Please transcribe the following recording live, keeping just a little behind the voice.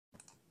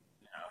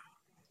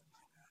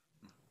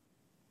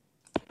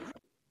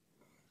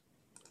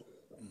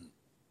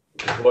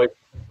voice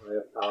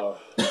higher power.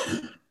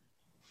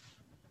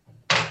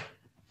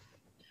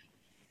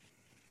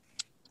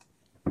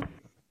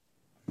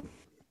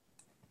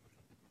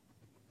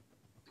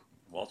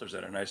 Walter's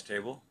at a nice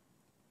table.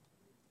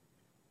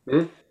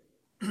 Hmm?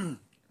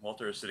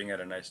 Walter is sitting at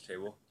a nice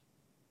table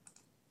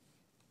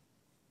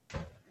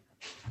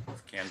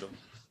with candle.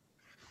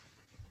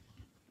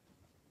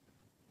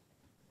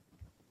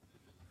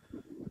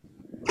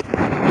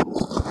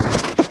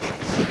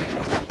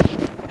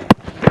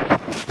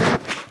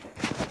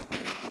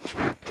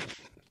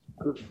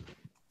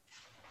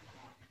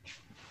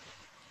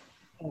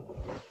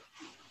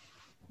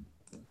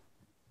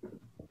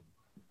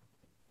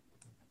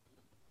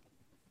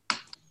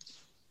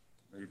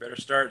 You better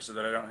start so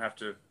that I don't have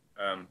to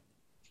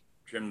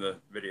trim the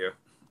video.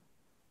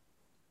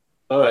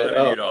 All right. Let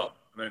me mute all.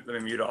 Let me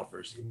mute all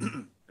first.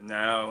 And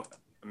now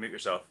unmute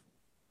yourself.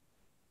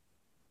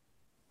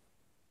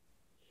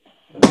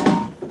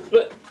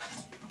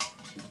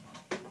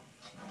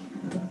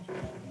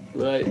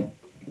 Right.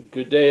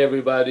 Good day,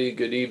 everybody.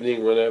 Good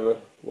evening,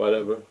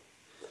 whatever.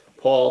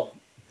 Paul,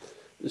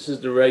 this is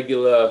the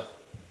regular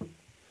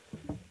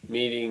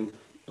meeting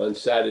on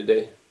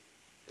Saturday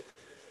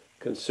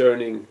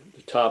concerning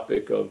the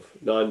topic of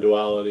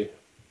non-duality,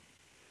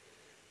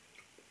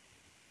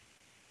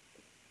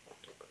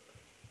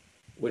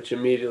 which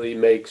immediately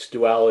makes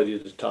duality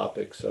the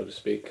topic, so to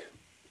speak.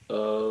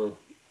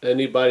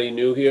 Anybody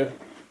new here?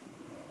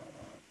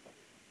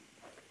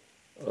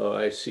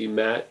 I see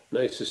Matt.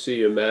 Nice to see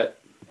you, Matt.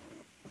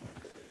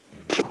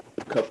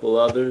 A couple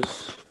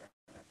others.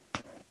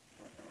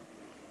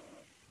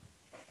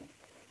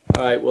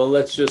 All right, well,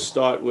 let's just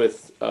start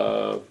with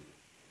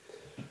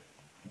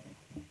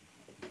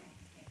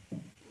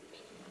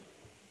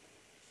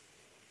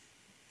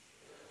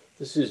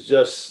this is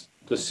just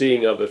the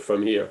seeing of it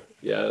from here.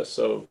 Yeah,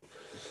 so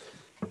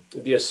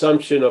the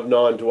assumption of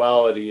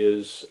non-duality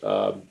is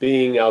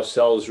being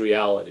ourselves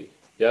reality.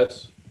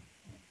 Yes?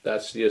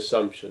 That's the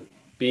assumption.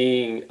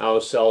 Being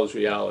ourselves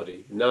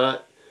reality.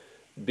 Not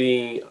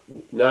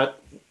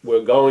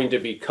we're going to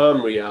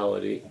become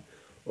reality,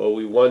 or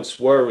we once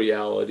were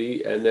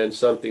reality, and then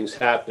something's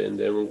happened,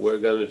 and we're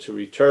going to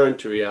return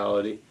to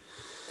reality.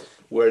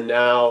 We're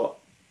now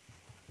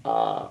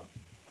a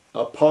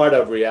part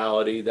of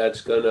reality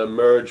that's going to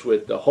merge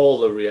with the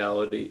whole of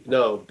reality.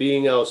 No,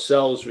 being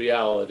ourselves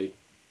reality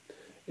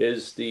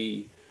is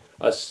the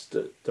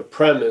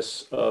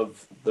premise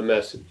of the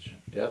message.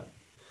 Yeah.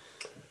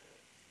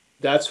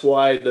 That's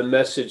why the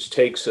message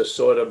takes a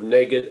sort of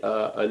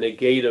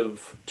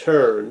negative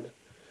turn,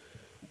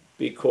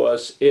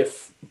 because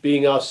if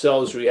being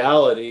ourselves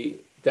reality,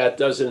 that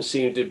doesn't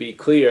seem to be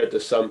clear to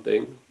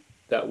something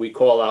that we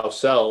call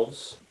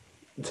ourselves,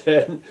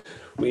 then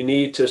we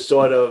need to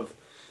sort of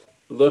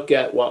look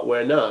at what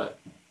we're not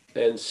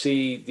and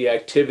see the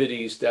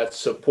activities that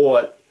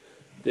support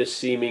this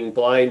seeming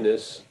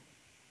blindness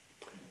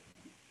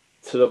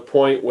to the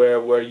point where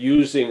we're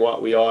using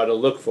what we are to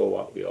look for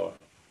what we are.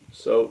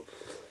 So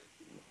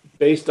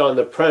based on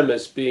the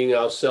premise being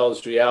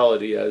ourselves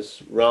reality,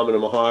 as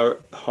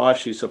Ramana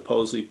Maharshi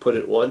supposedly put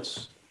it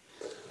once,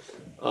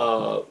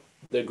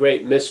 the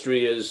great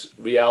mystery is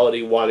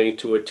reality wanting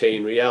to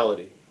attain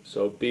reality.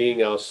 So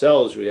being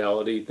ourselves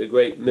reality, the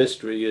great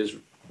mystery is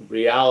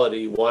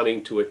reality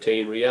wanting to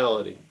attain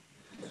reality.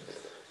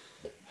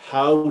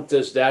 How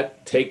does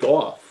that take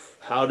off?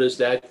 How does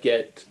that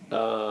get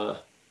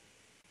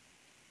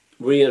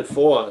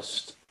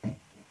reinforced?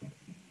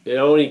 It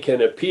only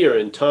can appear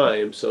in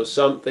time, so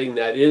something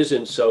that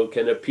isn't so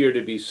can appear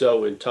to be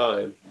so in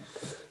time.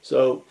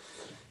 So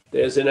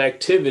there's an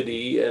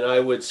activity, and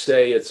I would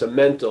say it's a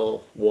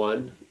mental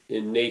one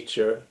in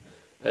nature,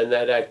 and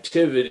that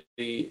activity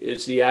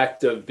is the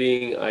act of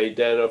being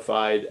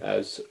identified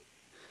as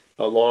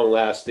a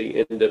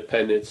long-lasting,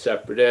 independent,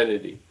 separate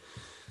entity.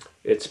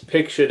 It's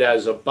pictured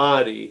as a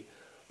body,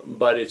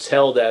 but it's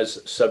held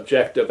as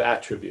subjective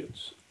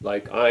attributes,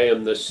 like I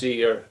am the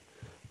seer,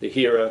 the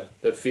hearer,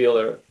 the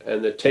feeler,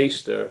 and the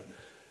taster.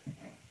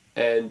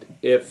 And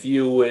if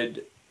you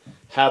would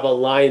have a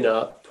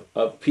lineup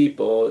of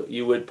people,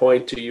 you would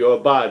point to your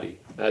body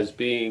as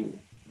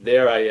being,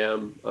 there I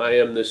am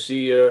the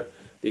seer,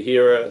 the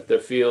hearer, the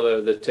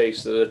feeler, the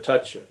taster, the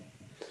toucher.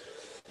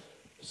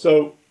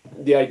 So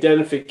the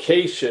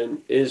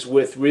identification is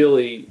with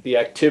really the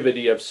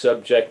activity of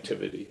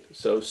subjectivity.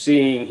 So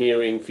seeing,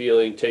 hearing,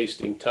 feeling,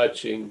 tasting,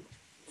 touching,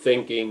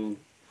 thinking,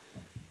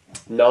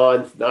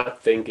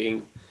 not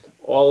thinking,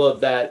 all of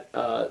that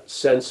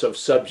sense of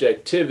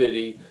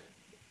subjectivity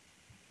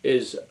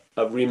is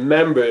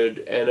remembered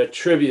and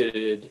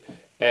attributed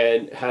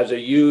and has a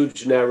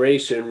huge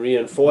narration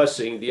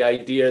reinforcing the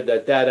idea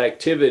that that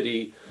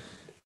activity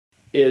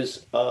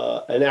is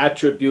an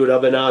attribute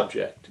of an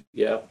object.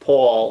 Yeah,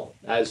 Paul,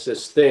 as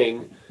this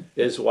thing,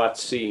 is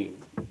what's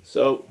seen.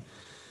 So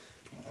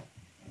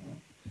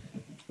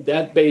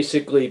that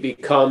basically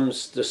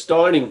becomes the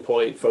starting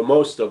point for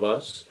most of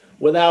us.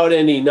 Without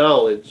any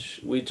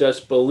knowledge, we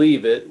just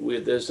believe it.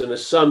 There's an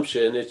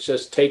assumption, it's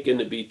just taken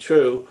to be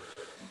true.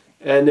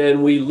 And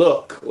then we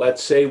look,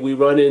 let's say we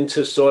run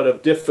into sort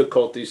of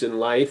difficulties in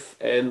life.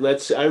 And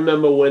I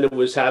remember when it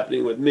was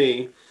happening with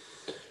me,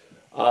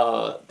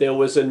 there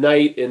was a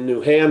night in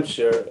New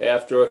Hampshire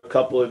after a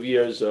couple of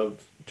years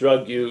of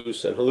drug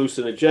use and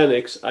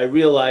hallucinogenics. I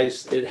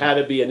realized it had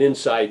to be an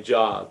inside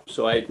job.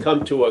 So I had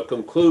come to a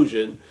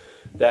conclusion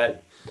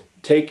that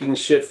taking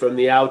shit from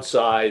the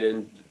outside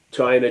and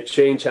trying to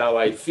change how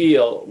I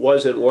feel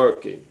wasn't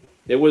working.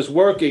 It was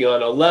working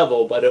on a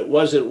level, but it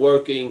wasn't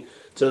working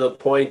to the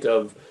point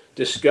of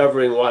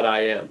discovering what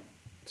I am.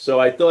 So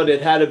I thought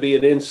it had to be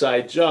an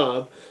inside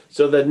job.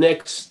 So the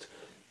next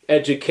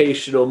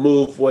educational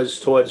move was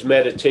towards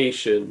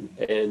meditation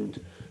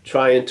and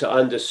trying to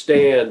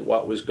understand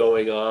what was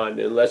going on.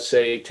 And let's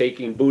say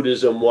taking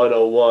Buddhism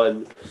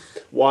 101,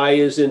 why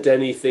isn't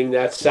anything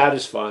that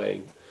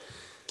satisfying?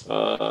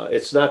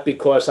 It's not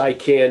because I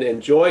can't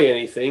enjoy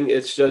anything.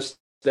 It's just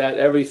that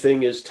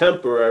everything is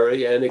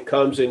temporary and it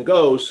comes and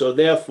goes. So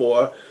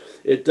therefore,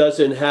 it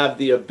doesn't have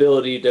the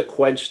ability to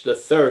quench the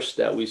thirst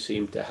that we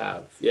seem to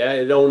have. Yeah,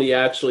 it only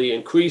actually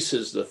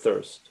increases the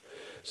thirst.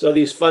 So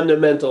these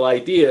fundamental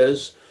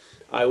ideas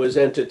I was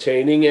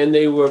entertaining, and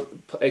they were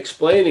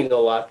explaining a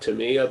lot to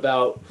me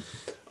about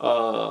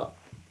how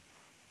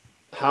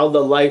the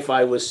life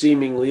I was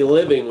seemingly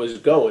living was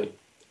going.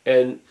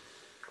 And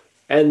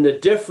the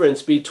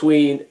difference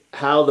between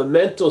how the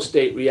mental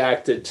state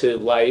reacted to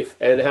life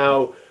and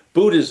how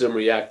Buddhism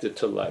reacted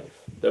to life.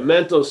 The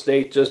mental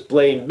state just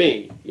blamed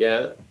me,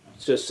 yeah?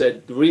 Just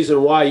said, the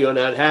reason why you're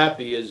not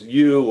happy is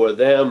you or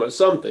them or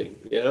something,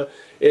 you know?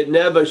 It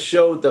never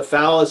showed the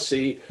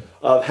fallacy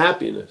of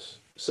happiness.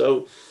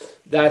 So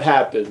that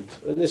happened.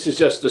 And this is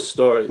just a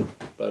story,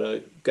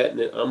 but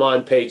I'm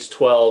on page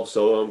 12,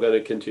 so I'm going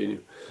to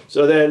continue.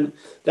 So then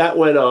that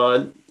went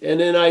on,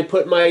 and then I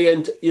put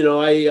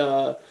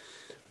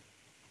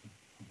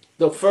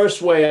the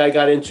first way I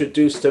got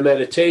introduced to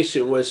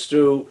meditation was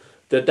through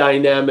the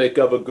dynamic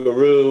of a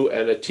guru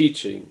and a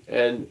teaching.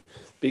 And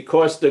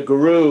because the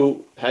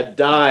guru had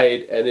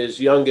died and his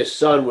youngest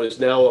son was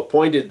now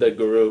appointed the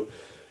guru,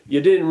 you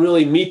didn't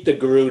really meet the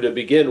guru to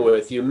begin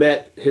with. You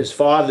met his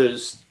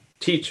father's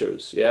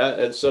teachers, yeah?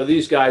 And so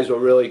these guys were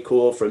really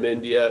cool from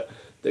India.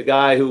 The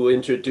guy who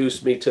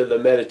introduced me to the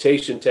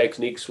meditation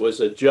techniques was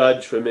a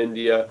judge from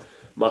India,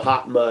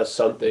 Mahatma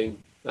something.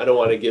 I don't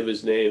want to give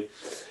his name.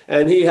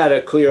 And he had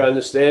a clear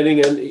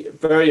understanding and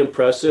very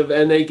impressive.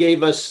 And they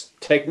gave us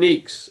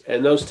techniques,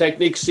 and those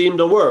techniques seemed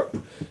to work.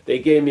 They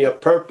gave me a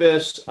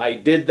purpose. I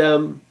did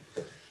them.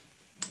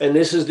 And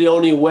this is the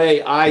only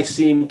way I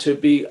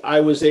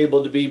was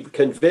able to be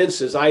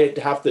convinced is I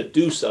have to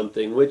do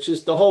something, which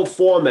is the whole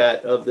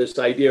format of this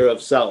idea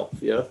of self,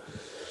 you know.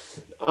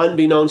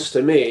 Unbeknownst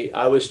to me,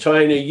 I was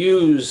trying to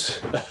use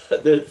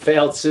the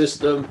failed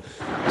system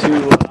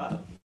to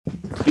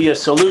be a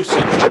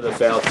solution to the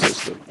failed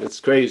system. It's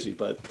crazy,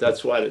 but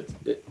that's what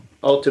it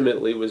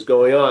ultimately was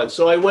going on.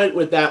 So I went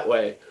with that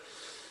way.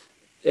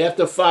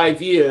 After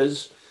 5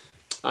 years,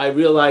 I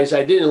realized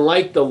I didn't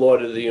like the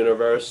Lord of the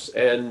Universe,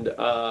 and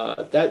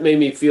that made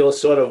me feel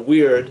sort of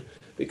weird,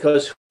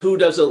 because who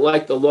doesn't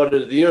like the Lord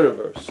of the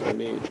Universe? I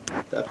mean,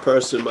 that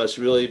person must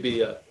really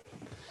be a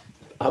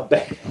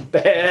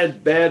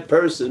bad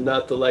person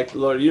not to like the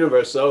Lord of the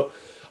Universe. So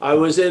I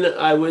was in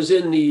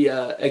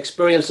the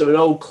experience of an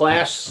old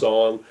Clash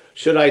song,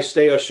 Should I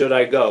Stay or Should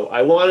I Go?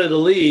 I wanted to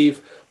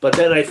leave, but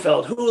then I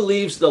felt, who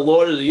leaves the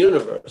Lord of the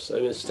Universe? I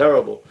mean, it's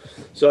terrible.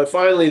 So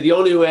finally, the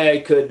only way I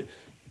could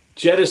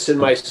jettison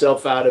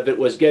myself out of it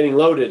was getting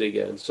loaded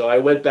again. So I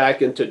went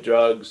back into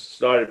drugs,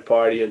 started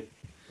partying.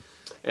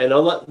 And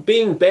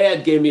being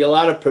bad gave me a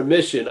lot of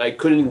permission I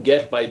couldn't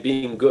get by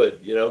being good.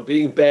 You know,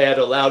 being bad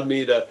allowed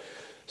me to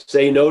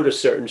say no to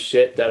certain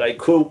shit that I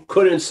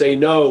couldn't say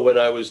no when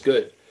I was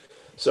good.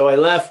 So I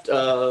left,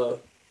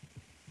 got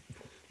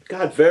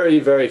very,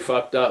 very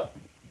fucked up.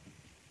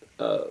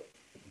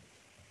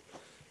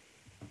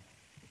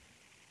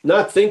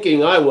 Not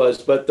thinking I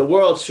was, but the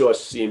world sure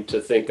seemed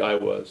to think I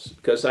was,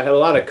 because I had a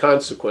lot of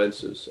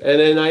consequences. And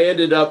then I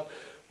ended up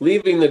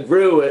leaving the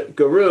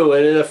guru,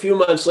 and then a few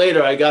months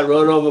later, I got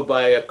run over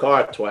by a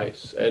car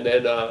twice. And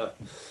then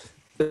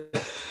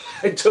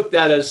I took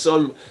that as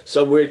some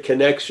weird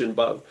connection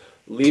about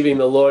leaving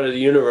the Lord of the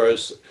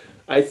Universe.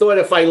 I thought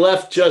if I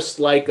left just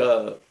like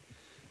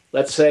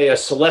let's say a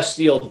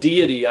celestial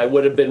deity, I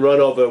would have been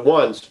run over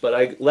once, but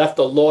I left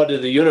the Lord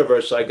of the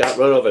Universe, so I got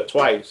run over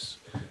twice.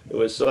 It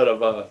was sort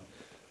of a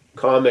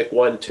comic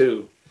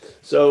 1-2.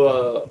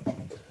 So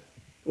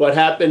what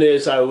happened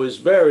is I was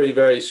very,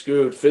 very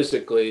screwed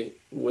physically,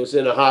 was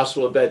in a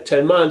hospital bed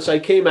 10 months. I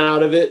came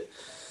out of it,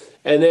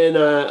 and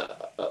then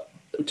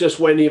just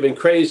went even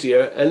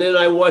crazier. And then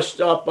I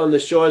washed up on the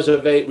shores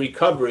of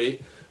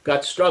recovery,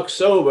 got struck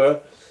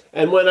sober.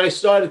 And when I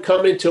started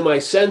coming to my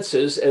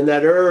senses and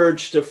that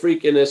urge to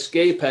freaking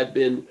escape had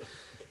been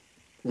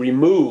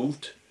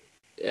removed,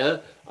 yeah,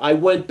 I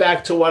went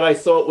back to what I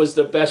thought was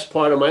the best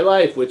part of my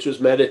life, which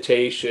was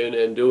meditation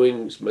and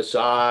doing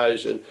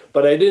massage.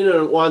 But I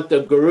didn't want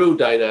the guru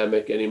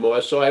dynamic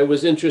anymore, so I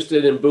was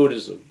interested in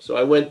Buddhism. So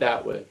I went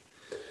that way.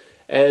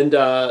 And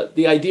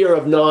the idea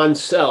of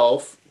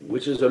non-self,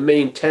 which is a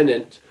main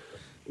tenet,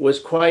 was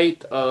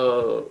quite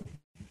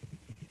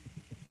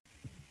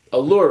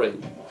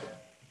alluring.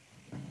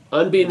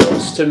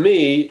 Unbeknownst to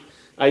me,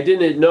 I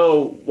didn't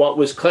know what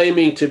was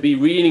claiming to be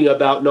reading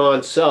about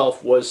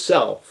non-self was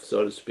self,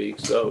 so to speak.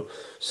 So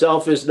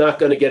self is not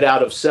going to get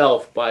out of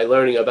self by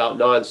learning about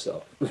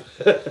non-self.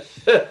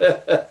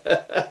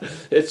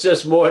 It's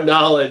just more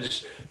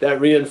knowledge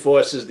that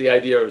reinforces the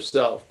idea of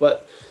self.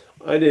 But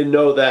I didn't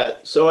know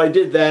that. So I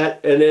did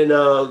that. And then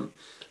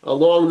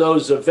along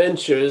those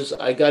adventures,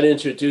 I got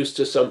introduced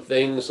to some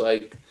things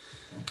like,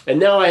 and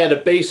now I had a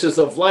basis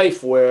of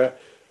life where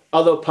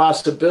other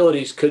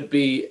possibilities could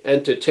be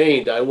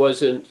entertained. I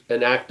wasn't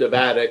an active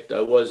addict.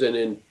 I wasn't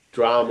in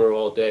drama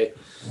all day.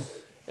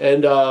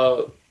 And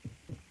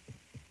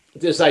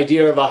this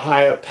idea of a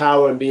higher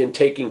power and being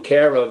taken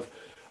care of,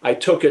 I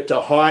took it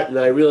to heart, and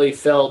I really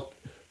felt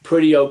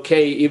pretty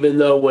okay, even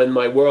though when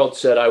my world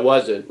said I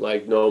wasn't,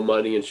 like no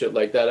money and shit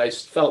like that, I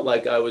felt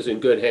like I was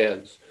in good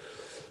hands.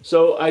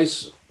 So I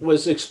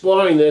was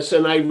exploring this,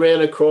 and I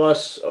ran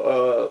across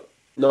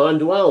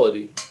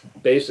non-duality,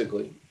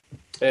 basically.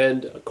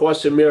 And A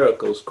Course in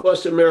Miracles.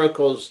 Course in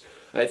Miracles,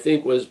 I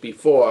think, was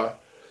before.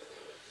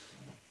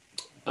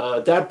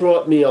 That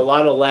brought me a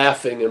lot of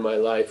laughing in my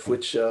life,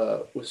 which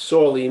was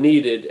sorely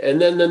needed.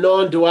 And then the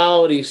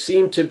non-duality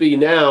seemed to be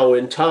now,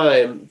 in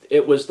time,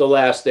 it was the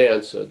last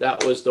answer.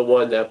 That was the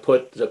one that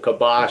put the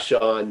kibosh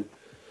on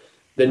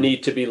the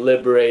need to be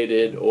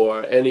liberated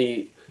or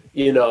any,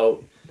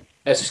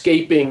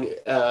 escaping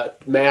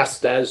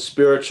masked as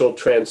spiritual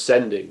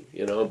transcending,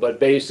 but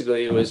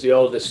basically it was the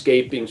old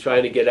escaping,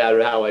 trying to get out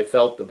of how I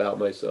felt about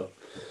myself.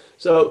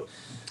 So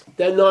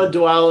that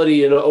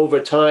non-duality,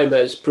 over time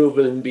has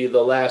proven to be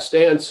the last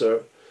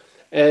answer.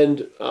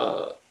 And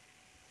I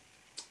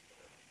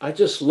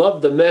just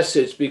love the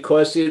message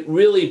because it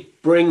really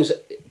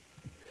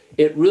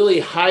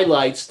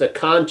highlights the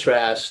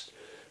contrast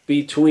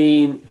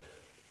between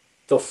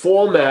the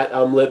format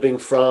I'm living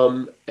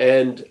from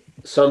and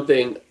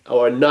something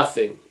or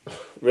nothing,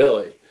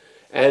 really.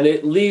 And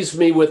it leaves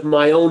me with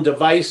my own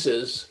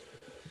devices,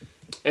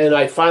 and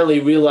I finally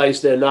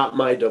realized they're not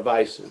my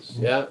devices,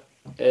 yeah?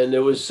 And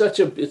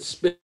it's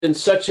been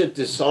such a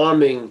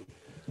disarming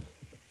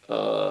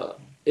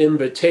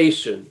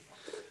invitation.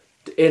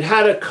 It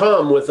had to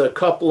come with a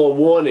couple of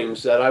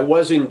warnings that I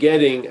wasn't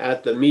getting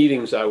at the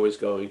meetings I was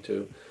going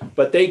to,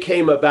 but they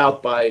came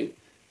about by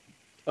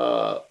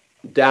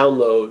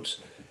downloads,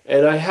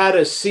 and I had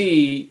to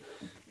see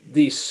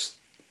the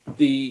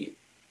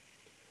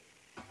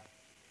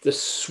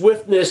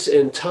swiftness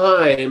in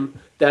time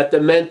that the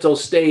mental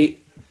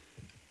state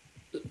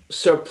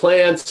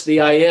supplants the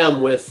I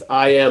am with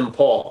I am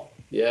Paul.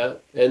 Yeah.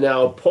 And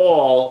now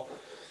Paul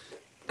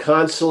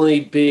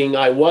constantly being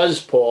I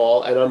was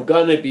Paul and I'm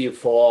going to be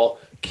Paul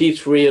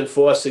keeps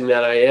reinforcing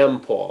that I am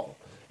Paul.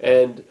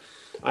 And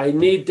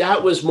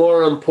that was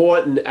more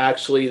important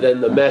actually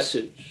than the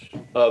message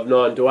of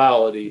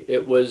non-duality.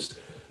 It was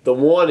the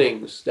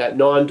warnings that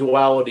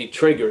non-duality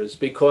triggers,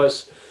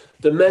 because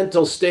the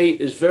mental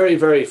state is very,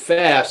 very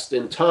fast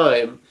in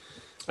time.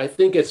 I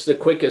think it's the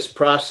quickest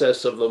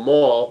process of them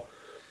all.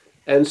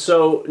 And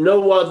so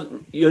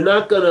you're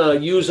not going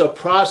to use a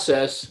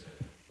process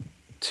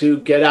to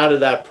get out of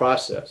that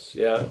process.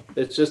 Yeah,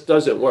 it just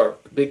doesn't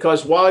work,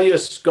 because while you're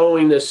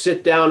going to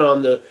sit down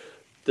on the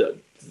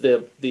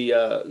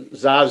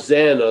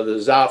zazen or the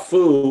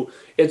zafu,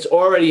 it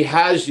already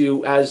has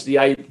you as the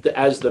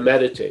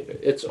meditator.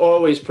 It's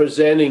always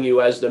presenting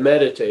you as the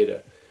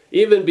meditator.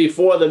 Even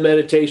before the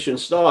meditation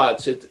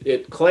starts,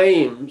 it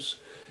claims,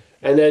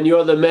 and then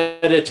you're the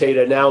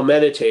meditator now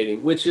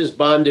meditating, which is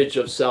bondage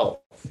of self.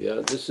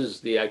 Yeah, this is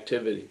the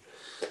activity.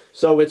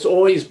 So it's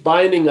always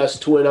binding us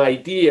to an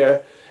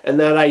idea, and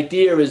that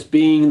idea is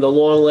being the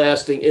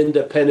long-lasting,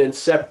 independent,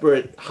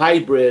 separate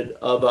hybrid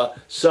of a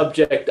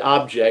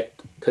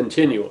subject-object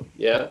continuum.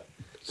 Yeah.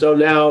 So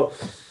now,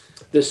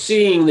 the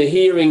seeing, the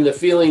hearing, the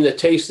feeling, the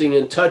tasting,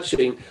 and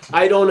touching,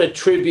 I don't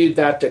attribute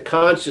that to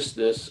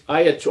consciousness,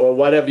 or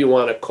whatever you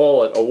want to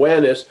call it,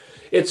 awareness.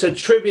 It's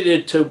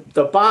attributed to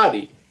the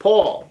body,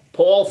 Paul.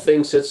 Paul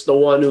thinks it's the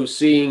one who's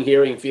seeing,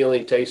 hearing,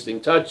 feeling,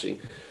 tasting, touching.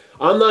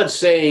 I'm not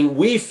saying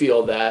we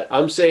feel that.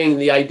 I'm saying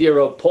the idea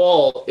of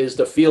Paul is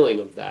the feeling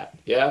of that,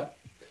 yeah?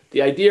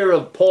 The idea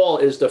of Paul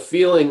is the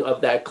feeling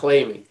of that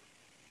claiming,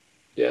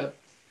 yeah?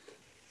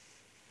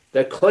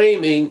 The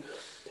claiming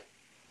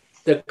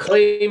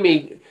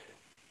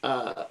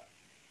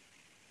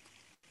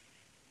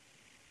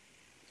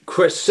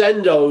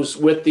crescendos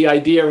with the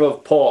idea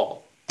of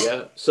Paul.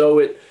 Yeah.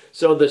 So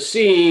the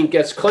seeing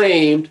gets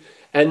claimed,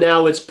 and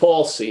now it's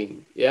Paul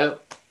seeing. Yeah.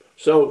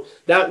 So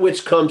that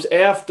which comes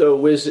after,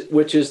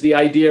 which is the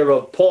idea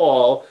of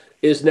Paul,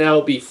 is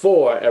now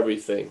before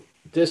everything.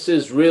 This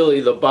is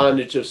really the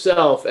bondage of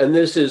self, and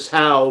this is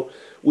how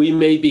we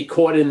may be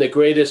caught in the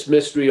greatest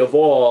mystery of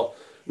all,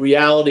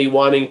 reality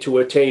wanting to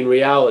attain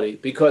reality,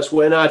 because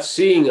we're not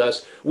seeing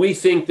us. We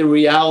think the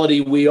reality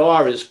we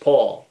are is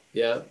Paul.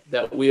 Yeah,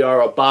 that we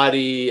are a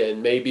body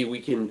and maybe we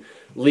can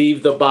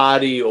leave the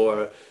body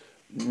or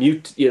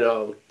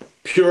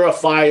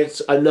purify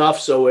it enough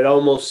so it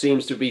almost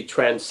seems to be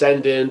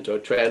transcendent or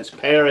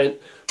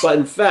transparent. But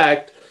in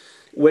fact,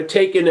 we're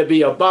taken to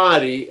be a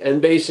body,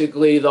 and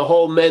basically the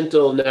whole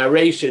mental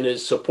narration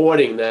is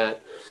supporting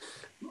that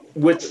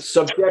with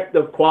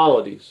subjective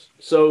qualities.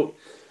 So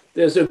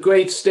there's a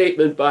great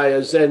statement by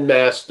a Zen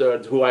master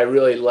who I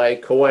really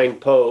like, Huang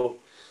Po.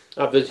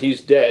 He's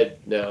dead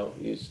now.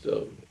 He's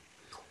still,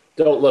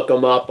 don't look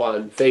him up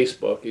on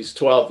Facebook. He's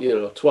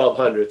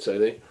 1200s, I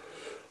think.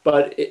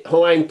 But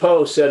Huang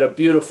Po said a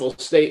beautiful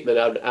statement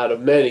out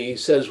of many. He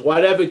says,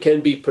 whatever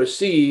can be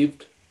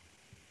perceived,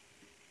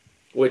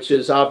 which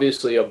is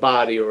obviously a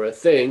body or a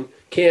thing,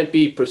 can't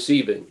be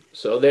perceiving.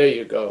 So there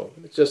you go.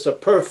 It's just a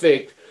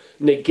perfect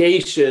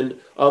negation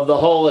of the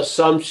whole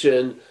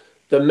assumption,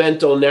 the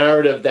mental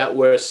narrative that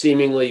we're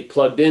seemingly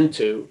plugged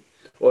into,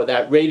 or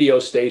that radio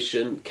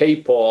station,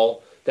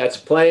 K-Paul, that's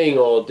playing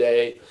all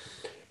day.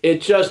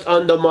 It just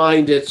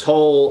undermined its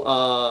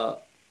whole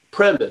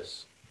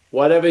premise.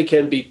 Whatever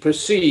can be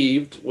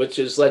perceived, which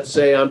is, let's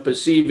say I'm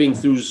perceiving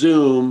through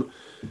Zoom,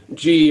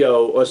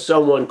 Geo, or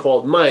someone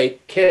called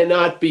Mike,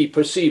 cannot be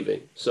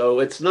perceiving.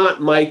 So it's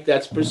not Mike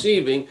that's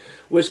perceiving,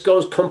 which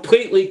goes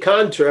completely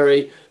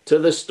contrary to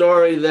the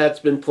story that's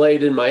been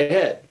played in my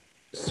head.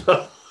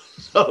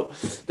 So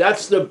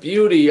that's the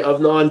beauty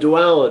of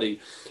non-duality.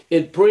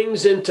 It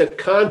brings into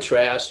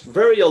contrast,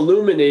 very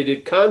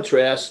illuminated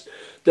contrast,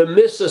 the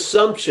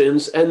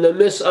misassumptions and the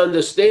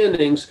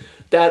misunderstandings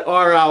that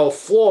are our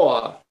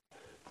flaw,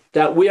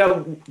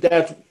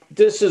 that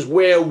this is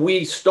where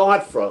we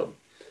start from.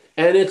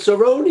 And it's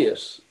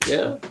erroneous,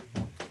 yeah?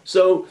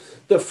 So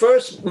the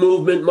first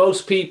movement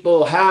most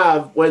people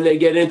have when they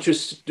get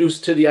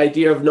introduced to the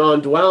idea of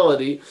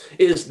non-duality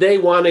is they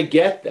want to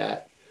get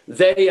that.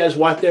 They as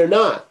what they're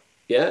not,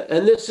 yeah?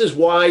 And this is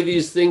why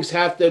these things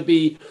have to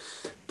be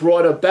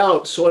brought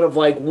about sort of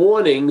like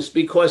warnings,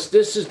 because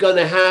this is going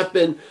to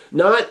happen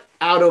not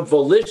out of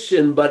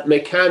volition, but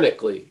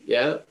mechanically,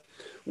 yeah?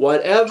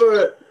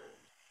 Whatever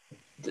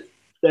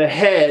the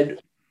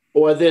head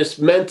or this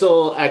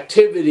mental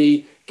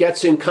activity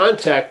gets in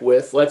contact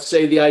with, let's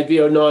say the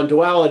idea of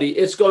non-duality,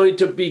 it's going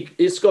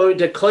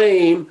to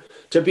claim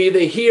to be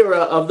the hearer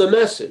of the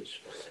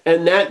message.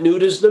 And that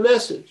neuters the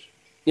message.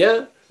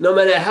 Yeah? No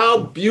matter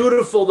how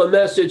beautiful the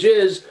message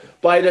is,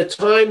 by the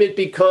time it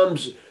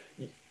becomes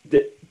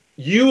that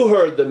you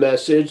heard the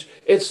message,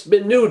 it's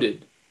been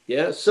neutered.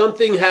 Yeah?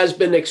 Something has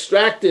been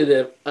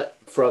extracted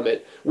from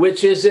it,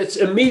 which is its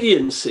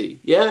immediacy.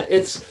 Yeah?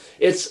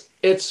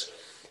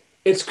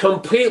 It's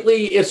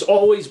completely, it's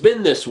always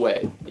been this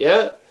way,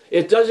 yeah?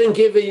 It doesn't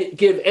give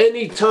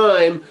any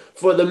time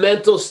for the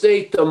mental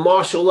state to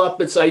marshal up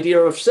its idea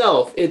of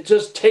self. It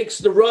just takes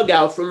the rug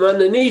out from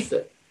underneath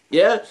it,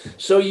 yeah?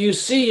 So you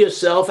see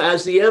yourself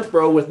as the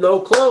emperor with no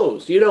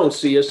clothes. You don't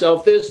see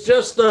yourself, there's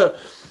just the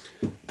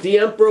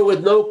emperor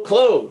with no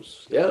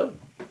clothes, yeah?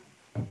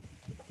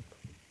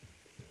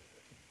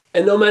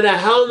 And no matter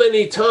how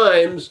many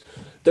times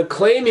the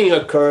claiming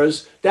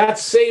occurs, that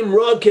same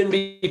rug can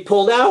be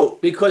pulled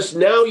out, because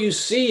now you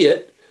see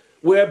it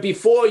where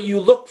before you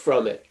looked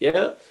from it,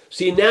 yeah?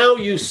 See, now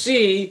you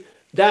see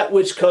that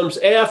which comes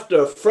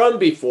after from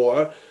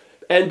before,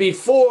 and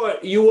before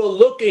you were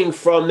looking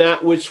from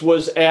that which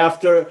was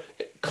after,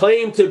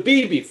 claimed to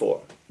be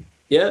before,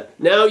 yeah?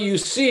 Now you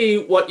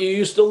see what you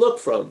used to look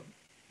from.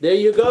 There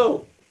you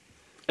go.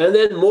 And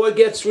then more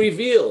gets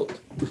revealed.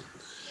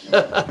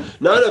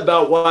 Not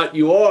about what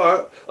you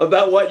are,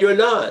 about what you're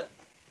not.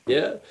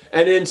 Yeah.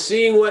 And in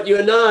seeing what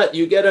you're not,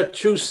 you get a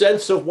true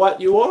sense of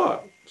what you are.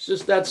 It's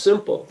just that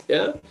simple.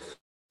 Yeah.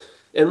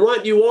 And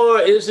what you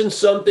are isn't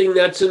something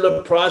that's in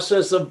the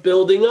process of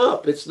building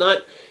up. It's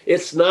not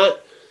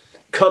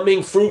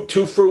coming fruit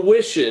to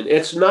fruition.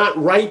 It's not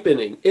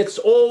ripening. It's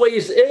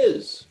always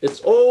is. It's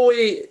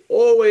always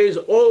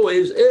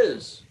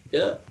is.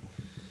 Yeah.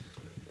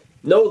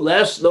 No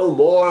less, no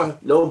more,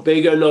 no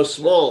bigger, no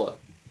smaller.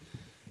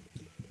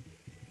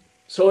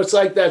 So it's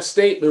like that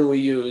statement we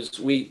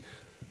use.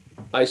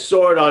 I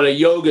saw it on a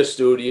yoga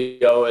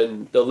studio,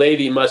 and the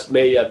lady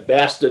may have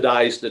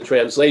bastardized the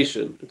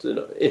translation. It's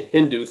a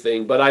Hindu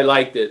thing, but I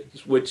liked it,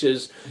 which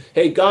is,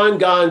 hey,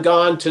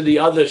 gone to the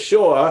other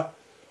shore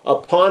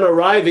upon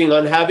arriving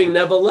on having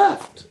never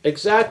left.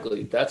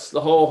 Exactly. That's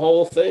the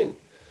whole thing.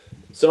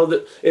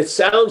 So it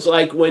sounds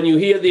like when you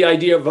hear the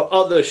idea of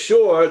other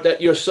shore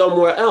that you're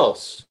somewhere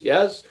else.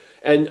 Yes?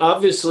 And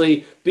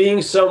obviously,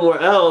 being somewhere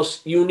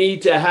else, you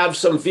need to have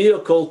some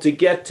vehicle to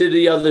get to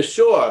the other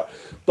shore.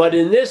 But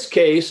in this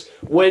case,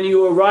 when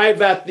you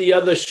arrive at the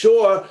other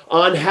shore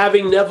on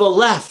having never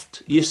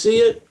left, you see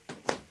it?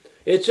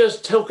 It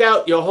just took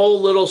out your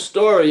whole little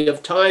story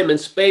of time and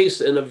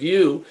space and of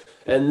you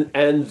and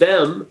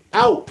them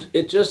out.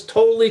 It just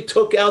totally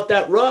took out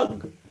that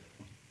rug.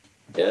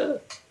 Yeah.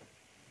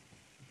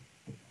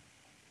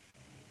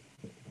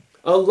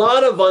 A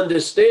lot of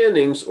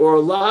understandings or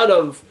a lot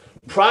of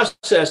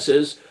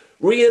processes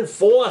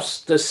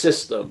reinforce the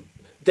system.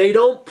 They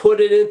don't put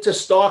it into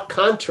stark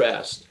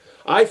contrast.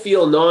 I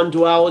feel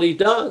non-duality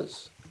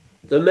does.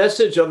 The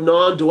message of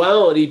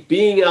non-duality,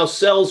 being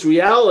ourselves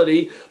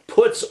reality,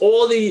 puts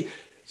all the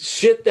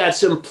shit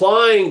that's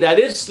implying that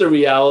it's the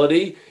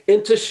reality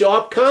into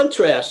sharp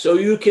contrast. So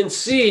you can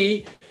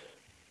see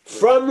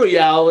from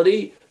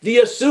reality the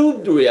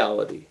assumed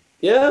reality.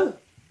 Yeah?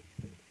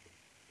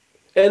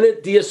 And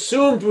the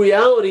assumed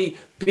reality,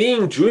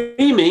 being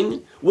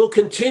dreaming, will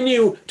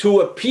continue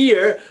to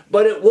appear,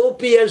 but it won't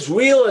be as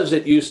real as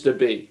it used to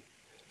be.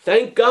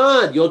 Thank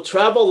God, you'll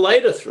travel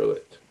lighter through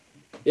it.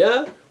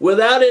 Yeah?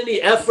 Without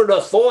any effort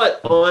or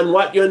thought on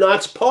what you're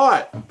not's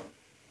part.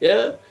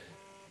 Yeah?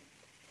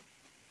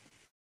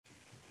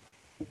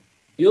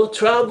 You'll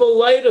travel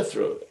lighter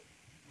through it.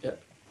 Yeah.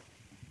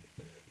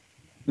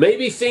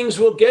 Maybe things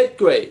will get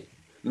great.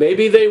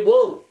 Maybe they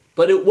won't.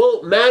 But it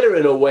won't matter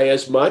in a way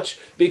as much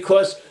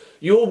because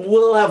you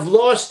will have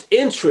lost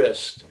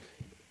interest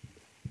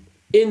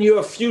in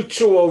your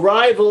future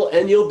arrival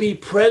and you'll be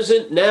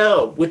present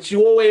now, which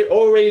you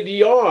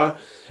already are,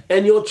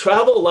 and you'll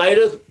travel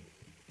lighter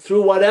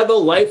through whatever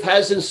life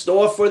has in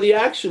store for the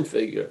action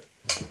figure.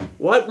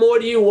 What more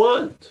do you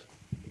want?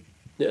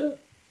 Yeah.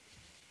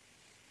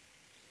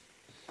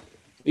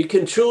 You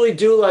can truly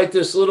do like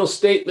this little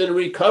statement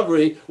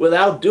recovery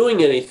without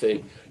doing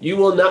anything.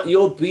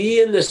 You'll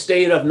be in the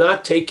state of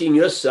not taking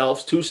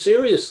yourselves too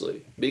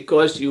seriously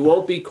because you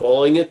won't be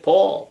calling it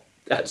Paul.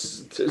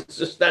 It's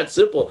just that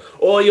simple.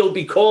 Or you'll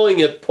be calling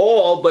it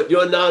Paul, but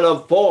you're not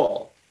of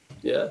Paul.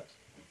 Yeah.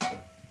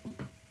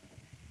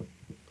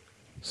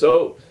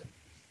 So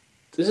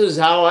this is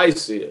how I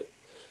see it.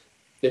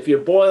 If you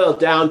boil it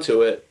down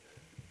to it,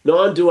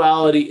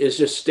 non-duality is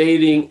just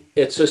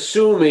it's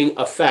assuming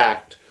a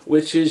fact,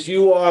 which is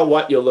you are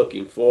what you're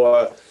looking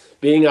for.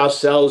 Being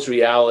ourselves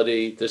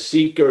reality, the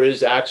seeker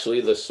is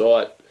actually the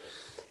sought.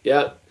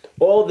 Yeah,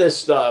 all this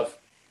stuff,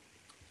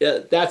 yeah,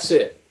 that's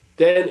it.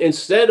 Then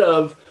instead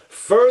of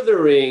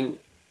furthering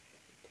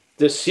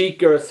the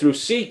seeker through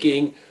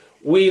seeking,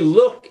 we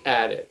look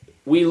at it.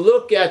 We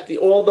look at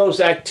all those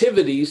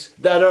activities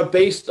that are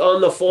based on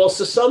the false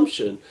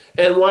assumption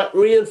and what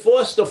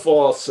reinforce the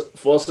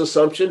false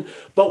assumption,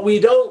 but we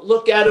don't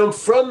look at them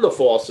from the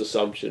false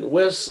assumption.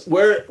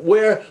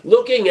 We're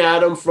looking at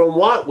them from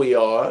what we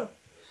are,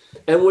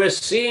 and we're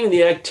seeing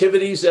the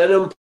activities that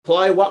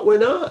imply what we're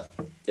not.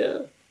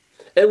 Yeah.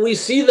 And we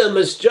see them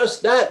as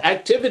just that,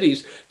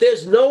 activities.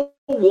 There's no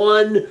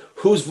one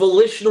who's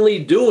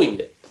volitionally doing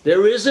it.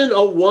 There isn't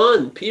a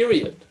one,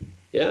 period.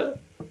 Yeah.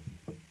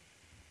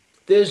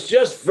 There's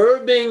just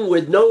verbing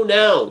with no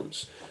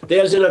nouns.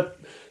 There's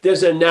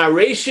a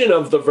narration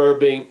of the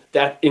verbing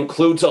that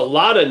includes a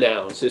lot of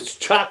nouns. It's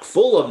chock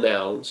full of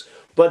nouns,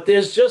 but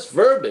there's just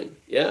verbing.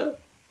 Yeah.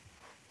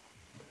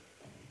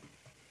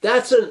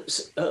 That's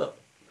it's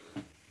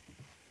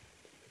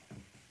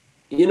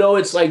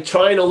like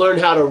trying to learn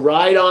how to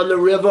ride on the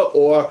river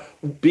or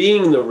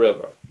being the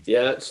river.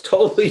 Yeah, it's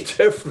totally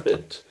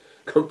different,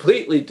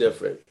 completely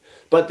different.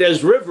 But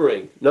there's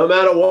rivering, no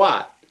matter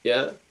what.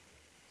 Yeah.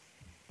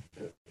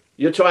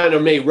 You're trying to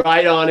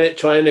ride on it,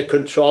 trying to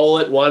control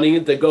it, wanting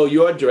it to go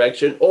your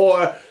direction,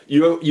 or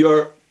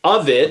you're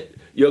of it,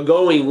 you're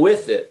going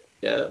with it.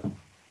 Yeah.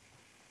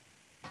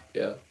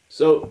 Yeah.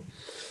 So,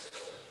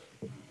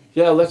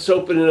 yeah, let's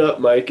open it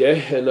up, Mike.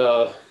 And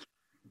okay.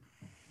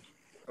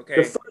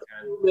 The first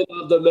movement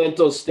of the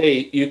mental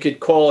state, you could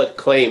call it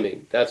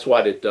claiming. That's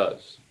what it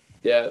does.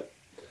 Yeah.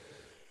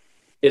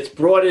 It's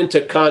brought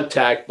into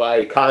contact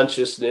by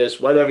consciousness,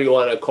 whatever you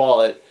want to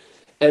call it,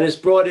 and it's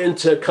brought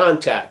into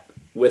contact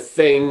with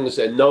things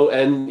and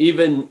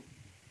even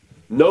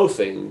no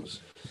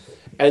things.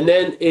 And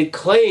then it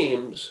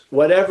claims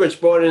whatever it's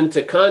brought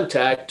into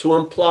contact to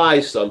imply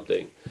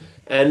something.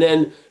 And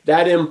then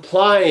that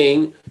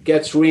implying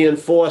gets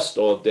reinforced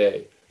all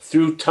day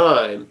through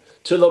time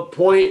to the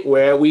point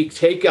where we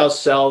take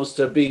ourselves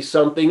to be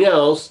something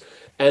else.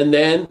 And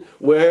then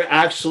we're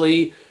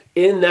actually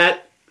in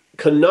that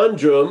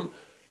conundrum,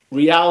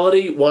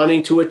 reality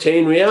wanting to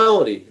attain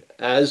reality.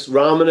 As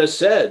Ramana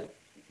said,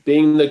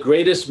 being the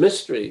greatest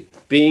mystery,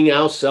 being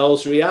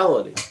ourselves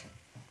reality.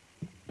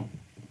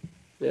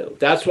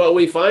 That's what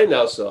we find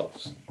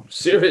ourselves.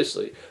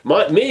 Seriously.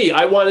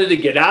 I wanted to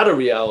get out of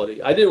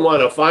reality. I didn't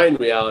want to find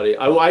reality.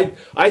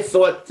 I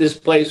thought this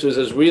place was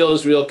as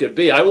real could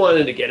be. I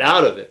wanted to get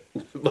out of it.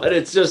 But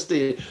it's just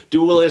the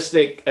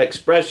dualistic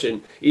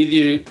expression.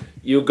 Either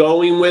you're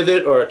going with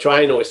it or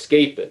trying to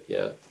escape it.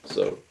 Yeah.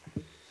 So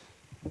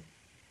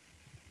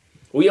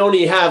we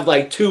only have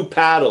like two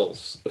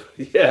paddles.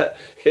 Yeah,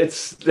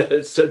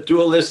 it's a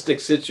dualistic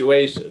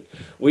situation.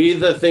 We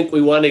either think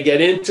we want to get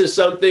into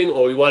something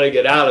or we want to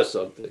get out of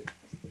something.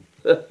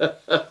 But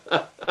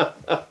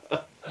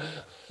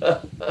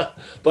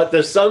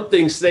the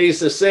something stays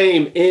the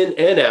same in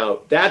and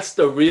out. That's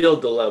the real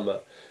dilemma,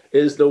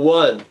 is the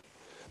one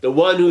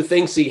who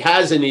thinks he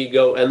has an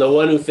ego and the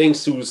one who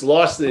thinks who's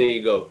lost an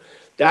ego.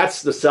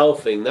 That's the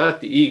selfing,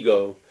 not the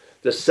ego.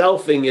 The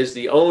selfing is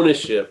the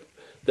ownership,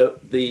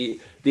 the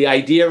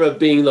idea of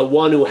being the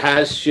one who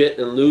has shit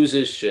and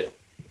loses shit.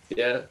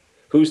 Yeah,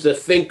 who's the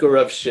thinker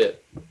of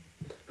shit,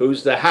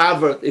 who's the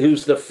haver,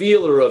 who's the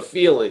feeler of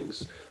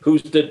feelings,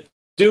 who's the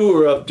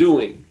doer of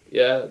doing.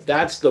 Yeah,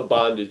 that's the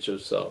bondage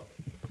of self.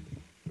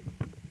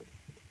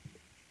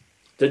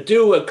 The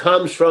doer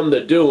comes from the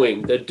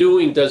doing. The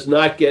doing does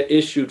not get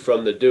issued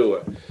from the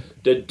doer.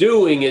 The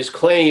doing is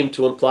claimed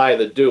to imply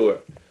the doer.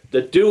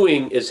 The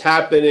doing is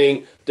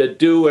happening. The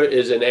doer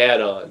is an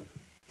add-on.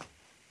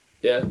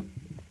 Yeah.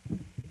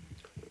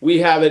 We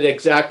have it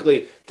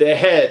exactly, the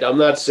head, I'm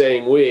not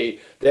saying we,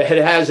 the head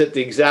has it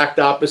the exact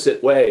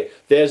opposite way.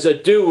 There's a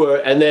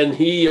doer and then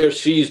he or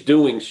she's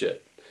doing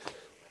shit.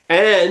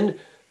 And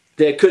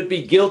there could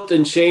be guilt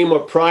and shame or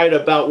pride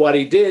about what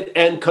he did.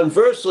 And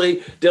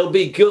conversely, there'll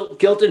be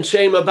guilt and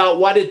shame about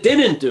what it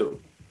didn't do.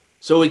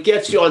 So it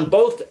gets you on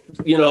both,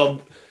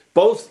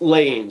 both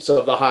lanes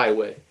of the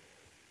highway.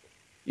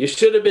 You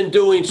should have been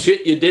doing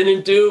shit you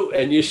didn't do,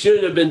 and you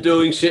should have been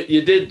doing shit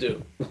you did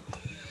do.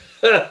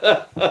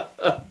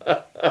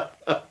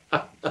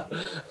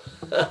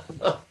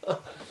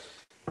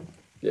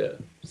 Yeah,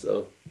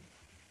 so.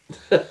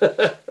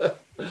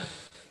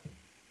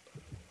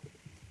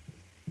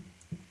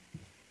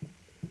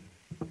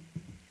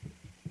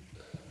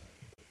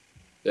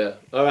 Yeah,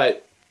 all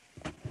right.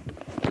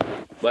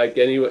 Mike,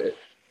 anyway.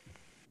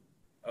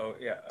 Oh,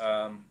 yeah.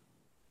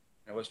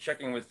 I was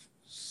checking with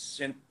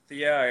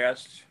Cynthia. I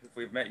asked if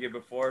we've met you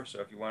before,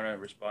 so if you want to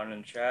respond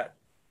in chat.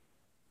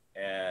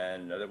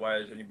 And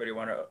otherwise, anybody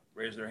want to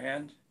raise their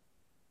hand?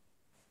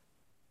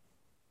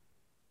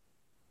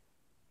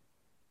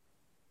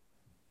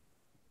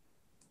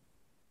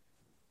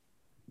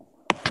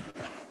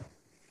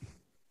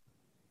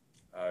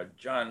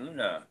 John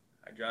Luna.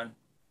 Hi, John.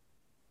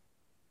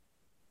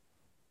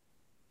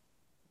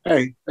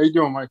 Hey, how you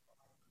doing, Mike?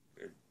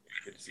 Good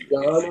to see you.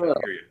 John, Good to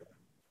hear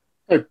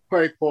you.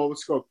 Hey, Paul,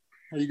 what's up?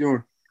 How you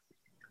doing?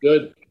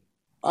 good.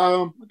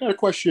 I got a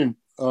question.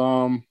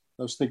 I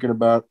was thinking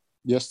about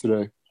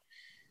yesterday.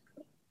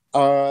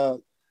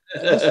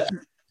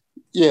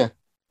 Yeah,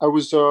 I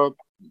was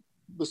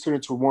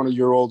listening to one of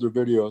your older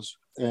videos,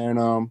 and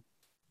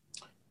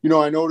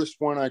I noticed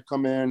when I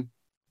come in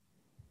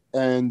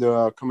and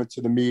come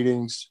into the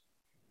meetings,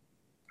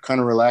 kind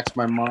of relax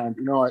my mind.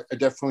 I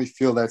definitely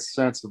feel that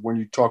sense of when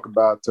you talk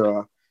about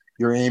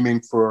you're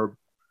aiming for,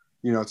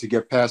 to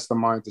get past the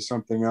mind to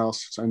something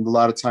else. And a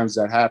lot of times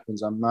that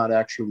happens. I'm not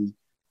actually,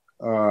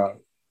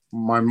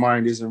 my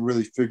mind isn't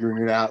really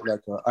figuring it out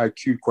like an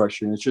IQ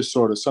question. It's just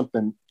sort of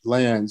something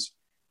lands.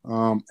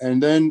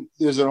 And then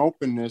there's an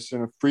openness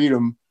and a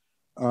freedom,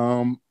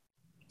 and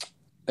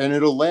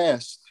it'll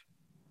last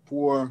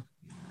for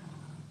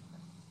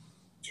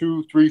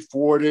 2, 3,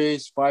 4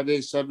 days, 5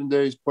 days, 7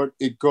 days, but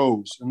it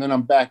goes. And then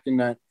I'm back in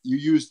that, you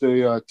used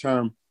the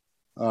term,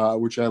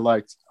 which I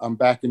liked. I'm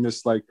back in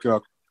this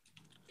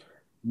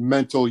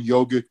mental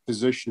yogic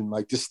position,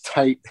 like this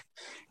tight,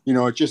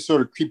 it just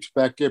sort of creeps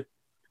back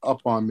up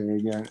on me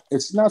again.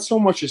 It's not so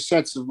much a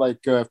sense of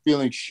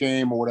feeling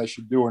shame or what I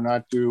should do or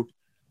not do,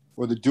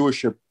 or the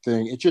doership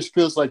thing. It just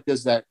feels like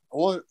there's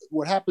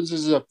what happens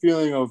is a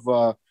feeling of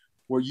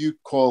what you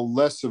call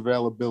less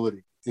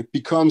availability. It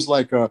becomes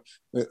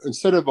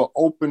instead of an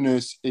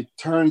openness, it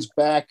turns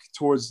back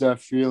towards that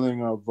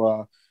feeling of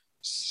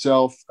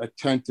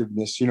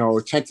self-attentiveness,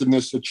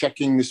 attentiveness to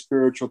checking the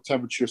spiritual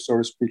temperature, so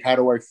to speak. How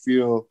do I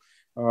feel?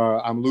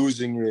 I'm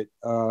losing it,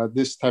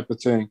 this type of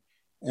thing.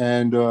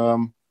 And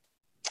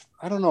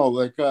I don't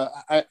know,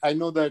 I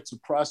know that it's a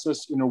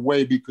process in a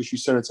way, because you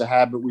said it's a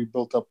habit we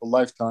built up a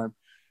lifetime,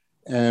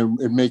 and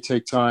it may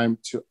take time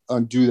to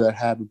undo that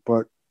habit,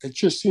 but it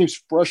just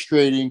seems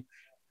frustrating,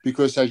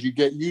 because as you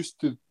get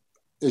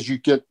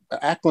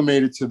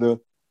acclimated to the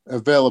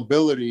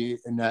availability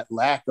and that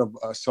lack of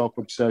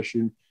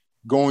self-obsession,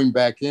 going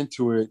back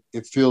into it,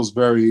 it feels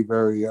very,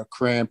 very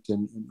cramped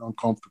and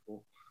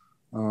uncomfortable.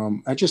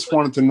 I just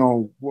wanted to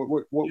know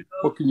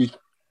what can you?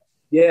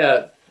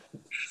 Yeah,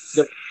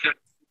 the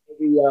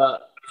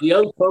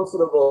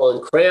uncomfortable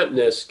and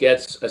crampedness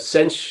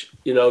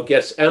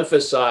gets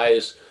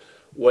emphasized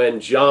when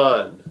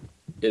John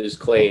is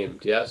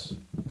claimed. Yes,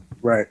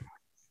 Right.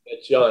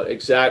 John,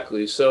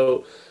 exactly.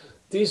 So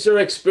these are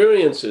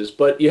experiences,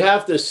 but you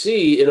have to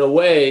see, in a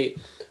way,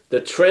 the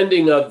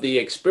trending of the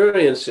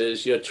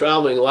experiences. You're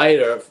traveling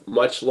lighter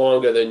much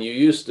longer than you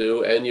used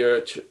to, and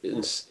you're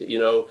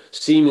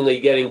seemingly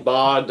getting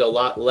bogged a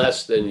lot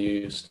less than you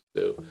used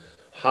to.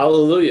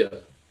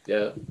 Hallelujah.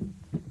 Yeah.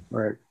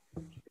 Right.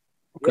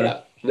 Okay.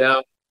 Yeah.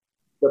 Now,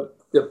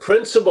 the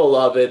principle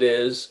of it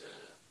is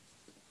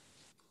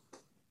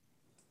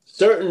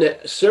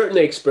certain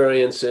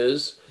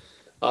experiences,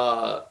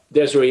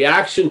 there's a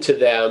reaction to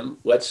them,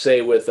 let's say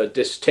with a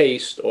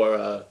distaste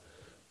or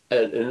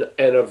an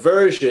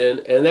aversion,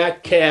 and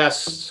that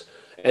casts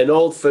an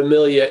old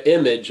familiar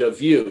image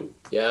of you.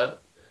 Yeah.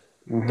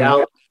 Mm-hmm.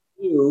 Now,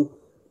 you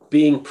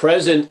being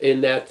present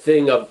in that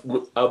thing of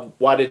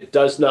what it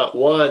does not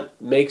want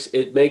makes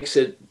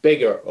it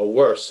bigger or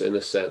worse, in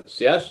a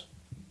sense. Yes.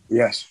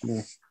 Yes.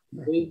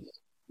 Yeah.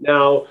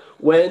 Now,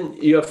 when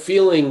you're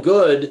feeling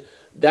good,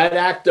 that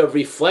act of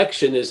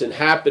reflection isn't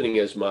happening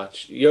as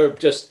much. You're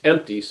just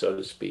empty, so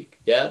to speak.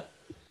 Yeah.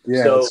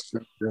 Yeah. So, That's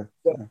true.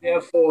 Yeah.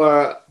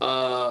 therefore,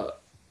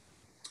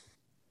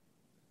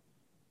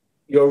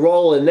 your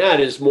role in that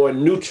is more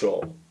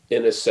neutral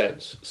in a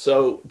sense.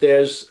 So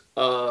there's,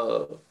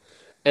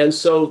 and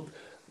so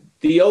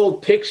the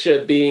old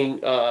picture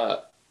being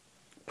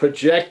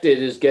projected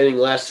is getting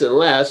less and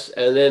less,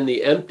 and then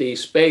the empty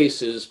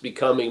space is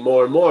becoming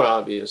more and more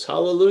obvious.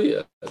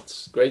 Hallelujah.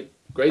 That's great,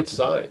 great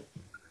sign.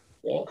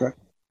 Yeah. Okay.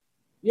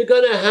 You're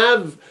going to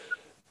have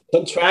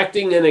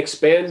contracting and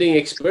expanding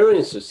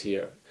experiences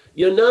here.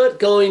 You're not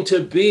going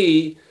to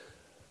be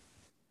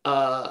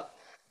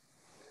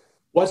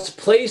what's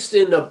placed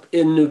in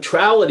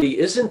neutrality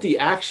isn't the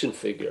action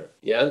figure.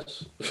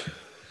 Yes,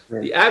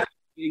 Right. the action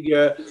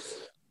figure.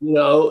 You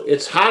know,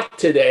 it's hot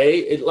today.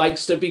 It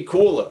likes to be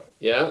cooler.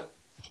 Yeah,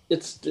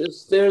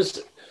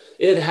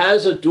 it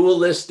has a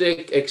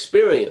dualistic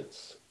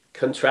experience: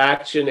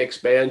 contraction,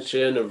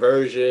 expansion,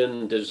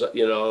 aversion.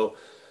 You know,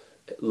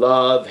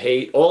 love,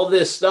 hate. All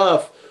this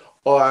stuff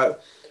are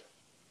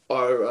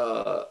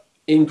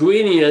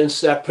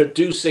ingredients that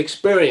produce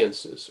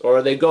experiences,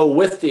 or they go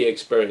with the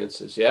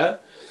experiences. Yeah,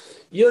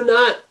 you're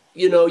not.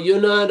 You know,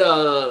 you're not.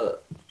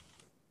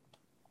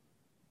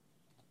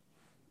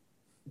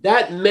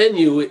 That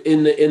menu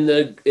in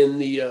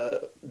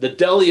the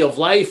deli of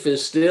life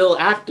is still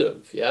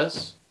active.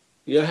 Yes,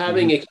 you're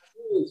having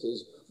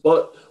experiences,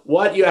 but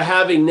what you're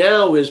having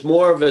now is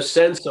more of a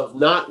sense of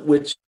not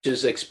which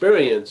is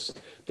experience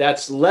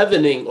that's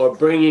leavening or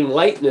bringing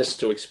lightness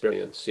to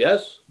experience.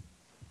 Yes.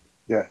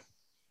 Yeah.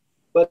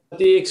 But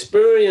the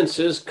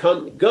experiences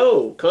come and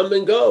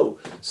go.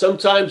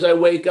 Sometimes I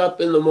wake up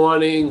in the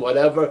morning,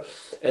 whatever,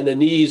 and the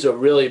knees are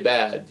really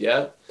bad.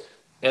 Yeah.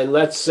 And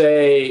let's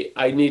say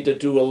I need to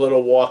do a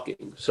little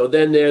walking. So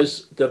then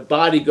the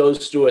body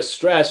goes through a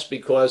stress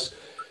because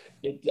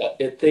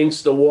it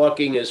thinks the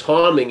walking is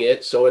harming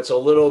it. So it's a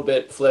little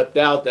bit flipped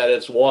out that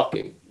it's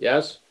walking.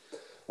 Yes.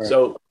 Right.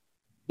 So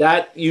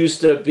that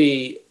used to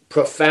be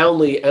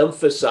profoundly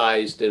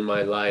emphasized in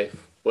my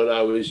life when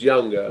I was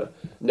younger.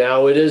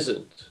 Now it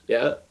isn't.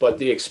 Yeah. But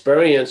the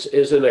experience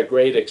isn't a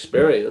great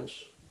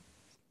experience.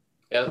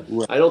 Yeah.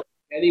 Right. I don't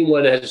think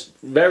anyone has,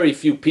 very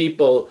few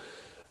people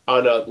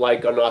on an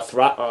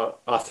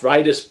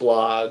arthritis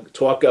blog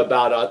talk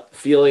about a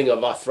feeling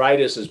of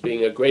arthritis as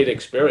being a great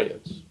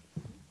experience.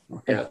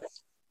 Yeah.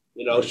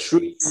 You know,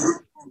 Sri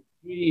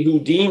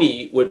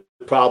Houdini would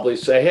probably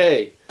say,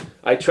 hey,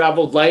 I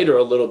traveled lighter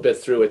a little bit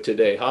through it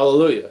today.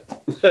 Hallelujah.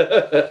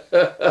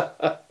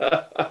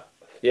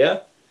 Yeah.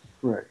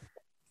 Right.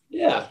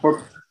 Yeah.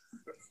 Or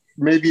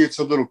maybe it's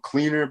a little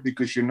cleaner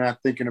because you're not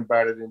thinking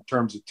about it in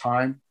terms of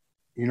time.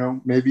 You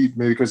know, maybe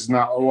because it's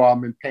not, oh,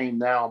 I'm in pain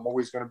now. I'm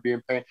always going to be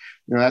in pain.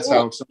 You know, that's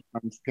how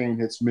sometimes pain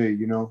hits me.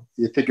 You know,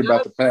 you think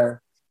about the past.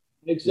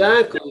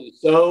 Exactly.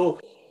 So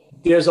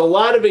there's a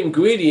lot of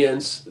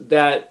ingredients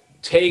that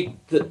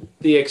take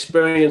the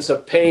experience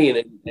of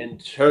pain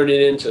and turn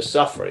it into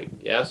suffering.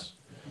 Yes.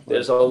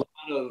 There's a lot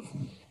of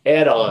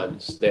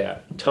add-ons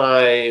there.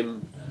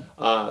 Time,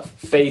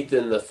 faith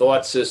in the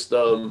thought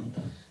system,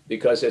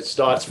 because it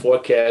starts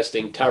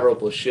forecasting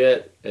terrible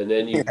shit, and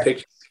then you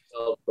picture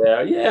yourself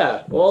there.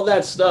 Yeah, all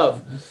that stuff.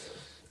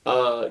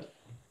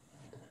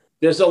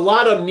 There's a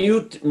lot of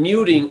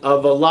muting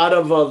of a lot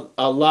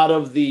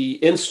of the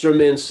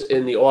instruments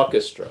in the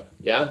orchestra.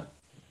 Yeah,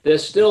 they're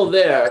still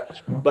there,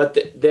 but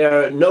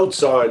their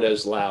notes aren't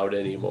as loud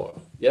anymore.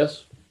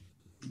 Yes.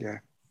 Yeah.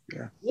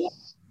 Yeah. Yeah.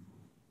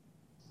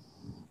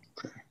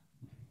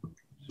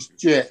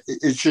 Yeah,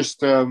 it's just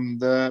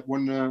the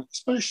when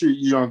especially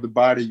the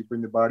body, you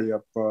bring the body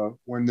up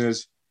when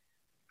there's,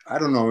 I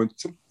don't know,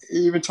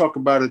 even talk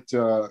about it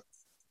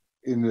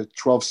in the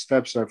 12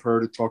 steps. I've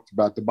heard it talked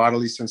about the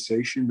bodily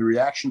sensation, the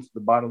reaction to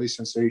the bodily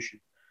sensation,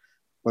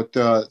 but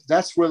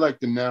that's where like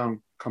the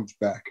noun comes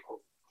back.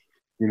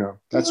 You know,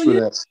 that's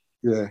where that's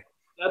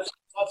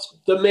that's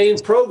the main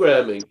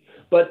programming.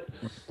 But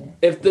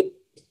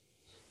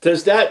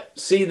does that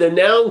see the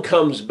noun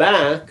comes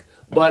back,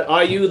 but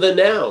are you the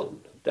noun?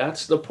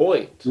 That's the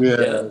point.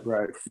 Yeah.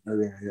 Right.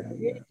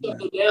 Yeah.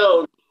 The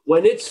noun,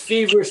 when it's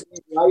feverishly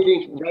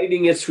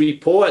writing its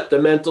report, the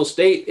mental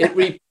state, it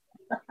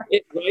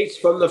writes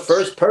from the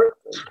first person.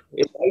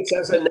 It writes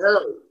as a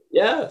noun.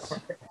 Yes.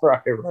 Right.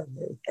 You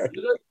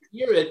don't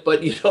hear it,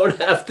 but you don't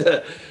have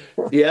to.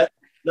 Yeah.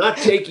 Not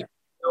taking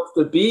yourself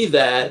to be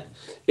that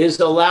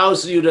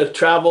allows you to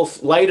travel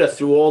lighter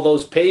through all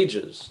those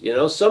pages. You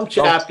know, some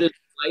chapters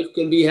of life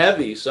can be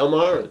heavy, some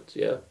aren't.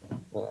 Yeah.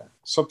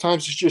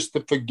 Sometimes it's just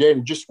the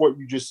forgetting. Just what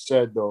you just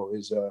said, though,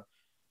 is the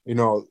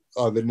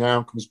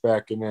noun comes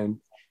back, and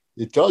then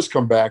it does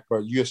come back.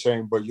 But you're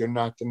saying, but you're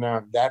not the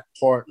noun. That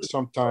part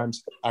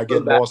sometimes I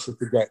get lost and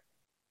forget.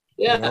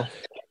 Yeah, you know?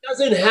 It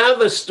doesn't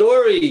have a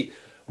story,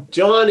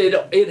 John.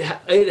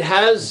 It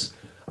has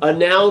a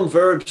noun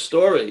verb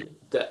story,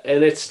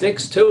 and it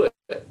sticks to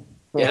it.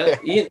 Yeah,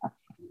 it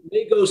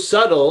may go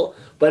subtle,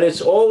 but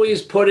it's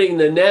always putting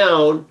the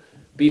noun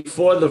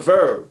before the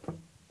verb.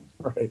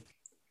 Right.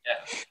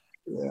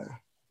 Yeah.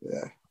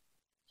 Yeah.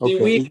 See,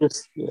 Okay. we It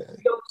just, yeah.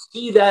 don't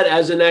see that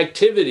as an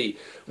activity.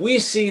 We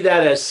see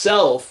that as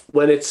self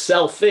when it's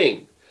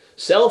selfing.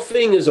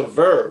 Selfing is a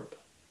verb.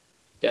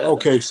 Yeah.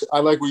 Okay, so I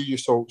like what you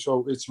so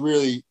it's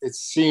really it's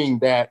seeing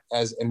that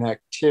as an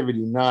activity,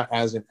 not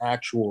as an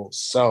actual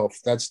self.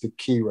 That's the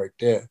key right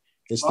there.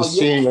 It's the Oh, yeah.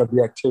 seeing of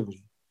the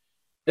activity.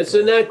 It's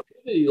an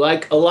activity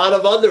like a lot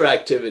of other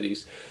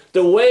activities.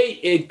 The way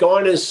it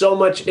garners so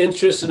much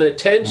interest and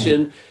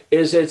attention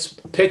is it's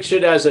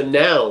pictured as a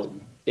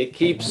noun. It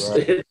keeps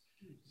Right.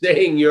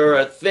 saying you're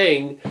a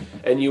thing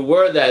and you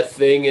were that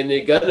thing and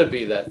you're going to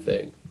be that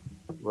thing.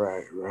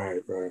 Right,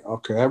 right, right.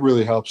 Okay, that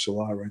really helps a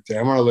lot right there.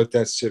 I'm gonna let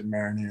that sit and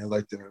marinate. I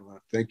like that a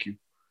lot. Thank you.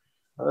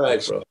 All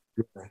right, bro.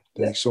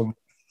 Thanks so much.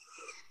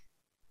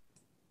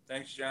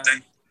 Thanks, John.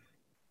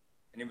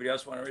 Anybody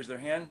else want to raise their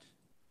hand?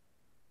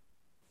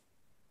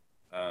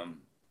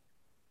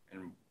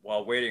 And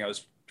while waiting, I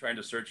was trying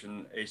to search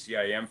in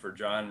ACIM for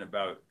John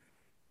about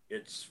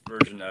its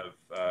version of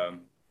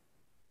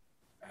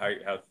how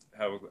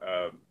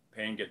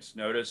pain gets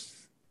noticed.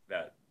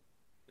 That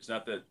it's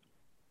not that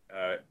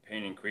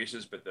pain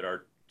increases, but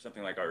that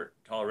something like our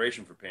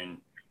toleration for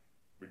pain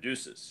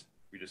reduces.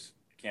 We just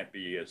can't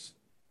be as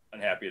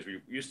unhappy as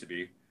we used to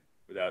be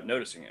without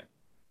noticing it.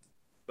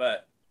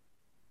 But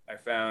I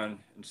found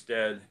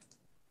instead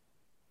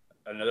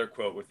another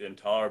quote with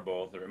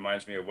Intolerable that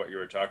reminds me of what you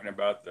were talking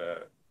about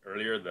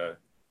earlier, that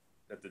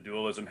the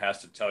dualism has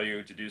to tell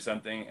you to do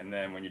something, and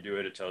then when you do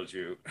it, it tells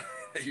you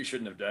that you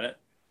shouldn't have done it.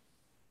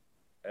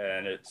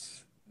 And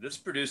this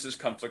produces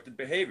conflicted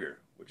behavior,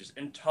 which is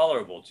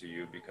intolerable to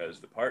you because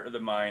the part of the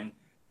mind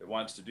that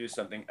wants to do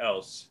something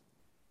else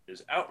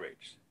is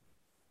outraged.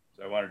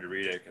 So I wanted to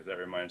read it because that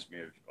reminds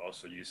me of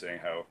also you saying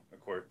how A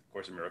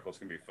Course in Miracles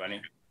can be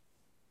funny.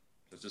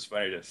 It's just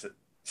funny to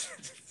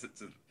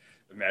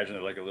imagine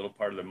that like a little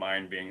part of the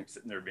mind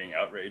sitting there being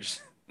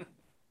outraged.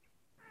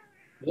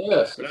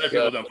 Yes. But other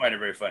people don't find it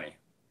very funny.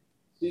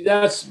 See,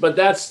 that's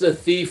the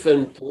thief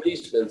and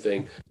policeman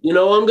thing. You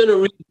know, I'm going to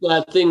read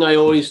that thing I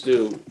always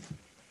do.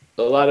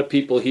 A lot of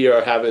people here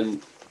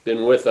haven't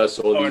been with us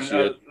all these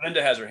years.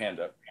 Linda has her hand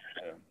up.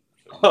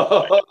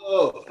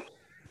 Oh.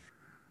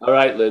 All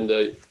right,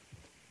 Linda.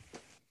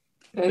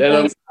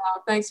 Okay,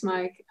 thanks,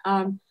 Mike.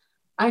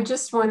 I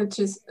just wanted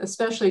to,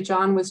 especially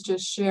John was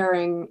just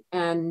sharing,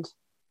 and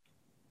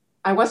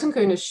I wasn't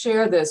going to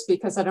share this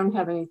because I don't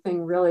have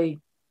anything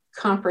really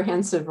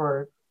comprehensive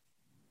or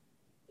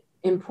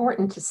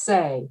important to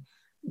say,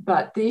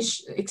 but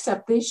these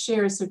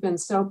shares have been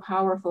so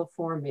powerful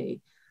for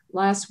me.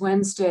 Last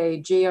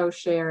Wednesday, Gio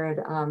shared,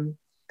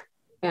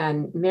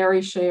 and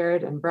Mary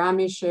shared, and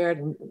Brahmi shared,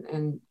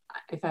 and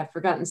if I've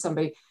forgotten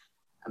somebody,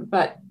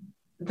 but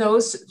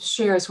those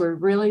shares were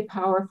really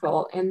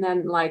powerful. And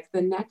then like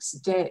the next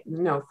day,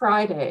 no,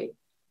 Friday,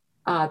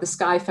 the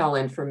sky fell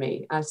in for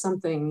me.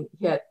 Something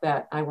hit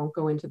that I won't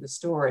go into the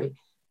story,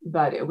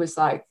 but it was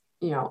like,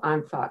 you know,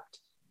 I'm fucked.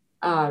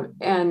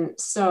 And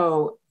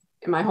so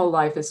my whole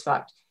life is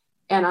fucked.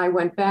 And I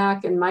went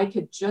back and Mike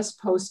had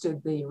just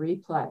posted the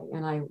replay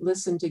and I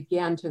listened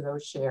again to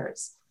those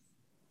shares.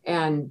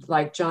 And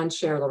like John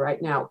shared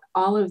right now,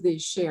 all of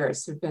these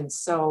shares have been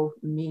so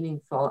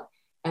meaningful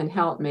and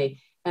helped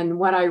me. And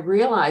what I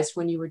realized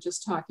when you were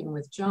just talking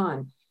with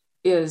John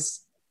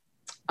is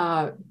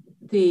I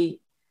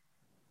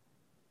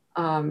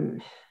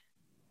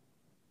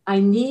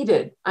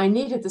needed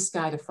the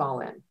sky to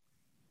fall in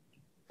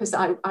because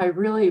I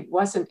really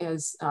wasn't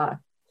as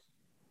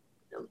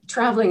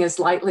traveling as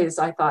lightly as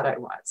I thought I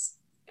was.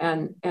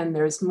 And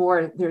there's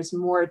more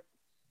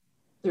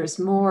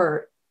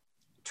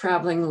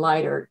traveling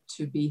lighter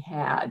to be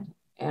had.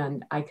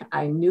 And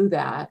I knew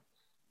that.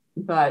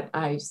 But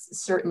I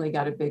certainly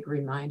got a big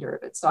reminder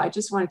of it. So I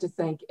just wanted to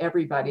thank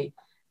everybody.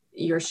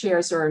 Your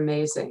shares are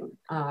amazing.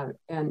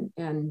 And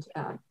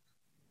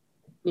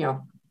you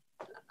know,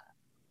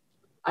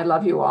 I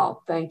love you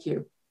all. Thank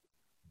you.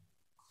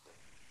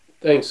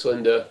 Thanks,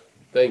 Linda.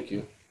 Thank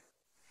you.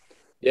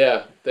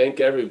 Yeah, thank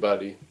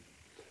everybody.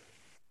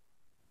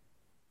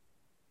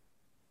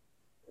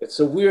 It's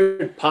a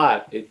weird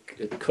pot.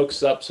 It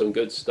cooks up some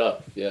good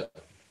stuff. Yeah.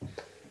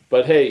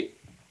 But hey,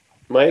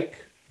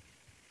 Mike.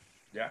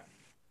 Yeah.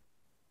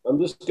 I'm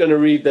just going to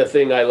read the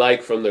thing I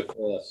like from the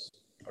Course.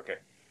 Okay.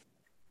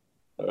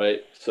 All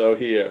right. So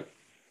here.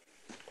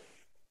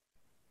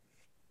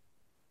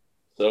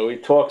 So he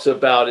talks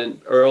about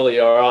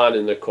earlier on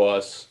in the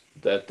Course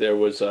that there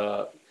was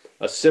a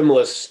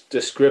similar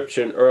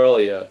description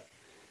earlier,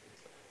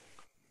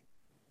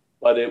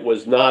 but it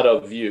was not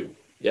of you.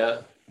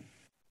 Yeah.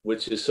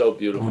 Which is so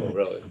beautiful,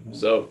 really.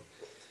 So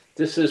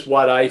this is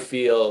what I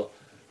feel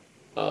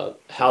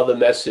how the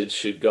message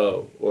should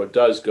go or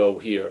does go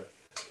here.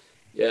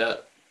 Yeah,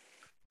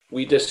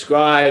 we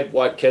describe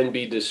what can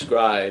be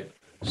described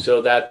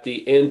so that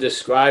the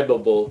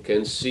indescribable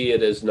can see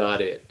it as not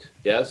it.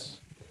 Yes?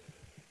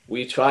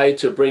 We try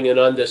to bring an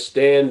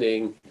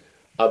understanding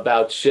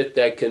about shit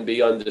that can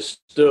be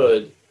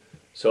understood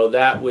so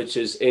that which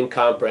is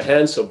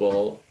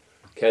incomprehensible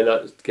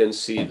can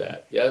see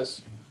that.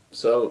 Yes?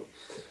 So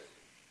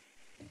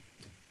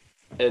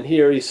and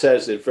here he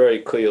says it very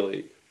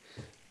clearly.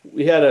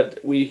 We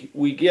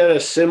get a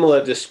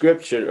similar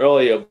description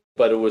earlier,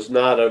 but it was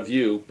not of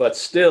you. But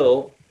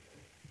still,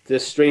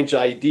 this strange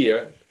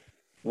idea,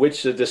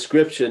 which the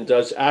description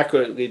does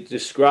accurately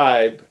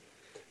describe,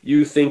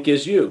 you think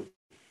is you.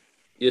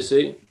 You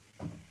see?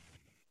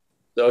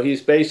 So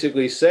he's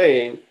basically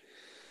saying,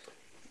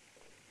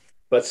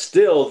 but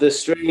still, this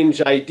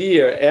strange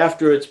idea,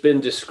 after it's been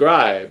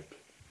described,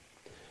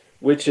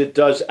 which it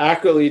does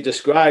accurately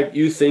describe,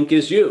 you think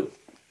is you.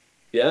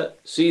 Yeah?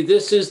 See,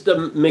 this is the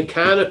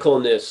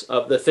mechanicalness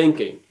of the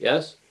thinking.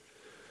 Yes?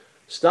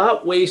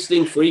 Stop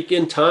wasting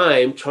freaking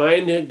time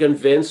trying to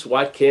convince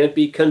what can't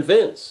be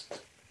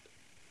convinced.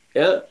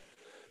 Yeah?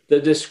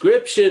 The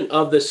description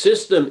of the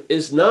system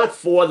is not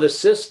for the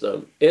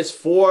system. It's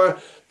for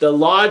the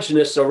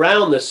largeness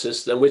around the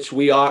system, which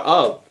we are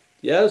of.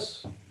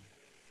 Yes?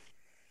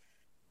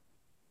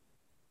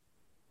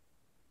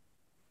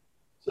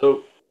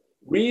 So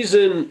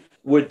reason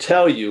would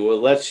tell you, or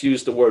let's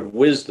use the word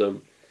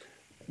wisdom.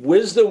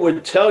 Wisdom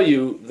would tell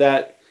you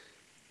that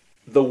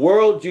the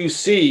world you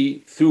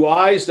see through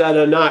eyes that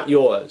are not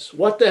yours.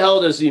 What the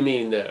hell does he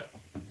mean there?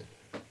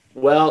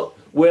 Well,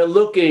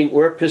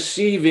 we're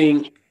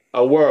perceiving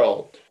a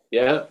world,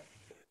 yeah?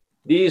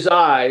 These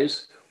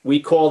eyes, we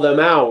call them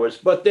ours,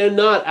 but they're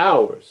not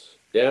ours,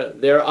 yeah?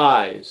 They're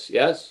eyes,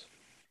 yes?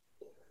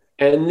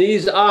 And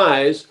these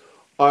eyes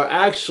are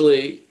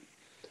actually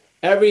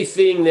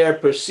everything they're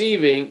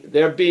perceiving,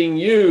 they're being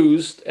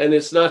used, and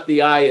it's not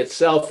the eye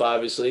itself,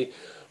 obviously,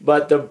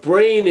 but the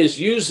brain is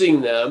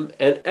using them,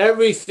 and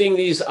everything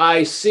these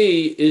eyes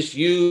see is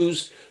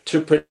used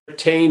to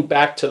pertain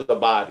back to the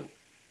body.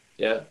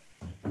 Yeah.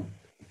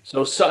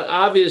 So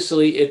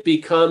obviously it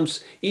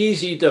becomes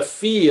easy to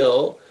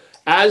feel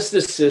as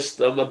the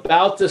system,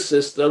 about the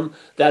system,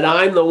 that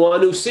I'm the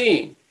one who's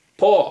seeing.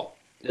 Paul,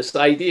 this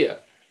idea.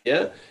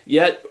 Yeah.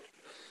 Yet,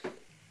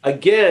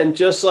 again,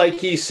 just like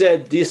he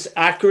said, this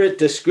accurate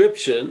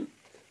description,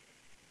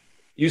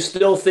 you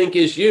still think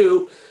is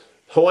you.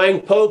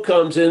 Huang Po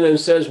comes in and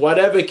says,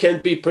 whatever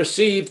can be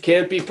perceived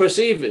can't be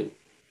perceiving.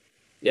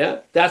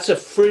 Yeah, that's a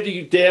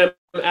pretty damn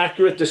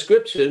accurate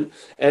description.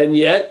 And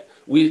yet,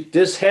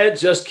 this head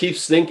just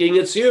keeps thinking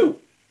it's you.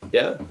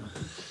 Yeah.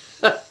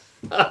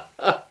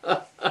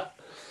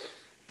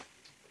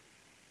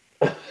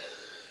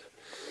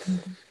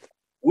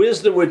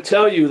 Wisdom would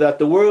tell you that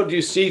the world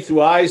you see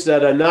through eyes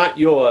that are not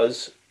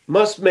yours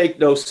must make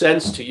no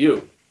sense to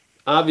you,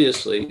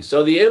 obviously.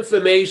 So the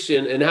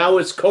information and how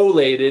it's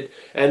collated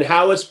and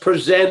how it's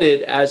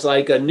presented as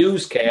like a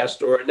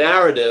newscast or a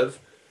narrative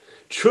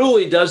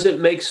truly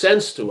doesn't make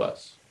sense to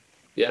us.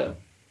 Yeah.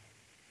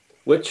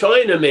 We're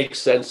trying to make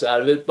sense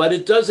out of it, but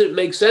it doesn't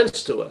make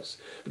sense to us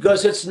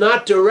because it's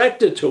not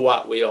directed to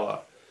what we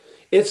are.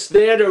 It's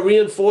there to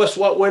reinforce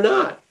what we're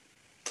not.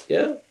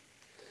 Yeah.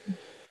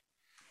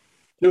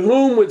 To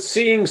whom would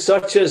seeing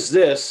such as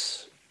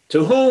this,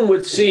 to whom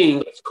would seeing,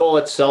 let's call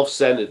it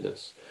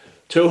self-centeredness,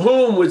 to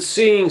whom would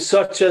seeing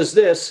such as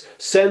this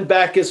send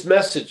back its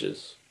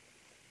messages?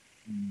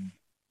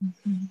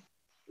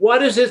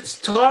 What is its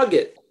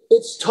target?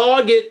 Its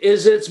target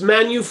is its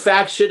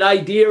manufactured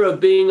idea of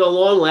being a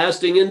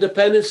long-lasting,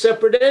 independent,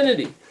 separate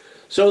entity.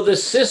 So the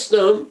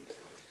system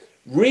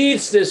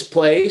reads this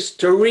place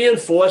to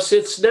reinforce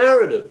its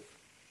narrative.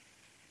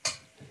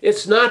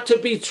 It's not to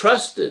be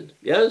trusted,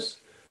 yes?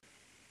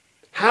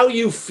 How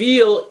you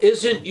feel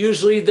isn't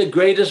usually the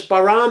greatest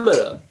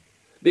barometer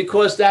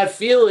because that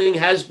feeling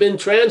has been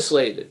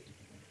translated.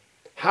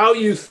 How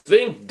you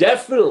think,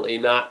 definitely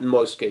not in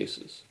most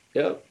cases.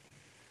 Yeah.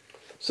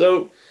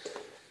 So,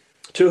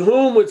 to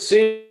whom would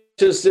seem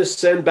does this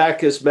send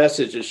back his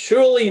messages?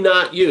 Surely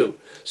not you.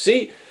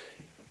 See,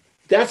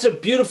 that's a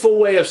beautiful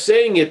way of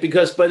saying it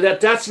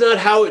but that's not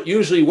how it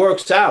usually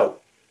works out.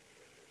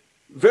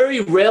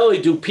 Very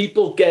rarely do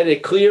people get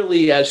it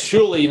clearly as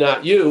surely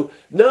not you.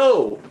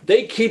 No,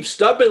 they keep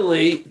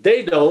stubbornly,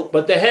 they don't,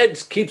 but the head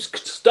keeps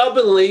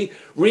stubbornly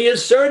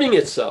reinserting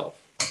itself.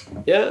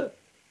 Yeah?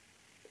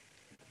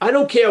 I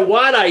don't care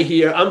what I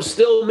hear, I'm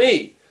still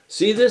me.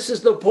 See, this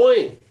is the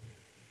point.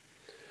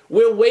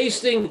 We're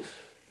wasting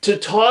to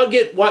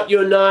target what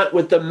you're not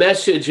with the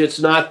message,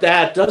 it's not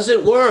that,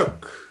 doesn't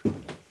work.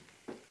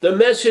 The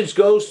message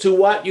goes to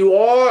what you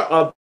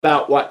are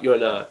about what you're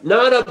not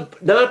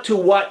to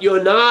what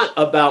you're not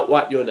about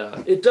what you're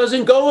not. It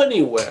doesn't go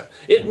anywhere.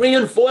 It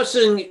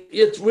reinforces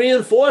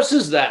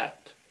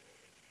that.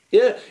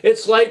 Yeah,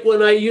 it's like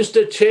when I used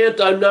to chant,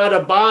 I'm not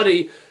a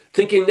body,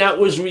 thinking that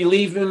was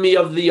relieving me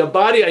of the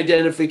body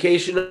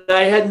identification.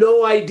 I had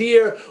no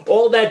idea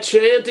all that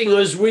chanting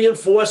was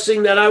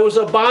reinforcing that I was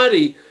a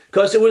body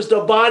because it was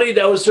the body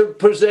that was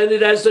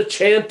presented as the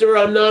chanter,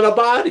 I'm not a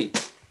body.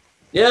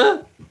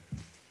 Yeah?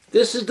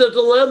 This is the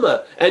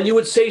dilemma. And you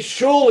would say,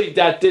 surely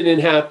that didn't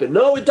happen.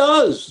 No, it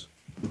does.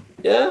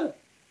 Yeah?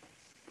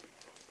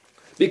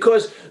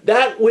 Because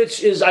that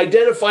which is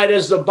identified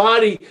as the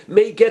body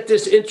may get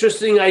this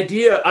interesting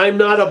idea, I'm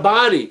not a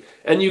body.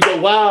 And you go,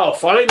 wow,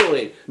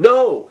 finally.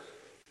 No.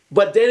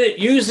 But then it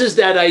uses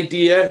that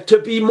idea to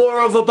be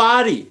more of a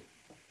body.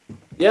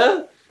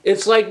 Yeah?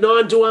 It's like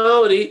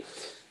non-duality.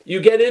 You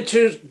get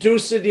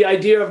introduced to the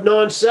idea of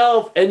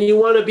non-self, and you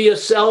want to be a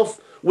self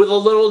with a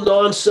little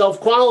non-self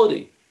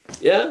quality.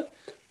 Yeah?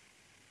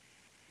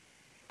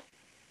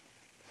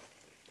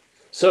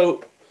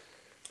 So,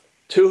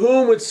 to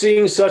whom would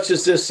seeing such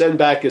as this send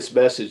back its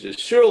messages?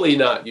 Surely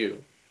not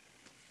you.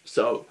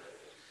 So,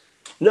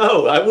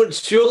 no, I would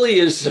surely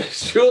is.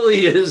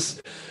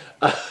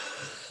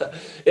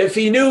 If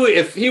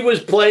he was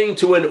playing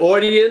to an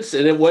audience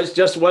and it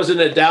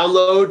wasn't a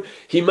download,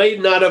 he may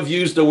not have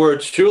used the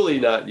word "surely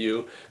not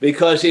you"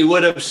 because he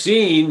would have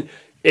seen,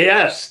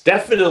 yes,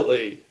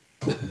 definitely,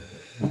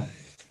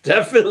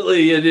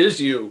 definitely, it is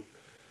you.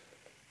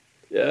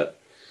 Yeah,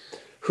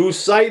 whose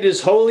sight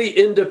is wholly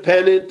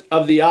independent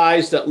of the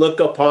eyes that look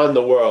upon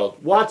the world.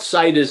 What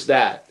sight is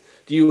that?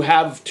 Do you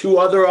have two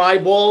other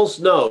eyeballs?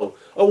 No.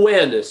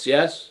 Awareness,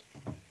 yes?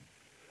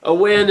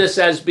 Awareness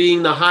as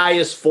being the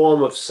highest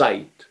form of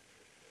sight.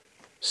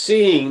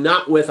 Seeing,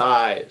 not with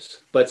eyes,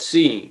 but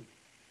seeing.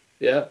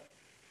 Yeah?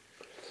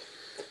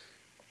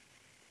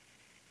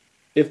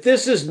 If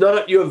this is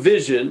not your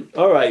vision,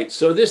 all right,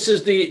 so this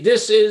is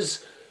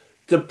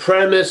the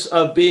premise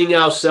of being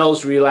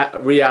ourselves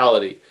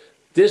reality.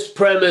 This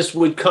premise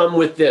would come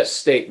with this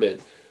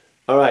statement.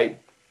 All right,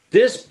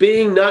 this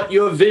being not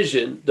your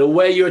vision, the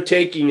way you're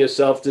taking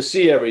yourself to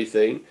see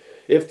everything,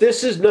 if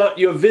this is not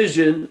your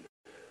vision,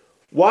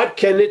 what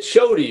can it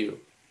show to you?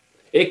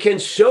 It can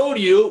show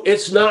you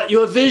it's not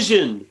your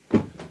vision.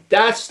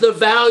 That's the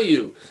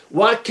value.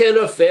 What can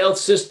a failed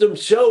system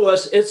show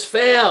us? It's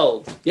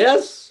failed.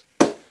 Yes?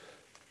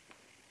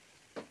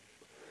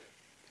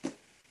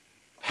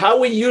 How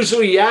we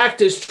usually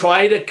act is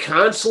try to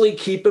constantly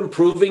keep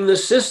improving the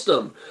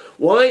system.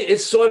 Why?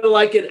 It's sort of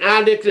like an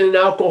addict and an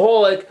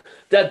alcoholic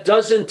that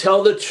doesn't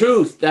tell the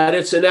truth that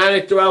it's an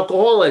addict or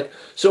alcoholic.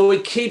 So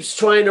it keeps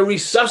trying to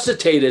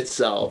resuscitate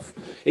itself.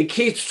 It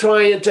keeps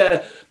trying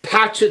to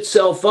patch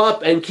itself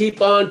up and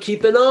keep on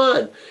keeping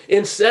on.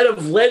 Instead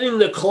of letting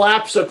the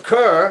collapse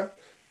occur,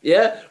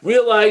 yeah,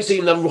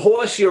 realizing the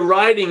horse you're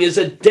riding is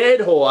a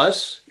dead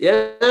horse,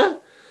 yeah,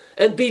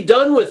 and be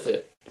done with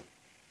it.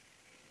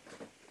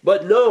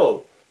 But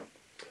no,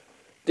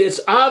 it's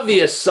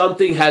obvious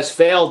something has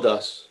failed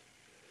us.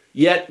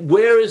 Yet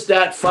where is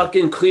that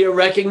fucking clear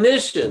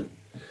recognition?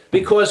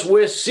 Because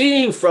we're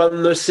seeing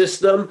from the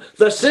system,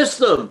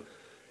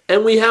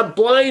 and we have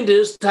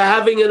blinders to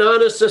having an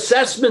honest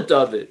assessment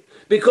of it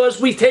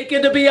because we take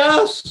it to be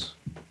us.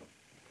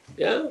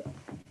 Yeah.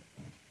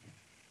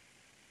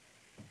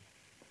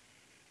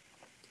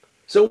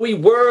 So we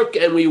work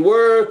and we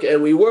work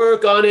and we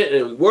work on it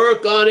and we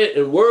work on it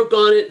and work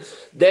on it.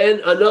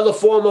 Then another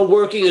form of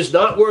working is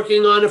not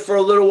working on it for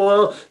a little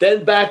while.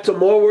 Then back to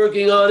more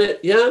working on it.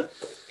 Yeah.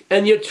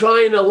 And you're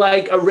trying to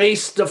like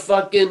erase the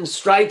fucking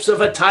stripes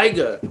of a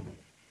tiger.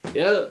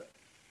 Yeah.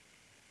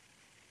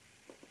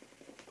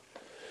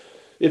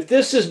 If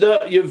this is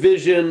not your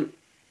vision,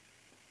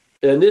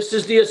 and this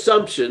is the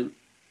assumption,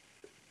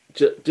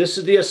 this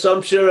is the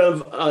assumption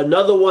of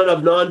another one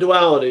of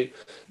non-duality,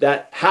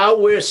 that how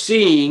we're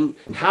seeing,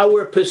 how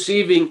we're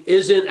perceiving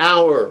isn't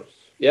ours.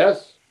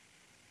 Yes?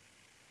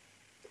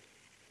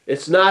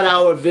 It's not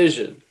our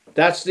vision.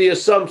 That's the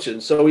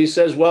assumption. So he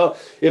says, well,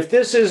 if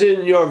this is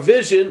in your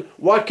vision,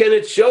 what can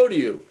it show to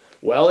you?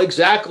 Well,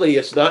 exactly,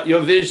 it's not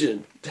your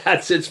vision.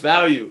 That's its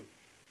value.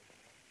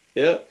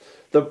 Yeah?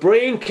 The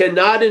brain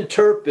cannot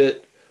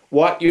interpret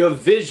what your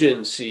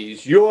vision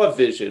sees, your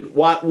vision,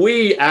 what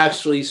we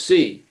actually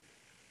see.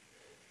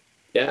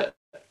 Yeah.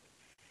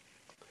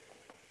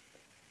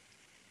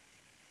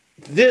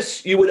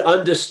 This you would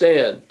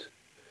understand.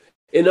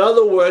 In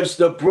other words,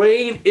 the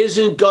brain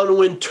isn't going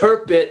to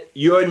interpret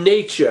your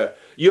nature.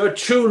 Your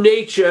true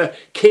nature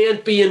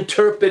can't be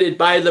interpreted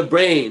by the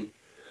brain.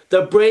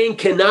 The brain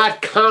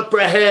cannot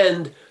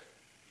comprehend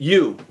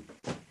you.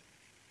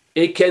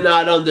 It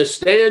cannot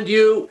understand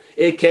you.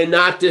 It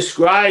cannot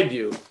describe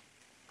you.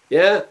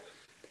 Yeah?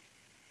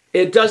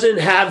 It doesn't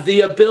have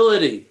the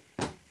ability.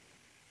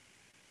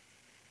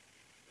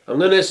 I'm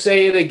going to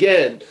say it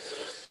again.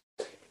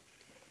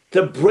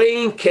 The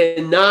brain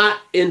cannot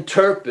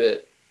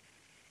interpret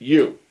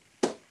you.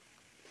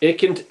 It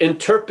can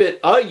interpret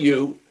a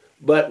you,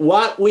 but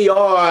what we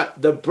are,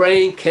 the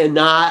brain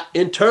cannot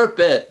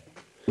interpret.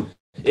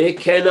 It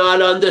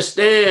cannot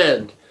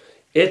understand.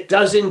 It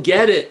doesn't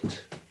get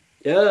it.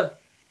 Yeah.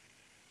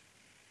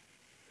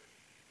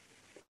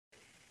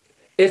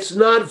 It's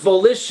not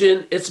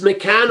volition, it's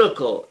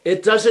mechanical.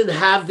 It doesn't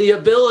have the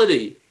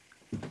ability.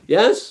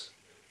 Yes?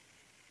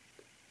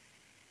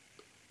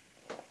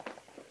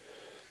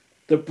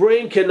 The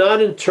brain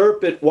cannot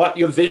interpret what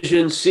your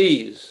vision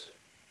sees.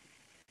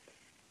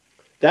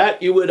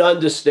 That you would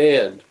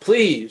understand.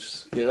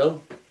 Please,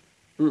 you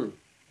know.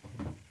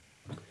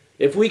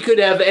 If we could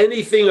have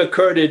anything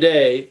occur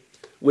today,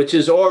 which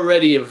is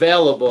already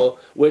available,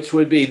 which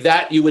would be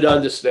that you would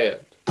understand.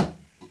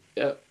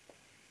 Yeah.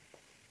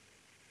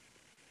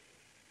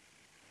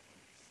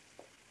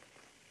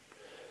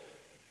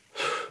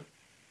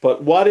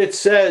 But what it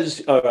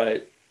says, all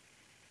right,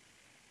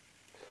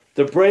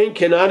 The brain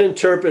cannot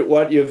interpret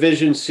what your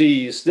vision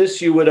sees.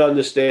 This you would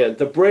understand.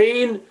 The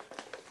brain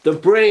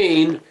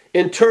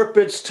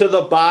interprets to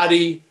the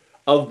body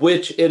of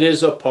which it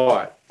is a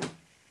part.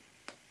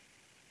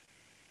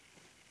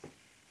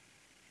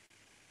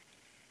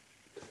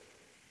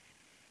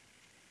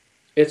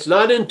 It's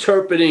not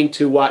interpreting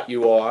to what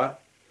you are,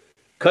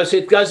 because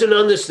it doesn't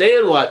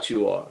understand what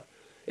you are.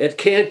 It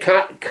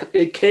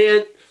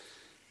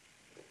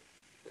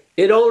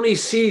only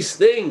sees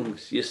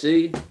things, you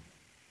see.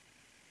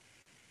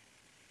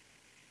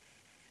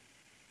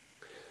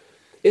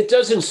 It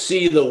doesn't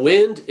see the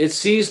wind, it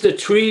sees the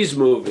trees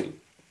moving.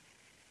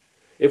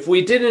 If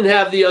we didn't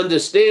have the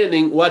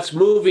understanding what's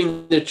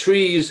moving the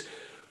trees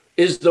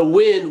is the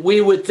wind, we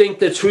would think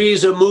the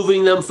trees are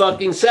moving them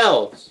fucking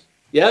selves.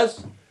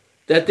 Yes?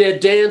 That they're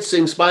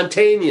dancing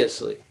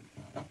spontaneously.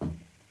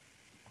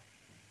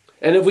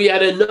 And if we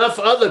had enough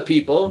other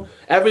people,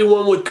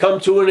 everyone would come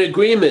to an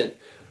agreement.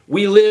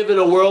 We live in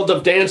a world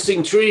of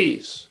dancing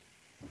trees.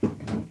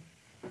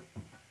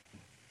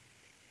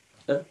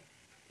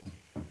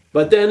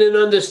 But then an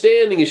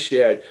understanding is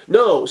shared.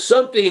 No,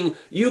 something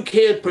you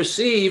can't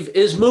perceive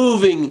is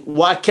moving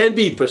what can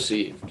be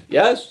perceived.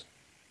 Yes?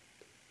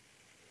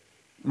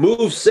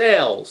 Moves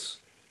sails,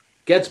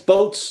 gets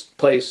boats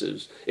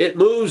places. It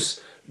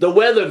moves the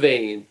weather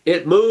vane.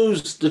 It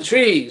moves the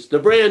trees, the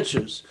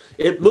branches.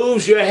 It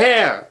moves your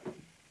hair.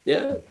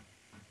 Yeah?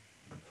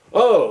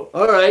 Oh,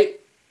 all right.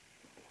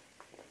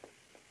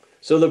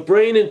 So the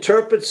brain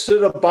interprets to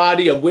the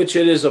body of which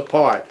it is a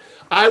part.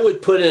 I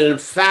would put an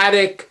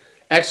emphatic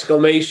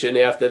exclamation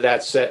after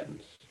that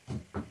sentence.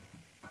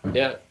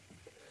 Yeah.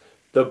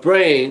 The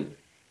brain,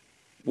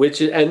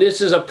 and this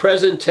is a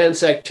present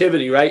tense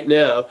activity right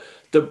now,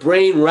 the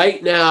brain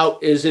right now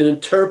is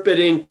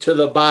interpreting to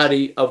the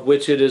body of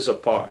which it is a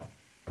part.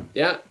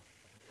 Yeah.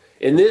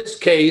 In this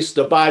case,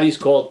 the body's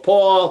called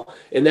Paul.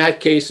 In that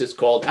case, it's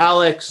called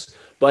Alex,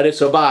 but it's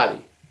a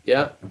body.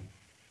 Yeah.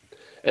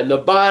 And the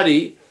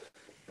body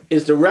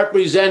is the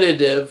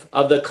representative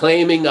of the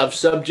claiming of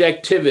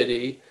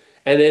subjectivity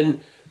and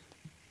then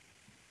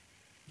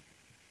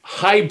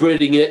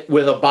hybriding it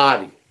with a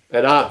body,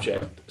 an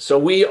object. So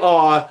we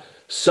are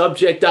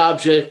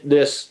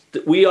subject-objectness.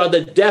 We are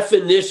the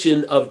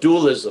definition of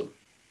dualism.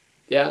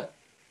 Yeah?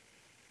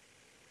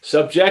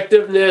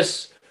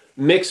 Subjectiveness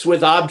mixed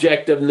with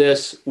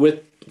objectiveness,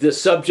 with the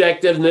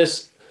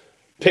subjectiveness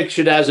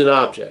pictured as an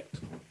object.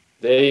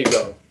 There you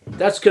go.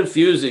 That's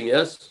confusing,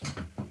 yes?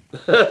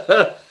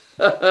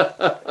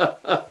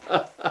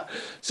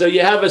 So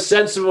you have a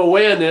sense of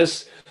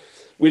awareness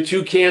which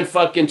you can't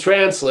fucking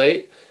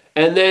translate,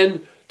 and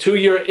then to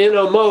your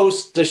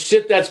innermost, the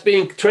shit that's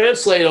being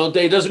translated all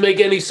day doesn't make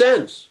any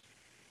sense.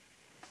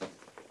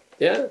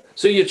 Yeah?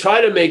 So you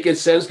try to make it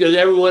sense because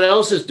everyone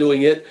else is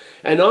doing it,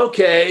 and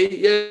okay,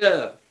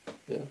 yeah.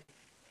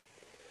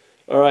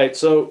 All right,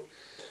 so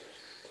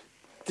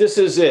this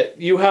is it.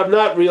 You have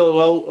not real,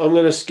 well, I'm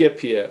going to skip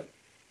here.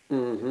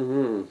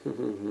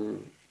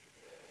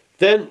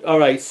 Then, all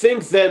right,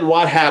 think then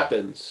what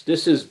happens.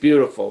 This is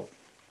beautiful.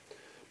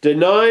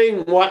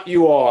 Denying what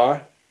you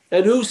are,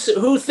 and who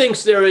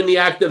thinks they're in the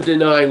act of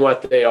denying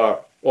what they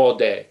are all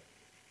day?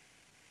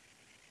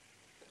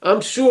 I'm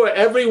sure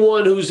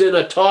everyone who's in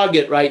a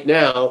target right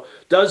now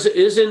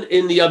isn't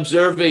in the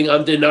observing,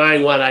 I'm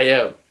denying what I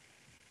am.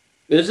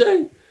 Is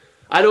it?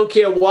 I don't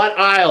care what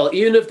aisle,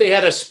 even if they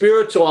had a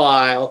spiritual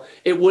aisle,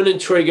 it wouldn't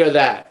trigger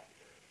that.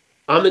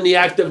 I'm in the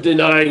act of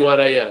denying what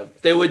I am.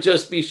 They would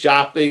just be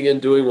shopping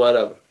and doing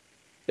whatever.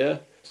 Yeah?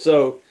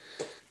 So,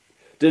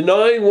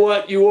 denying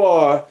what you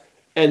are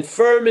and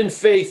firm in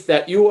faith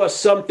that you are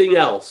something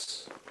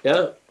else.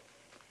 Yeah?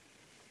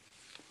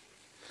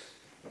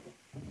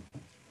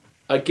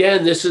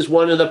 Again, this is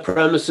one of the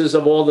premises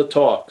of all the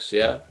talks,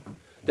 yeah?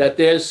 That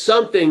there's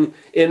something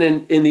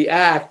in the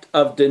act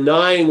of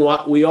denying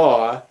what we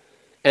are,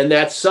 and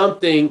that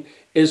something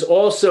is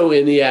also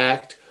in the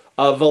act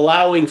of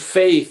allowing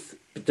faith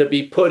to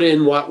be put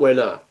in what we're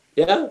not.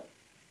 Yeah?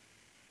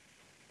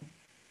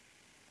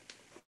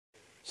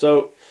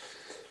 So,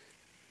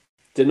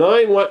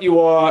 denying what you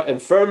are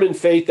and firm in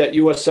faith that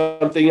you are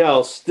something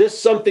else, this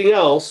something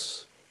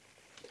else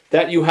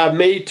that you have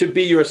made to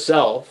be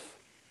yourself,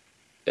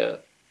 yeah,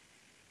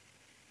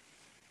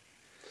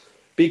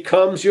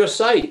 becomes your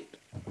sight.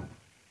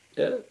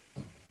 Yeah.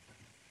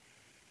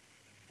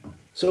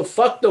 So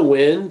fuck the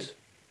wind.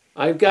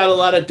 I've got a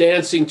lot of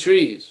dancing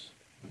trees.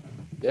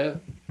 Yeah.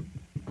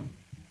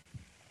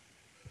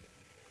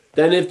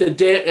 Then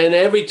and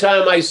every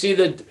time I see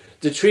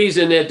the trees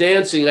and they're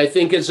dancing, I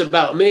think it's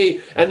about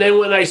me. And then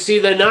when I see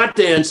they're not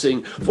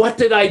dancing, what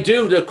did I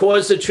do to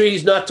cause the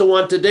trees not to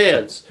want to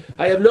dance?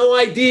 I have no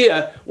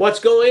idea what's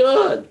going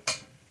on.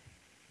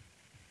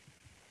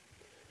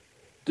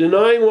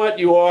 Denying what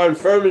you are and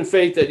firm in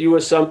faith that you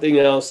are something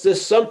else.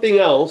 This something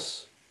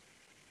else,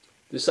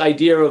 this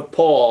idea of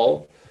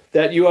Paul,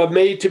 that you are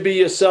made to be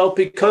yourself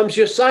becomes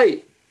your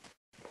sight.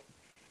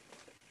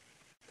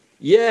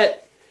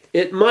 Yet,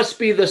 it must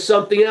be the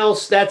something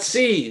else that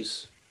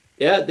sees.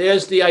 Yeah,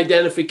 there's the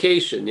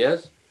identification,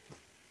 yes?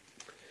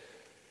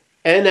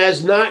 and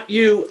as not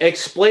you,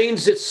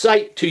 explains its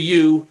sight to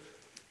you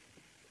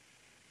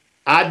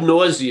ad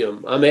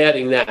nauseum. I'm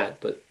adding that,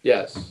 but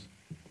yes.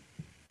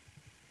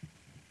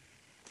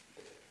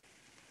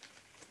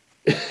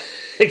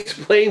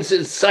 Explains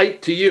its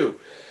sight to you.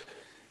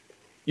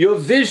 Your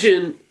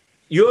vision,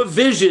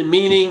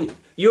 meaning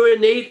your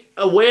innate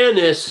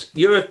awareness,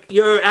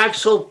 your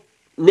actual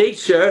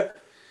nature,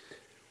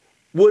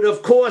 would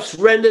of course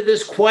render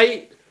this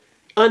quite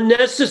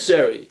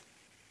unnecessary.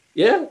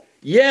 Yeah?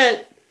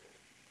 Yet,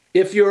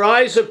 if your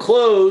eyes are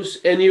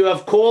closed and you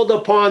have called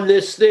upon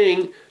this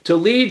thing to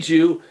lead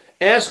you,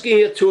 asking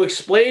it to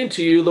explain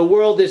to you the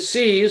world it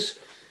sees,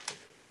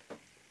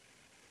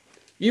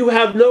 you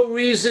have no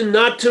reason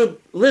not to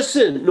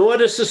listen, nor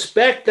to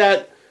suspect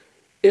that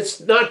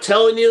it's not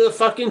telling you the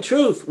fucking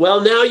truth.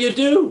 Well, now you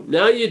do.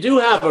 Now you do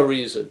have a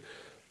reason.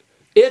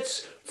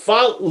 It's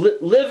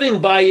living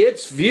by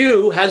its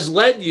view has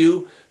led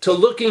you to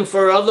looking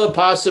for other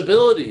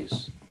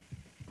possibilities.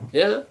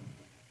 Yeah?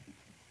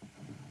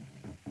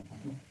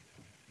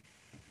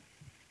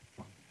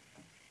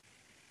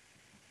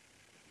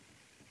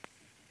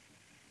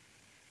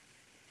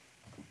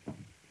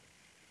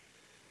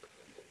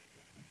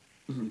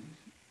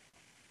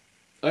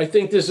 I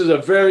think this is a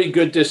very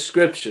good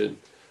description.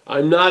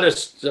 I'm not a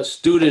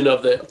student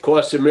of the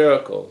Course in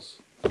Miracles.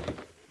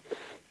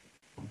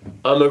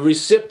 I'm a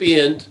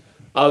recipient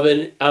of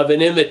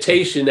an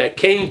invitation that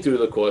came through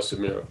the Course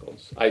in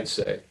Miracles, I'd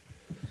say.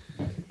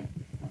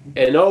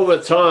 And over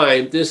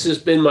time, this has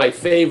been my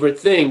favorite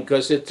thing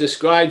because it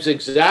describes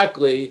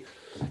exactly,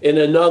 in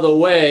another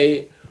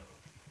way,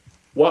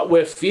 what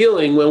we're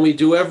feeling when we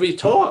do every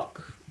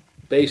talk,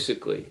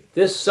 basically.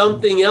 This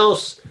something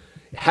else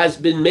has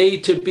been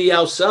made to be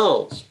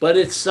ourselves, but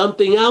it's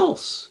something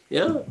else.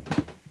 Yeah.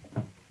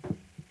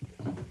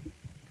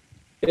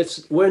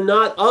 We're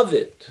not of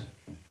it.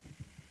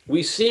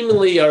 We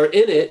seemingly are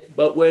in it,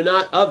 but we're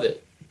not of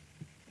it.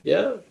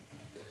 Yeah.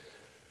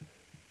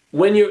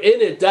 When you're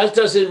in it, that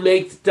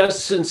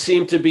doesn't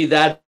seem to be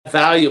that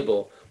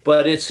valuable,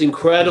 but it's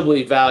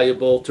incredibly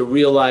valuable to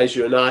realize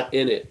you're not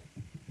in it.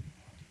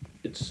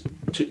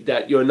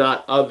 That you're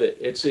not of it.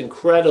 It's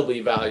incredibly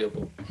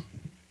valuable.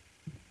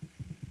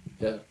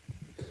 Yeah.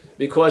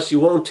 Because you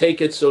won't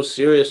take it so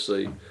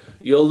seriously.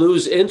 You'll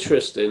lose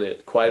interest in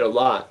it quite a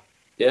lot.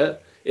 Yeah.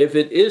 If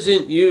it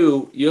isn't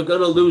you, you're going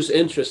to lose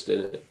interest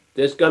in it.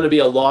 There's going to be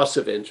a loss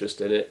of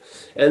interest in it.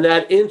 And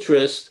that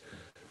interest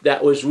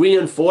that was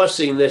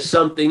reinforcing this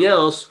something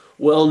else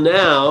will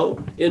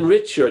now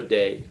enrich your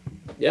day.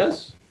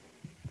 Yes?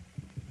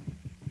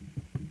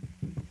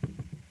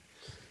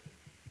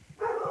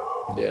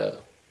 Yeah.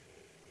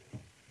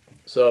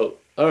 So,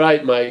 all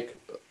right, Mike.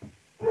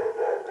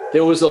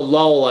 There was a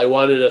lull. I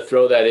wanted to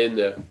throw that in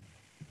there.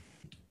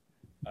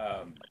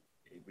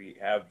 We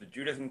have the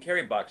Judith and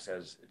Carrie box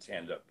has its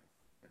hand up.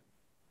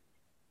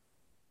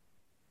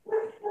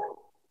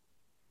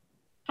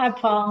 Hi,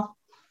 Paul.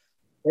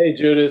 Hey,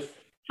 Judith.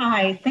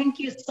 Hi, thank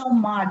you so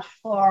much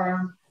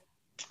for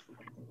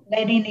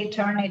letting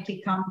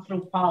eternity come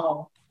through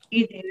Paul.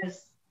 It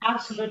is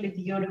absolutely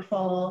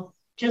beautiful.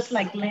 Just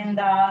like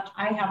Linda,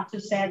 I have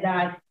to say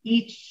that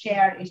each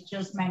share is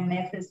just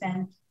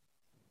magnificent.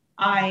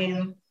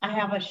 I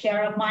have a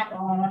share of my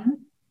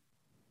own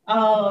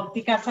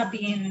because I've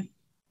been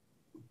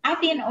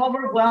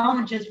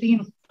overwhelmed, just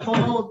being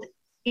pulled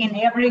in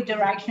every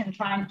direction,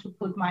 trying to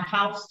put my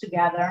house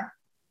together.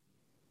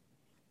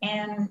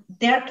 And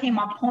there came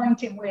a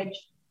point in which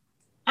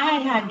I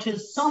had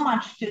just so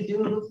much to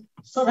do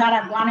so that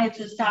I wanted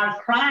to start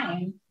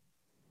crying.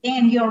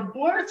 And your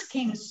words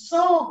came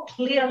so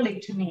clearly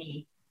to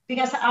me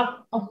because I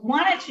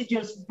wanted to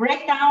just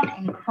break down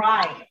and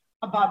cry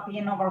about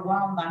being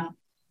overwhelmed and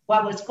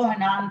what was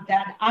going on,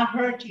 that I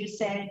heard you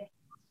say,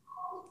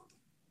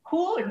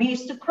 who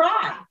needs to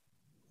cry?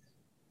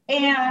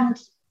 And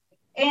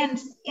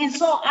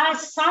so I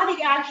saw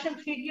the action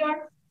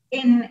figure,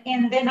 and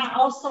then I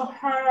also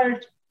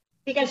heard,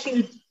 because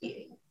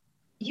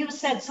you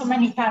said so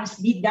many times,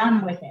 be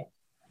done with it.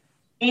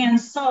 And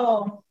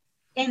so,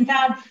 and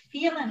that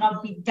feeling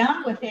of be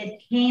done with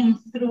it came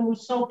through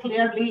so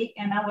clearly,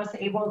 and I was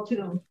able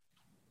to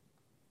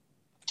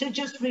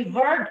just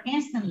revert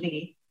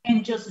instantly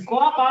and just go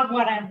about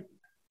what I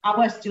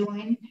was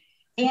doing,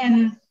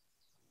 and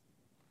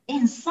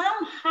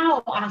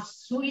somehow a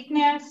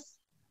sweetness,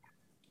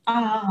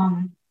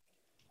 a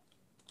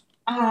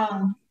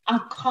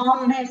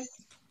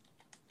calmness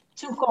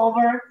took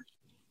over,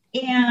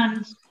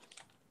 and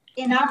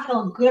I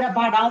felt good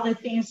about all the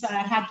things that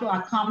I had to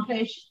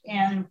accomplish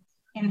and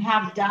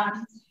have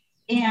done,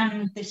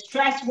 and the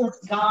stress was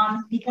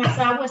gone because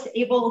I was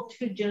able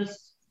to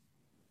just,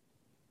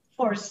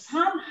 for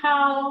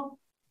somehow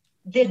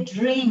the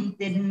dream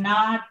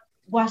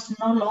was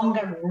no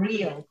longer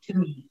real to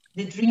me,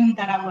 the dream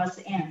that I was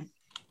in.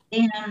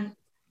 And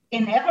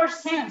ever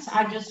since,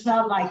 I just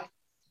felt like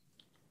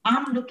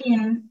I'm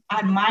looking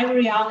at my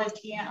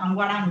reality and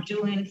what I'm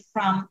doing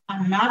from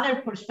another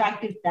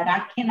perspective that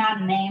I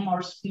cannot name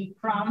or speak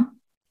from,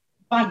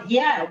 but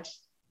yet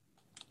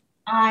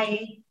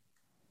I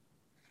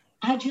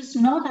I just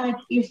know that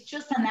it's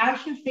just an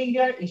action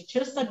figure. It's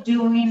just a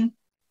doing.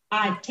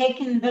 I've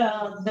taken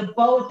the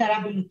boat that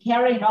I've been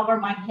carrying over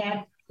my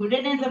head, put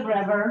it in the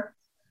river,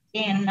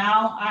 and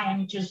now I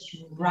am just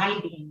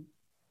riding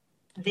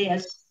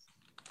this.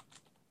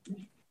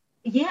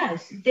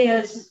 Yes,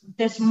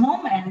 this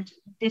moment,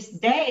 this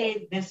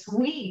day, this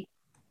week,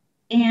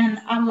 and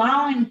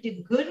allowing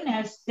the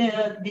goodness,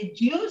 the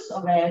juice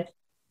of it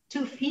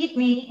to feed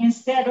me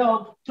instead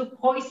of to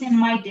poison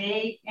my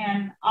day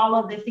and all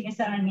of the things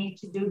that I need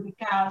to do.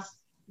 Because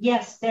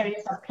yes, there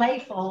is a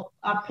plateful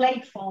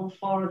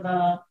for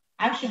the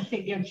action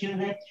figure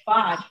Judith,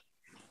 but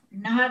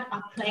not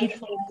a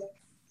plateful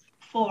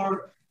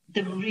for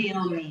the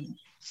real me.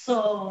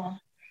 So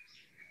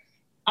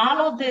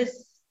all of the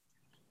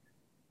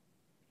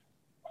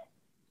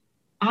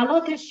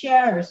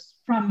shares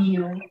from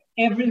you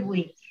every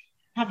week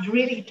have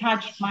really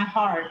touched my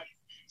heart,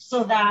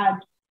 so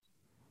that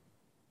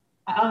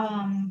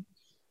I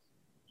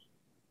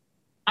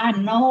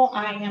know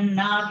I am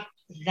not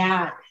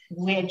that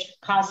which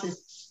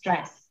causes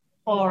stress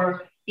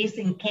or is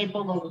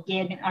incapable of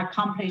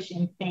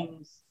accomplishing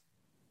things.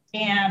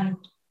 And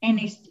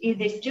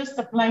it is just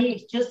a play,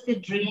 it's just a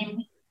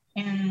dream,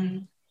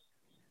 and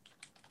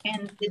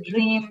the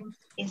dream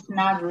is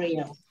not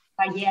real.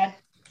 But yet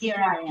here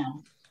I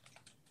am.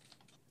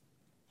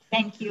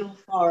 Thank you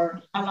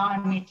for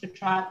allowing me to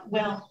try.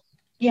 Well,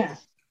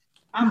 yes,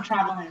 I'm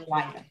traveling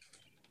lighter.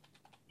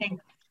 Thank you.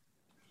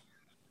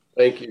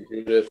 Thank you,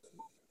 Judith.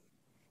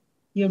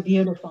 You're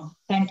beautiful.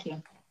 Thank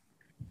you.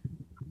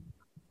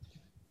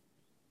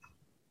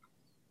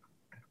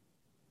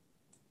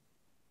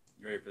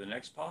 You ready for the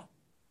next, Paul?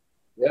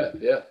 Yeah,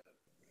 yeah.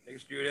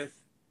 Thanks, Judith.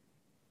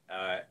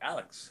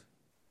 Alex.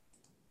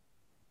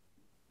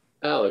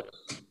 Alex.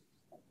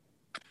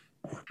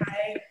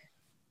 Hi.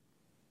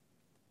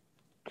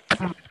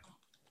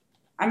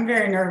 I'm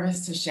very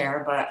nervous to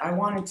share, but I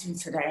wanted to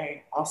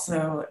today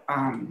also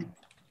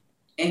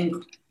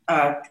to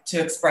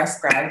express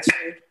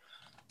gratitude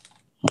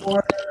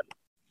for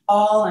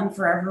all and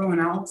for everyone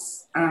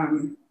else.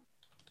 When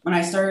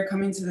I started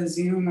coming to the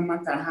Zoom a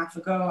month and a half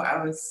ago,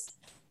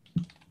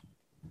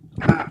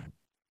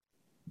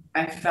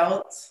 I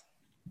felt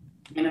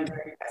in a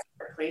very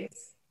desperate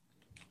place.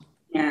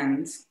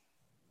 And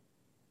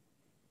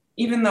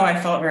even though I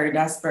felt very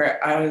desperate,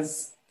 I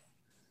was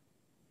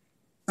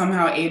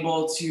somehow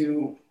able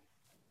to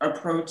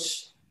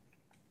approach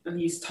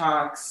these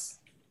talks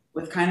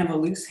with kind of a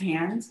loose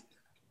hand.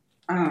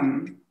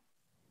 And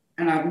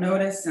I've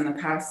noticed in the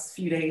past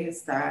few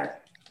days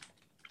that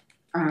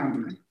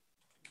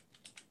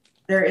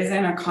there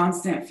isn't a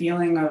constant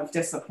feeling of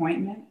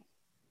disappointment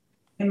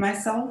in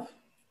myself,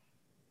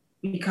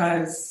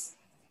 because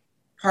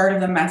part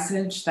of the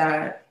message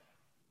that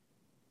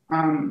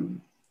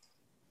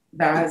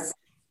has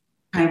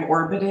kind of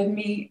orbited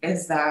me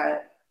is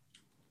that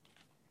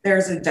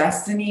there's a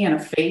destiny and a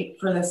fate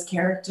for this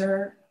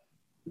character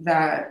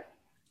that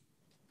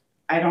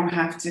I don't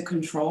have to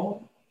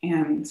control.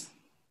 And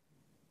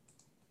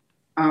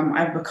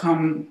I've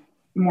become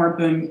more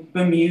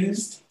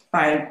bemused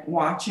by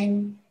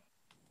watching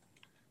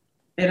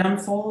it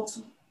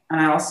unfold.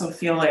 And I also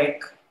feel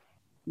like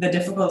the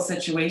difficult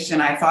situation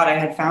I thought I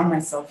had found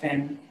myself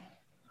in,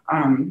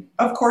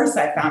 of course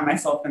I found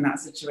myself in that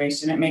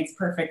situation. It makes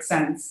perfect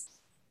sense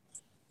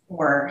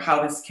for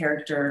how this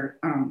character,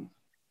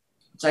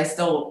 which I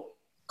still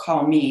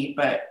call me,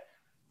 but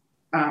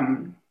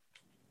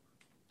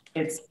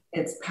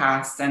it's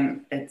past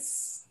and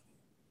its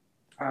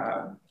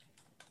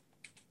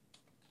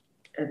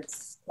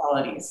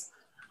qualities.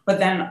 But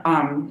then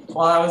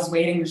while I was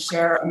waiting to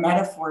share, a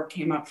metaphor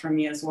came up for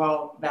me as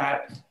well,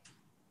 that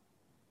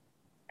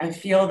I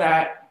feel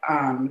that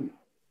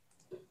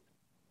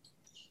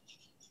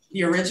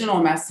the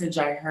original message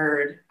I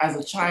heard as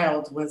a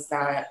child was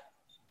that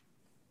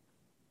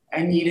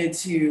I needed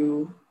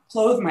to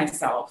clothe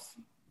myself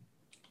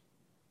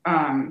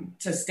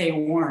to stay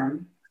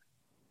warm.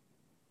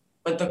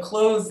 But the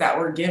clothes that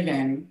were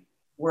given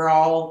were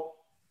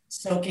all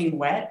soaking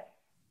wet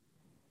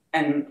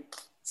and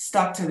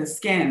stuck to the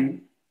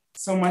skin,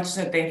 so much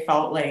that they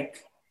felt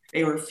like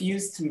they were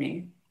fused to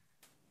me.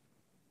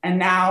 And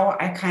now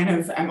I kind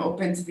of am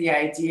open to the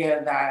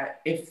idea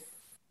that if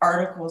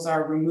articles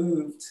are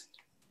removed,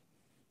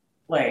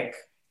 like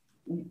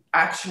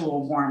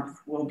actual warmth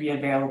will be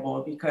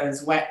available,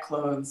 because wet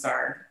clothes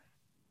are,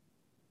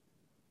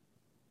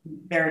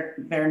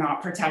 they're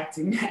not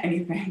protecting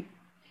anything.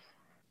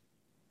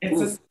 It's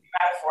a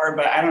metaphor,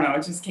 but I don't know,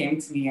 it just came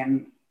to me,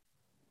 and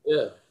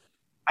Yeah.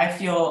 I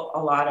feel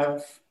a lot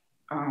of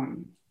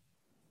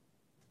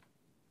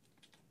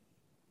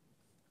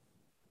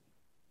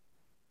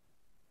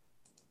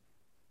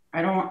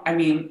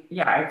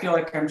I feel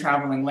like I'm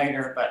traveling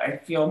later, but I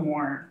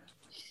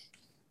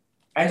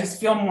just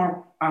feel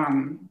more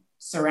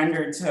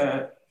surrendered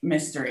to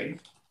mystery.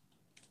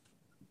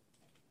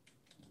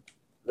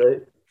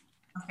 Right.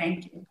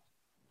 Thank you.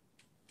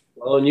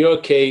 Well, in your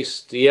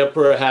case, the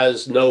emperor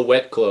has no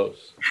wet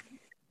clothes.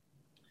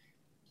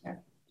 Yeah.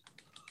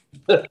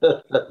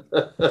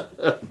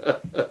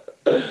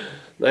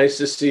 Nice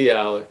to see you,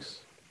 Alex.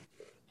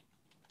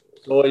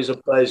 It's always a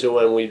pleasure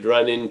when we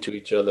run into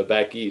each other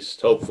back east,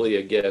 hopefully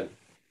again.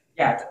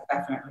 Yeah,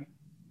 definitely.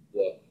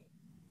 Yeah.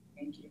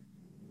 Thank you.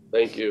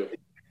 Thank you.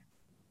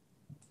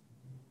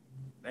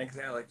 Thanks,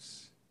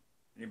 Alex.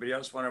 Anybody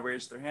else want to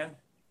raise their hand?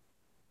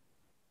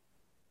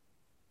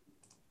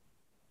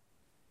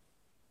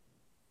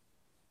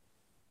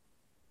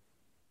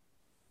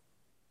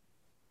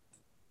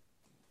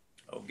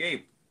 Oh,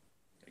 Gabe.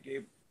 Hey,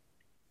 Gabe.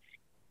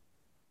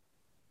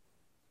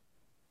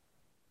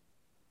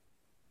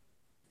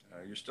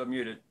 You're still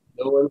muted.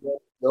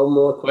 No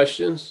more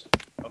questions?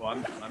 Oh,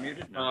 I'm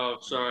muted? No. Oh,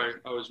 sorry,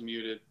 I was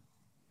muted.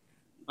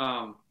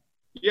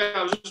 Yeah,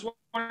 I was just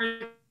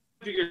wondering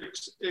if you could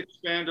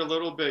expand a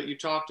little bit. You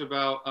talked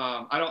about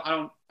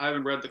I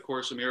haven't read the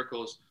Course in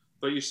Miracles,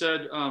 but you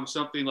said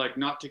something like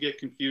not to get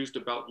confused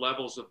about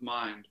levels of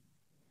mind,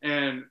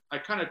 and I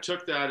kind of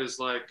took that as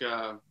like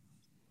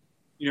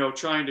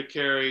trying to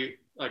carry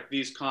like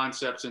these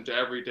concepts into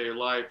everyday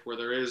life where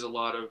there is a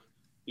lot of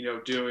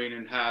doing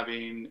and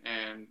having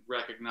and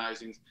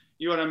recognizing.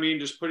 You know what I mean?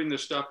 Just putting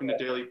this stuff into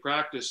daily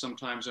practice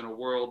sometimes in a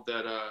world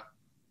that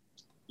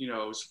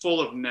is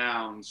full of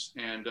nouns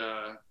and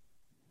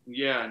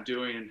and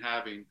doing and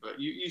having. But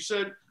you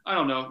said, I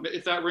don't know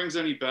if that rings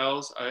any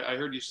bells. I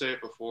heard you say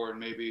it before, and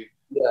maybe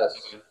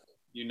Yes.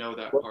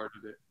 That part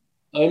of it.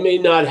 I may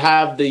not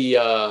have the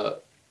A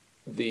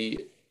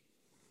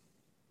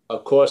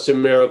Course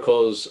in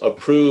Miracles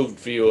approved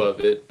view of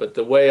it, but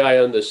the way I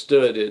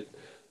understood it,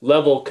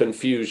 level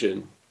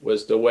confusion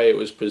was the way it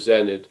was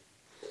presented.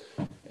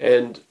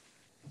 And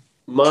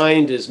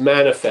mind is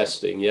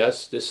manifesting,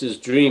 yes? This is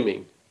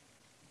dreaming.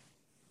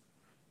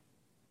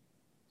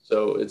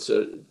 So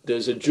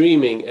there's a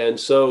dreaming, and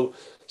so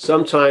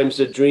sometimes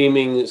the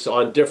dreaming is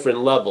on different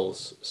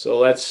levels. So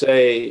let's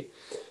say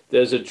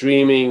there's a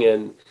dreaming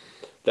and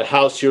the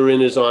house you're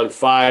in is on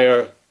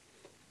fire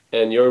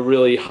and you're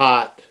really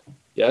hot,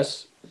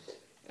 yes?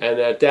 And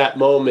at that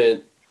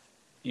moment,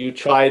 you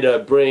try to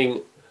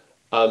bring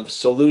a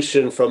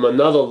solution from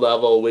another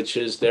level, which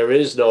is there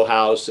is no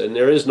house and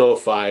there is no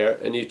fire,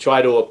 and you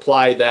try to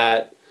apply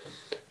that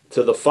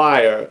to the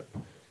fire,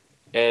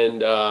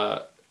 and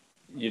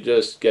you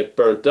just get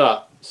burnt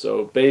up.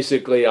 So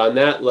basically on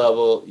that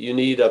level, you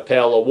need a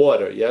pail of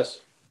water,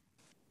 yes?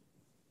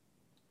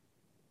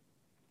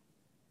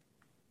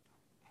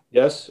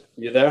 Yes,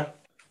 you there?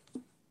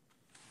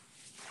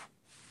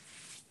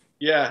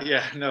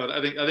 Yeah. No,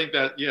 I think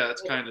that,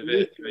 that's kind of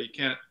it. You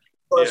can't.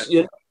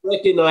 You're not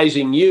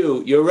recognizing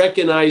you're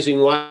recognizing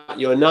what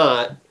you're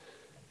not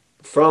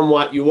from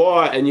what you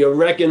are, and you're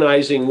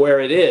recognizing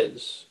where it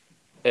is.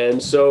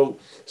 And so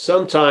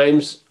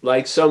sometimes,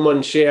 like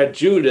someone shared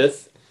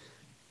Judith,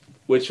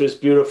 which was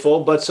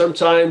beautiful, but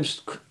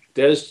sometimes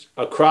there's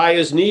a cry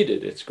is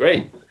needed. It's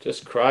great.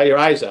 Just cry your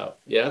eyes out.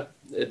 Yeah.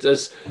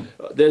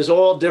 There's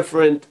all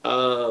different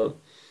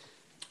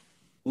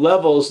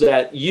levels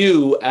that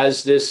you,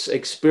 as this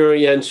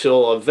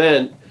experiential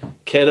event,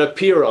 can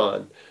appear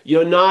on.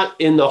 You're not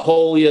in the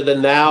holier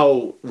than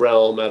thou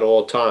realm at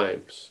all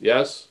times.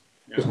 Yes?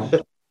 Yeah.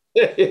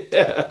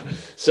 Yeah.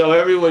 So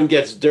everyone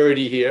gets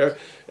dirty here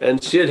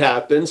and shit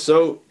happens.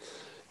 So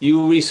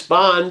you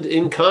respond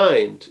in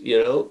kind,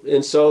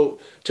 and so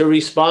to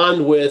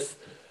respond with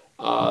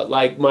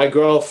like my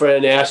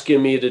girlfriend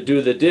asking me to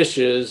do the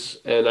dishes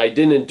and I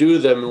didn't do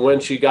them. And when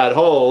she got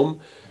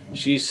home,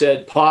 she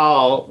said,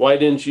 Paul, why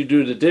didn't you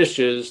do the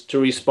dishes? To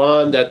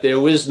respond that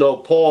there is no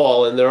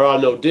Paul and there are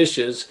no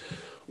dishes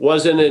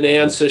wasn't an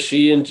answer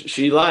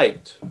she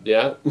liked.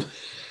 Yeah.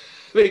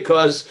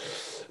 Because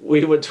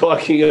we were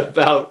talking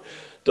about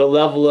the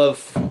level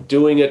of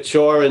doing a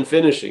chore and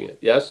finishing it.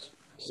 Yes.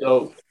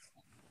 So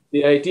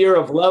the idea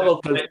of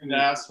level enlightened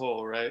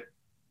asshole, right?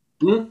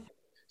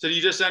 So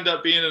you just end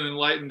up being an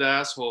enlightened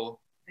asshole.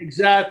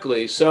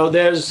 Exactly. So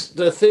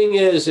the thing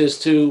is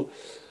to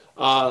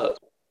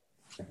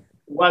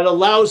what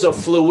allows a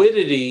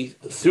fluidity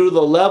through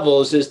the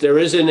levels is there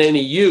isn't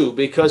any you,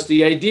 because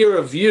the idea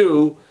of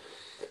you,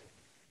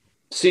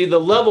 see, the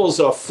levels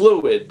are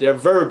fluid, they're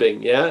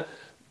verbing, yeah?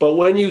 But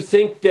when you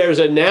think there's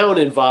a noun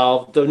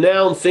involved, the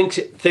noun thinks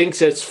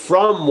it's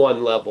from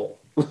one level.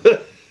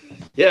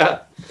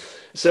 Yeah.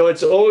 So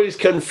it's always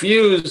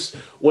confused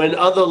when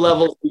other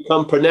levels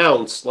become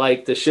pronounced,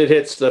 like the shit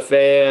hits the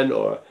fan,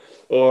 or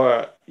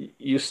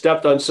you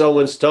stepped on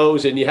someone's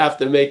toes and you have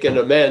to make an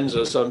amends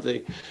or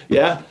something.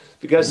 Yeah.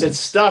 Because it's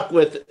stuck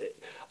with,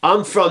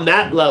 I'm from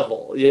that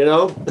level,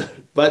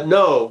 But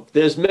no,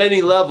 there's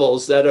many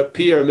levels that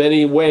appear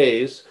many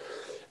ways.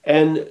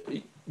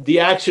 And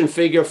the action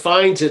figure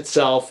finds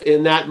itself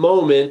in that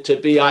moment to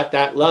be at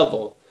that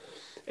level.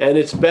 And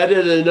it's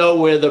better to know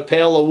where the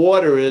pail of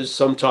water is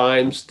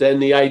sometimes than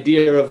the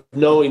idea of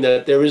knowing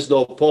that there is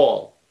no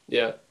Paul.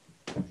 Yeah.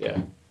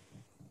 Yeah.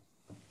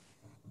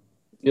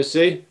 You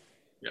see?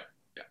 Yeah.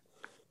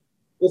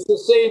 It's the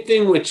same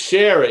thing with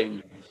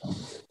sharing.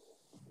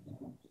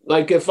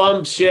 Like if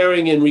I'm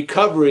sharing in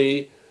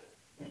recovery,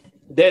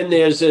 then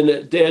there's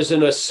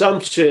an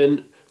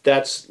assumption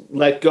that's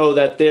let go,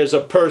 that there's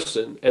a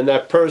person, and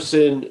that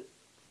person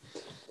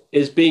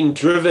is being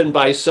driven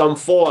by some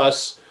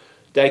force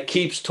that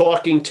keeps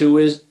talking to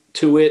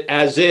it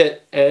as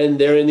it, and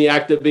they're in the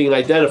act of being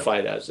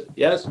identified as it.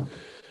 Yes.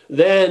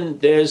 Then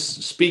there's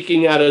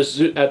speaking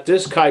at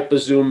this type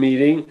of Zoom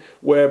meeting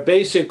where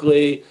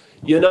basically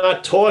you're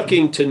not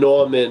talking to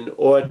Norman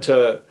or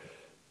to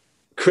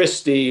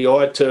Christy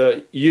or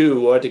to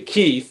you or to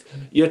Keith.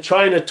 You're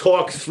trying to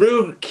talk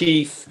through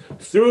Keith,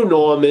 through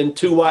Norman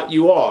to what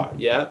you are.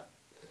 Yeah.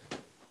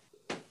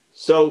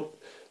 So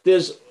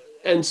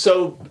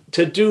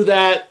to do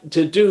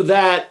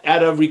that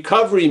at a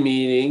recovery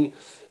meeting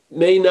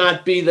may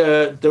not be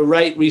the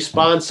right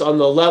response on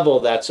the level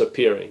that's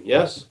appearing.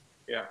 Yes.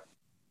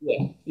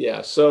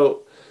 Yeah.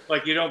 So,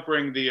 like, you don't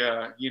bring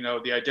the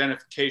the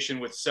identification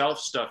with self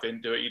stuff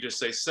into it. You just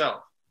say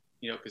self,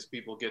 because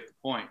people get the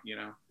point.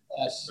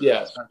 Yes. So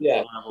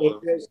Yeah.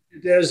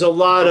 There's a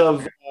lot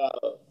of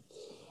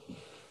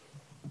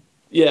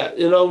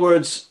in other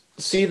words,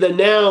 see, the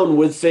noun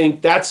would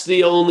think that's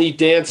the only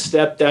dance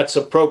step that's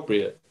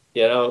appropriate.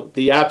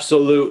 The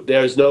absolute,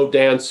 there's no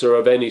dancer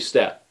of any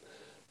step.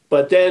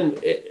 But then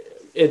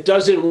it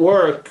doesn't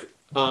work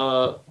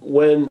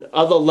when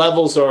other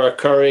levels are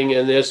occurring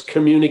and there's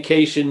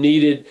communication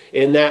needed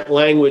in that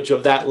language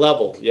of that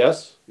level.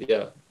 Yes?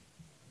 Yeah.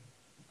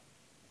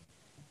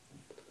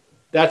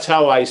 That's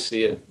how I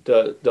see it,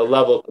 the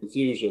level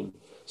confusion.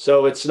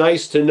 So it's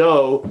nice to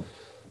know,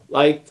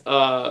 like,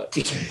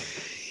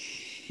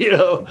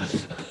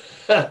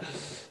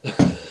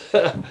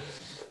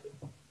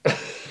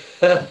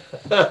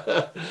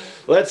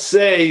 let's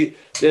say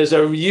there's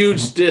a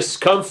huge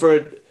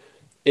discomfort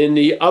in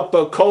the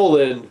upper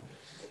colon.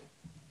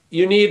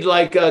 You need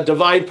like a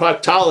divine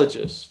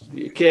proctologist.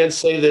 You can't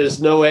say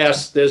there's no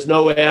ass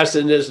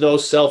and there's no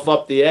self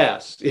up the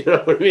ass. You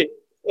know what I mean?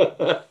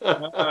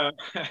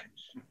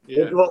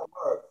 It won't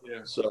work.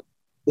 Yeah. So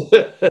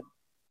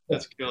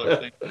that's killer.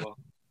 Thank you, Paul.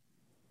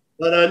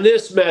 But on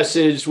this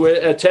message, we're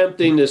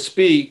attempting to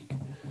speak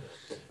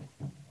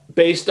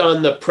based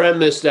on the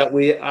premise that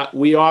we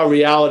are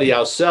reality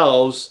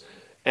ourselves,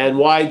 and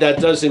why that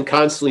doesn't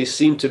constantly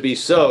seem to be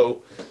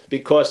so,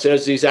 because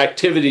there's these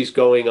activities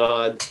going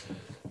on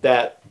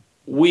that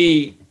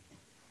we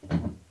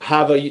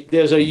have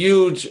there's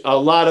a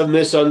lot of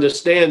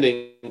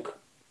misunderstanding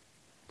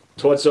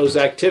towards those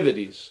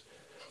activities.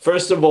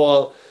 First of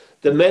all,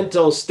 the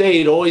mental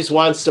state always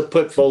wants to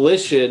put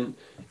volition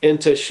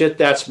into shit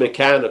that's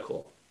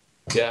mechanical.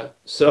 Yeah.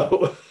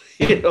 So,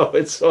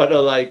 it's sort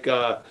of like,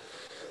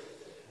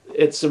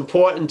 it's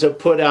important to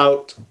put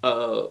out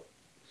the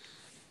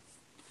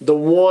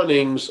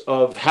warnings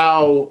of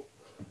how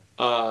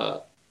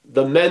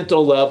the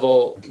mental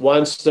level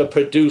wants to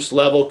produce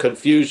level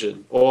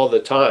confusion all the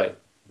time.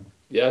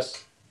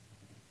 Yes?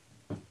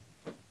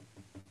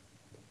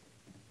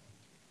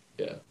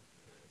 Yeah.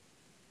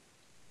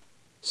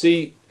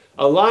 See,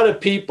 a lot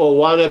of people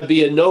want to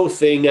be a no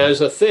thing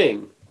as a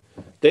thing.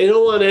 They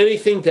don't want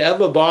anything to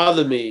ever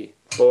bother me,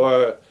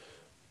 or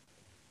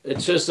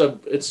it's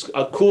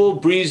a cool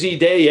breezy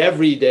day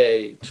every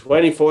day,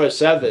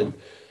 24/7.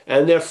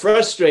 And they're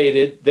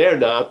frustrated. They're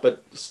not,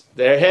 but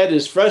their head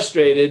is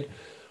frustrated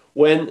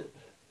when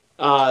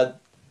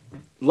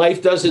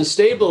life doesn't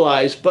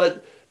stabilize.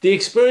 But the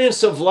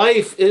experience of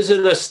life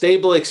isn't a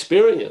stable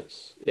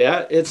experience.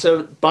 Yeah, it's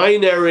a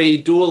binary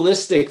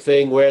dualistic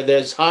thing where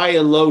there's high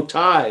and low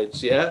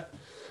tides. Yeah,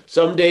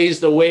 some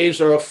days the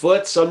waves are a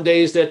foot, some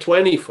days they're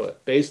 20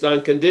 foot, based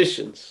on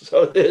conditions.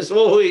 So there's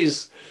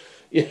always,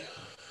 yeah.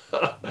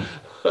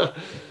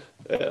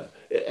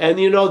 And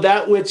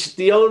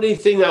the only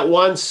thing that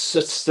wants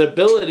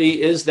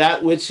stability is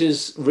that which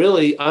is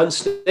really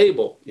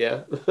unstable.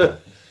 Yeah.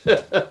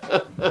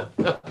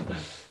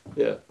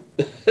 Yeah.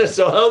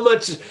 So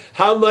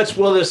how much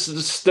will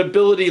this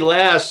stability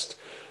last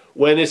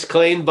when it's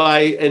claimed by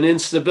an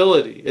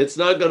instability? It's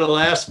not going to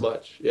last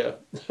much. Yeah.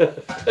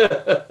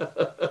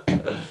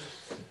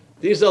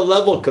 These are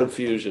level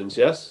confusions.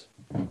 Yes.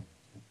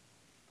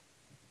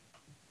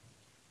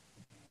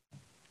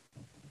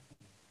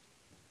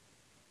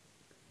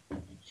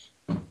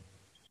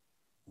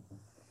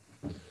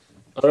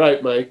 All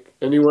right, Mike.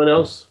 Anyone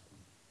else?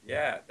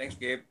 Yeah, thanks,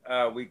 Gabe.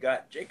 We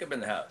got Jacob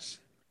in the house.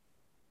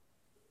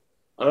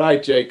 All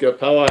right, Jacob.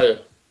 How are you?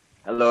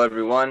 Hello,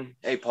 everyone.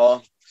 Hey,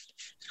 Paul.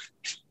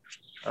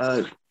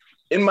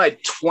 In my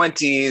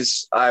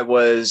 20s, I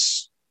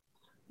was...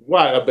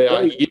 What,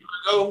 about a year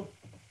ago?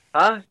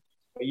 Huh?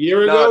 A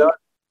year ago?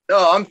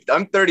 No,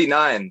 I'm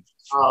 39.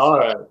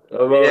 Oh,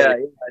 all right. Yeah.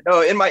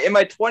 No, in my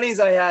 20s,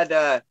 I had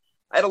a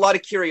lot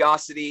of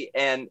curiosity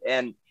and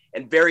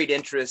varied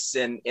interests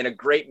in a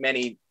great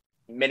many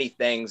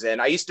things,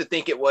 and I used to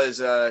think it was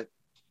a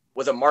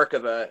mark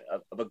of a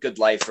good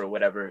life or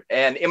whatever.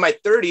 And in my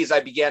 30s, I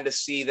began to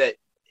see that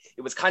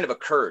it was kind of a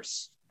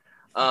curse.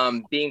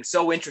 Being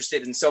so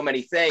interested in so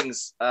many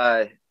things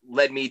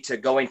led me to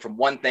going from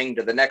one thing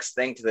to the next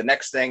thing to the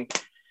next thing.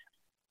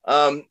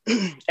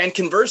 And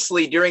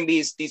conversely, during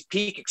these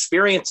peak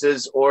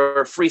experiences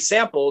or free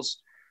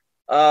samples,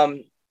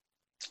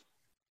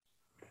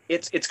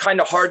 it's kind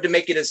of hard to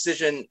make a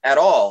decision at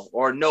all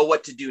or know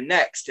what to do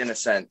next, in a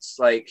sense.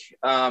 Like,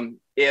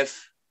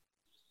 if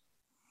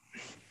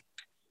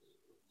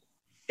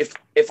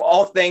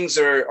all things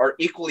are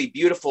equally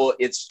beautiful,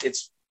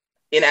 it's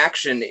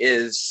inaction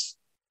is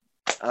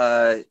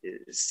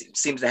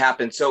seems to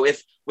happen. So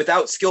if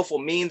without skillful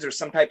means or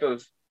some type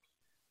of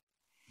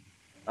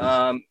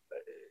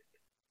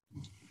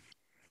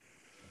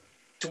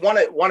to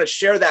want to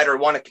share that or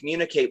want to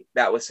communicate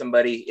that with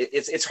somebody,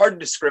 it's hard to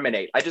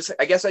discriminate. I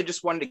guess I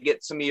just wanted to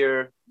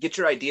get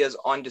your ideas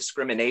on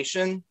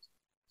discrimination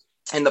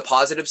in the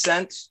positive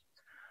sense.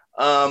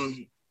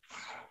 I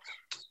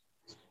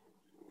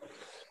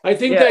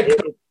think that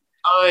comes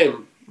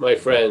time, my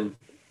friend,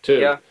 too.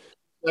 Yeah.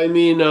 I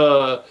mean,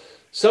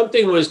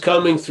 something was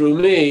coming through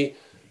me,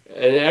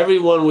 and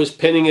everyone was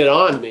pinning it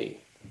on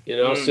me,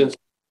 since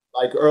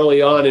like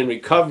early on in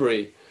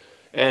recovery,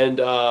 and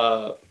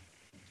I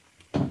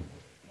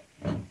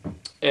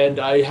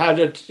had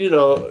it.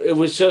 It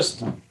was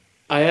just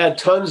I had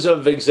tons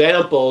of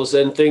examples,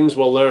 and things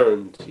were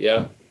learned.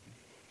 Yeah.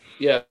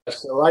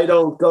 So I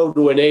don't go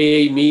to an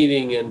AA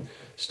meeting and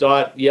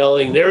start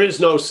yelling, "There is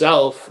no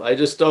self." I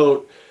just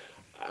don't.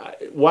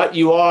 What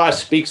you are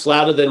speaks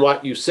louder than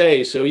what you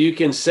say. So you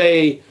can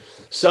say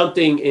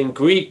something in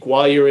Greek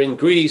while you're in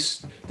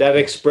Greece that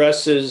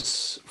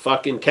expresses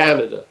fucking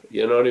Canada.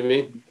 You know what I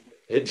mean?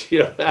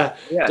 Yeah.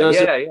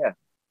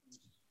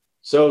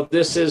 So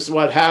this is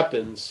what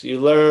happens. You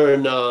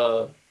learn.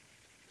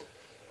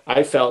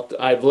 I've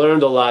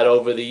learned a lot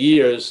over the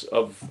years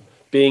of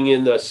being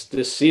in this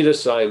seat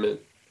assignment.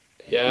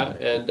 Yeah,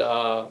 and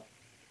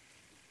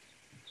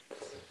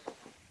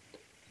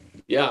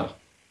yeah.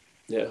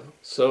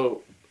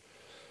 So,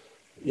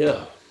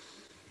 yeah.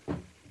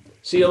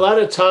 See, a lot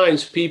of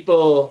times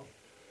people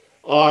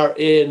are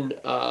in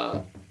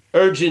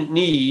urgent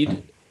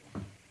need,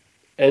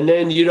 and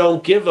then you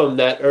don't give them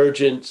that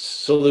urgent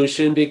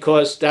solution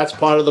because that's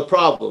part of the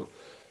problem.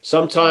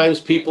 Sometimes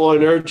people are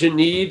in urgent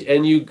need,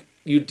 and you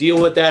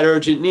deal with that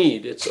urgent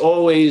need. It's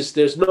always,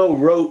 there's no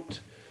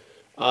rote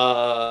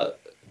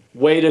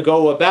way to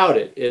go about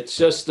it. It's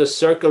just the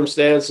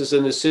circumstances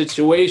and the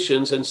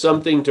situations, and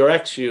something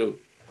directs you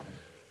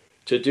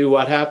to do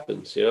what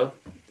happens.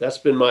 That's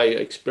been my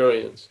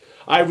experience.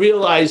 I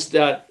realized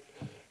that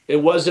it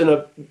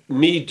wasn't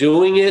me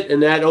doing it,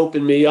 and that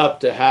opened me up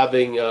to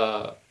having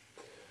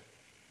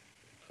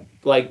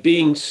like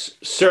being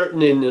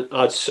certain in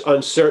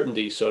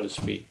uncertainty, so to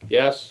speak.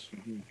 Yes.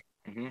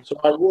 Mm-hmm. So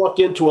I walk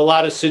into a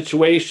lot of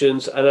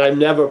situations and I'm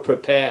never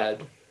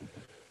prepared.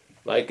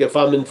 Like if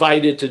I'm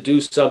invited to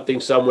do something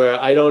somewhere,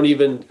 I don't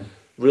even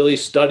really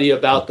study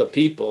about the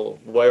people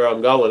where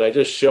I'm going. I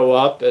just show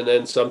up and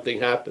then something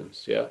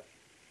happens. Yeah.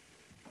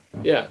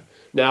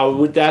 Now,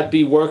 would that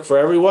be work for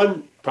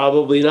everyone?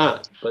 Probably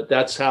not, but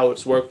that's how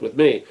it's worked with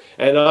me.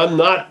 And I'm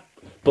not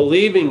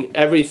believing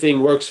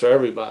everything works for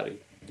everybody.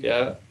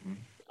 Yeah.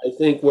 I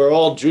think we're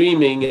all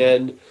dreaming,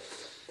 and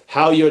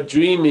how you're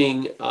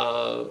dreaming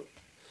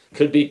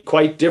could be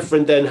quite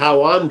different than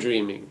how I'm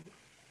dreaming.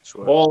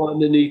 Sure. All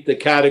underneath the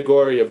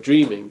category of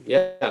dreaming.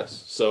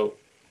 Yes. So,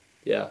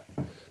 yeah.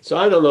 So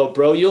I don't know,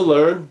 bro. You'll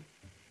learn.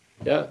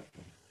 Yeah.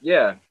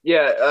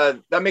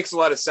 That makes a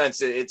lot of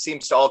sense. It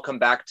seems to all come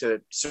back to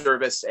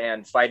service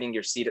and finding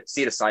your seat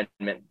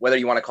assignment, whether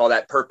you want to call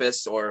that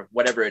purpose or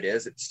whatever it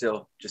is. It's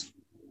still just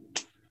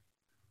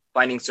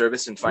finding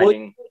service and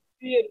finding.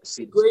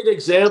 A great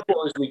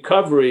example is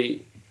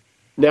recovery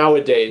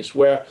nowadays,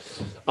 where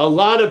a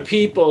lot of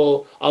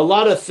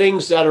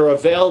things that are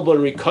available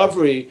in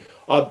recovery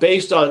are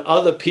based on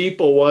other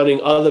people wanting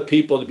other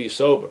people to be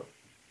sober.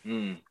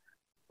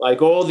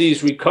 Like all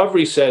these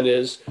recovery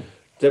centers,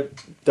 the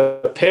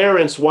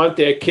parents want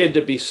their kid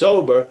to be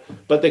sober,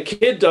 but the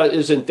kid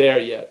isn't there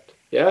yet.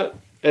 Yeah.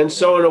 And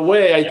so in a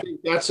way, I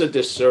think that's a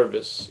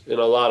disservice in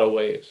a lot of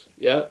ways.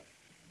 Yeah.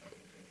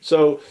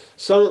 So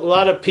a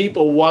lot of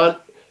people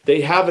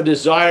they have a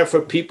desire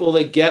for people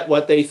to get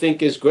what they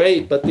think is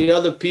great, but the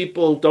other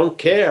people don't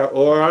care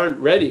or aren't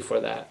ready for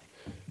that.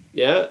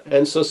 Yeah.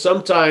 And so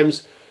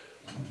sometimes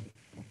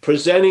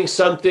presenting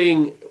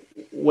something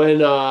when,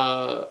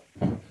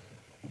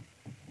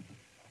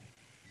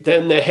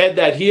 then the head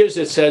that hears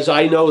it says,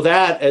 I know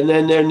that, and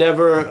then they're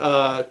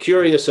never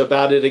curious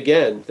about it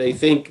again. They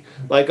think,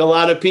 like a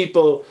lot of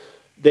people,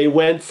 they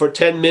went for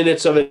 10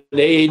 minutes of an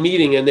AA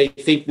meeting and they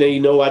think they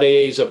know what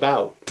AA is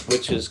about,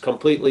 which is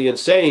completely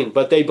insane,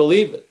 but they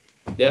believe it.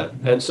 Yeah.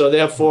 And so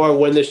therefore,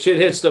 when the shit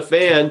hits the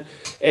fan,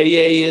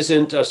 AA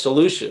isn't a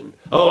solution.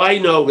 Oh, I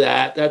know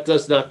that.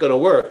 That's not going to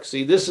work.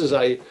 See, this is,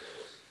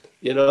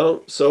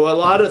 so a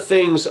lot of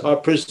things are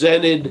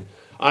presented,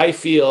 I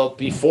feel,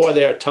 before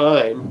their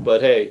time,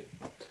 but hey,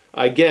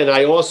 again,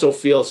 I also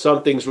feel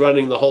something's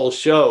running the whole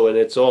show and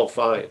it's all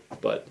fine.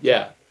 But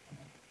yeah,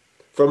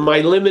 from my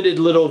limited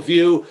little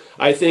view,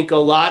 I think a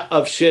lot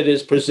of shit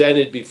is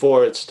presented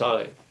before its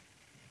time.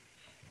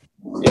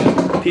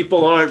 Yeah,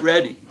 people aren't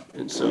ready.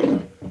 And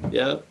so,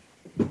 yeah,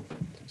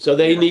 so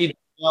they need a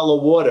well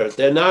of water.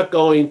 They're not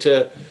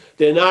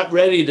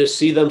ready to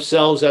see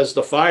themselves as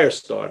the fire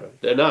starter.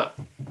 They're not.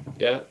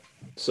 Yeah.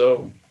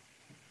 So,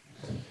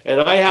 and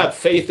I have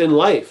faith in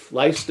life.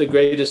 Life's the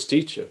greatest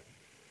teacher.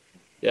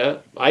 Yeah.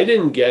 I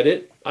didn't get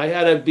it. I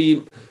had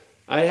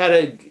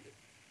to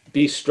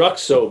be struck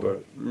sober.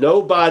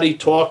 Nobody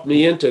talked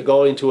me into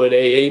going to an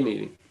AA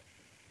meeting.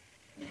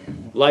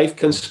 Life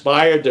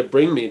conspired to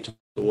bring me to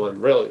one,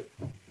 really.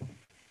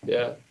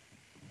 Yeah.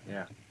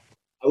 Yeah.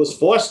 I was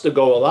forced to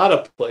go a lot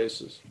of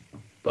places,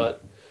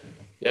 but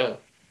yeah.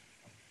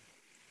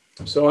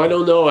 So I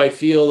don't know. I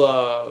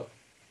feel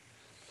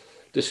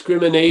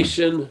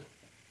discrimination.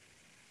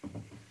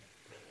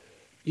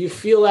 You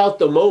feel out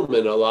the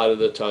moment a lot of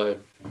the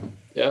time.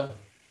 Yeah.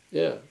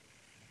 Yeah.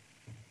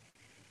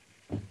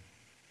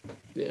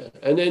 Yeah.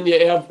 And then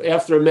you have,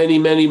 after many,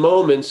 many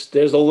moments,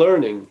 there's a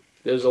learning.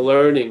 There's a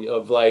learning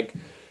of like,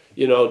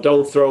 you know,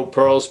 don't throw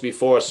pearls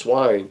before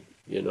swine,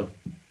 you know.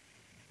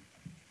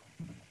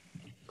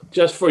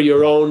 Just for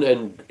your own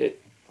and,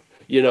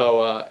 you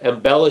know,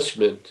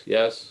 embellishment.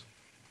 Yes.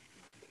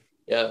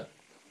 Yeah.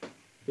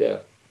 Yeah.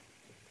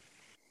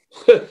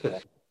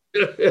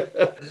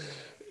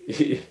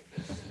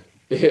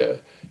 Yeah.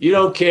 You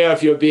don't care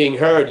if you're being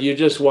heard. You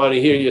just want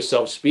to hear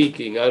yourself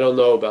speaking. I don't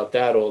know about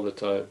that all the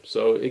time.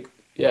 So,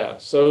 yeah.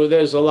 So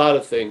there's a lot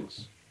of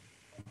things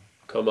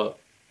come up.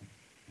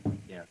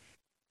 Yeah.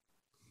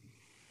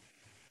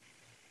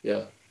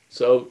 Yeah.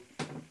 So,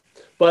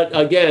 but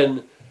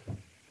again,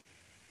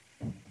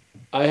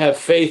 I have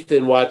faith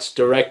in what's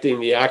directing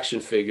the action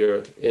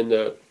figure in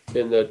the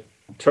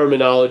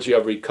terminology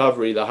of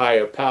recovery. The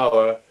higher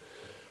power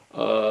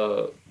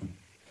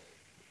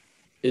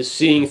is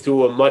seeing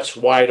through a much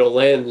wider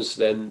lens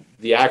than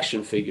the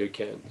action figure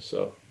can.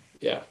 So,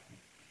 yeah.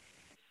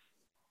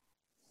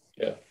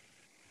 Yeah.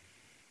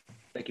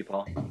 Thank you,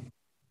 Paul.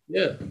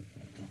 Yeah.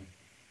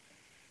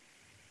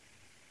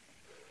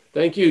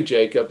 Thank you,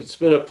 Jacob. It's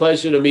been a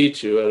pleasure to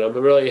meet you, and I'm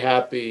really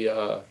happy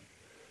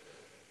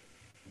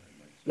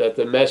that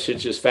the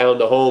message has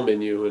found a home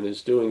in you and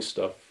is doing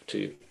stuff to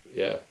you.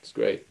 Yeah, it's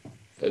great.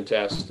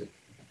 Fantastic.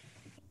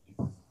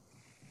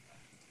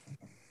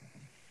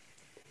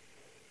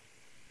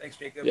 Thanks,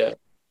 Jacob. Yeah.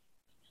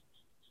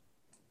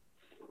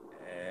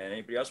 And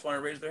anybody else want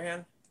to raise their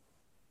hand?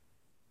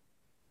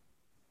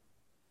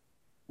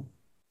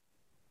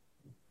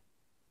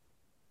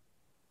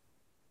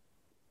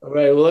 All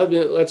right. Well,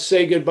 let's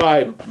say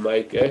goodbye,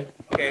 Mike. Eh?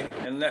 Okay,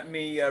 and let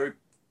me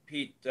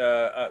repeat.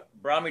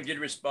 Brahmi did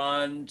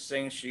respond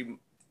saying she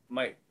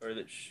might, or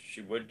that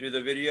she would do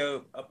the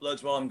video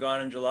uploads while I'm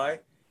gone in July.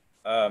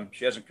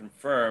 She hasn't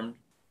confirmed,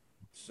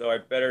 so I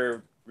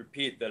better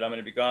repeat that I'm going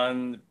to be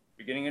gone the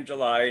beginning of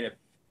July, and if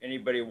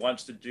anybody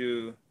wants to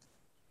do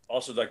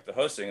also like the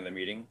hosting of the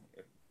meeting,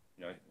 if,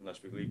 you know,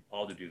 unless we leave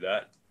Paul to do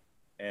that,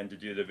 and to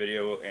do the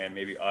video and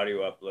maybe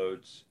audio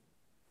uploads,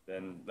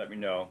 then let me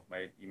know.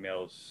 My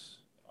email's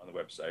on the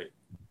website.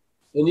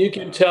 And you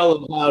can tell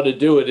them how to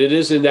do it. It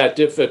isn't that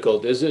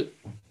difficult, is it?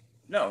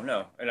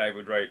 No. And I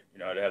would write, you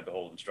know, I'd have the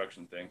whole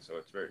instruction thing. So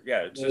it's very,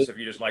 yeah, it's just if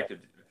you just like to,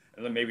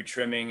 and then maybe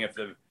trimming if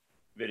the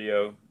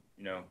video,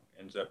 you know,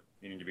 ends up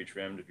needing to be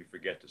trimmed if you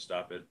forget to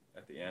stop it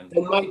at the end.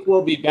 And Mike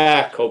will be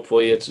back,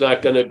 hopefully. It's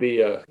not going to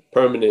be a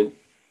permanent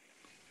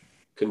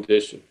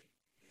condition.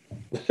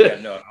 Yeah,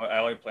 no, I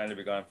only plan to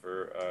be gone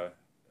for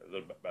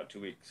about 2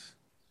 weeks.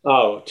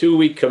 Oh,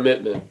 2-week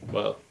commitment.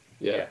 Well,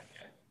 yeah.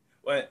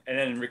 Well, and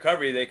then in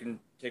recovery, they can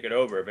take it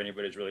over if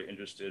anybody's really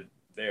interested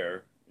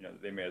there. You know,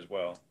 they may as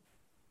well.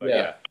 But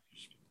yeah,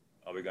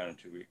 I'll be gone in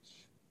 2 weeks.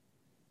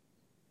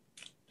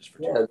 Just for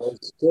 2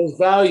 weeks. There's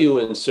value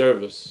in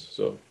service.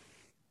 So,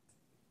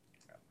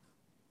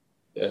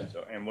 yeah.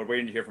 So, and we're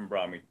waiting to hear from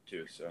Brahmi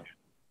too. So,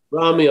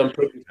 Brahmi, I'm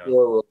pretty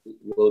sure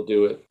we'll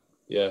do it.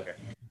 Yeah. Okay.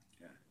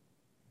 Yeah.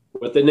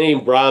 With the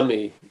name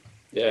Brahmi,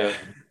 yeah.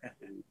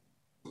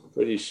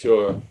 Pretty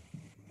sure.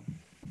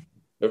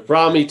 If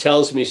Brahmi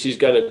tells me she's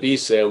going to be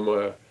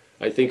somewhere,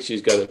 I think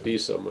she's going to be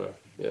somewhere.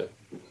 Yeah.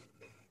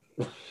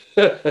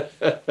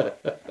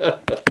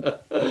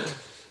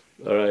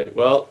 All right.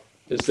 Well,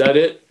 is that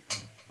it?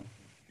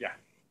 Yeah.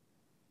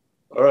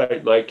 All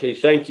right, Mike. Hey,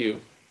 thank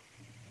you.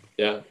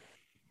 Yeah.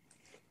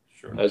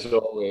 Sure. As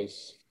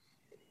always.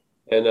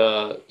 And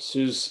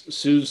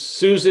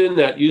Susan,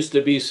 that used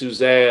to be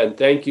Suzanne,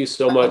 thank you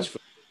so much for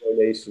the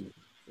donation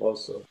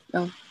also.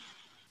 Oh,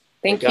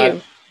 thank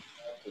you.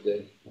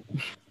 Today.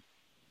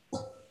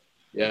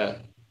 Yeah.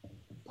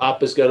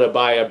 Papa's going to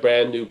buy a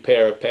brand new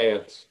pair of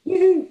pants.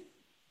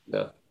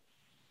 Yeah.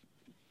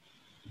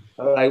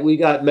 All right, we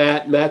got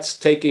Matt. Matt's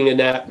taking a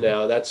nap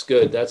now. That's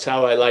good. That's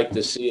how I like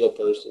to see a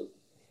person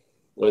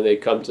when they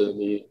come to the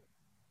meeting.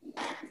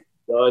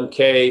 John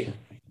K.,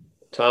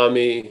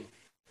 Tommy,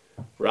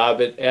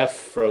 Robert F.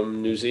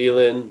 from New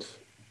Zealand,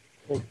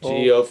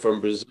 Gio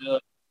from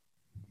Brazil,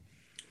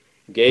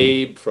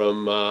 Gabe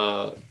from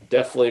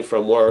definitely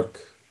from work.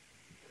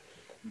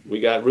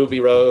 We got Ruby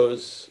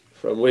Rose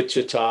from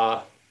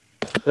Wichita.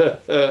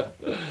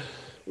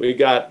 We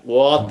got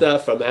Walter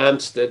from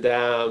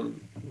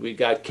Amsterdam. We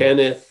got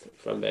Kenneth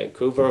from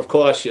Vancouver. Of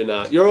course you're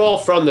not. You're all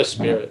from the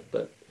spirit,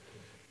 but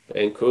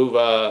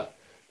Vancouver,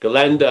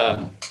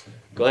 Glenda,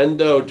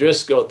 Glendo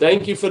Driscoll,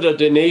 thank you for the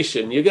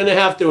donation. You're going to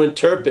have to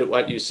interpret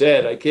what you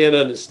said. I can't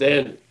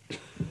understand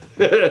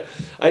it.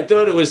 I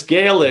thought it was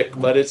Gaelic,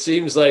 but it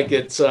seems like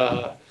it's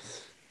the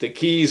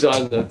keys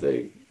on the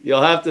thing.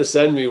 You'll have to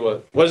send me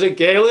one. Was it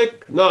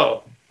Gaelic?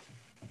 No.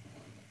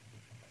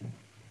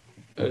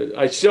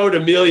 I showed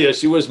Amelia.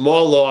 She was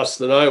more lost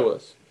than I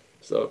was.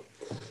 So,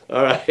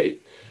 all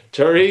right.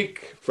 Tariq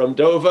from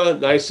Dover.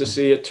 Nice to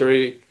see you,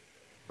 Tariq.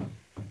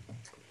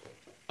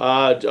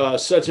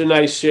 Such a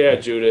nice share,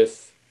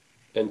 Judith.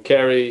 And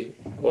Kerry,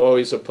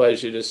 always a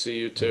pleasure to see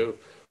you too.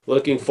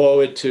 Looking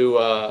forward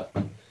to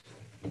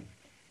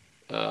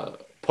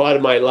part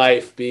of my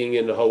life being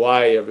in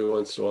Hawaii every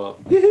once in a while.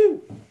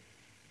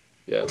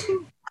 Yeah.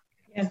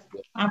 Yes,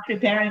 I'm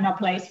preparing a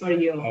place for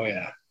you. Oh,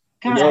 yeah.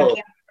 God, I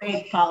can't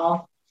wait,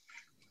 Paul.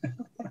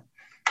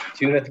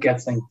 Judith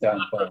gets things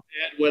done.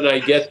 When I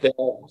get there,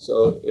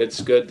 so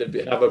it's good to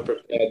have a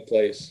prepared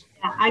place.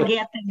 Yeah, I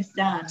get things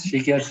done. She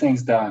gets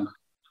things done.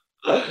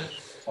 All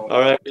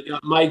right, we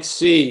got Mike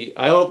C.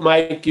 I hope,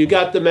 Mike, you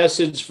got the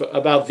message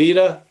about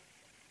Vita?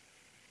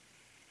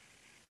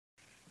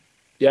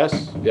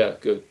 Yes? Yeah,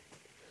 good.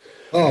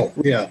 Oh,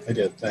 yeah, I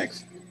did.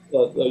 Thanks.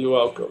 You're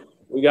welcome.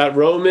 We got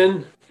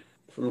Roman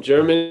from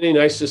Germany.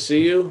 Nice to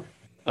see you.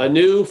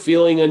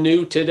 Feeling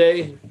anew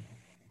today.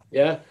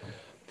 Yeah.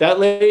 That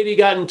lady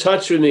got in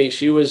touch with me.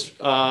 She was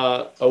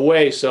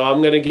away, so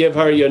I'm going to give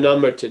her your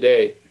number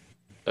today,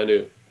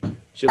 Anu.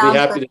 She'll be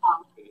happy to.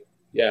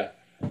 Yeah.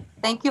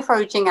 Thank you for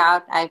reaching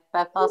out. I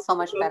felt so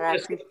much better. Don't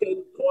accept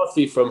any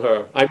coffee from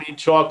her. I mean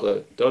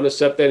chocolate. Don't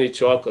accept any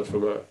chocolate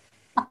from her.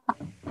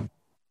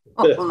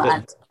 Hey,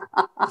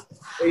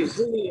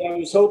 Z, I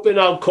was hoping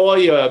I'll call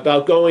you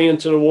about going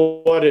into the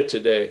water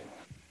today.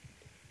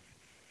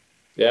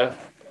 Yeah,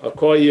 I'll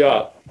call you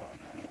up.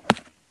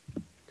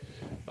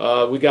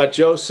 We got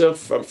Joseph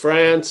from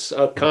France.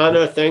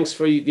 Connor, thanks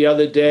for the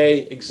other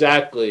day.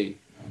 Exactly.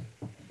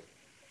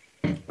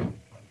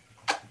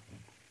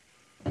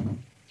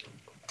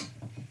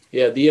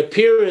 Yeah, the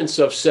appearance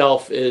of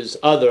self is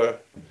other,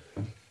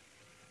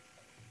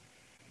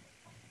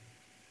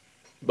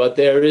 but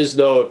there is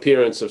no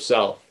appearance of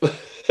self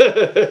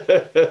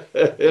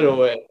in a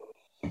way.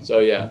 So,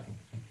 yeah.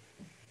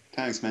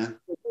 Thanks, man.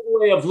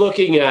 Way of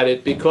looking at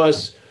it,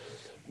 because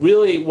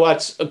really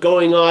what's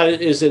going on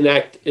is an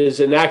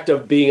act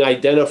of being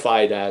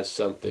identified as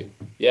something.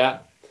 Yeah,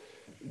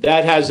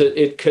 that has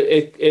it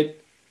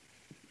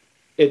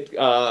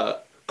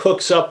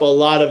cooks up a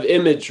lot of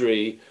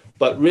imagery,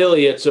 but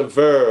really it's a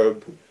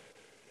verb,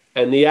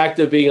 and the act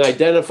of being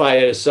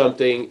identified as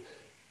something.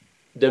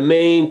 The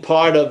main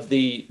part of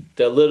the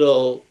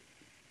little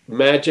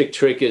magic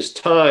trick is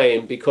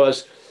time,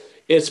 because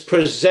it's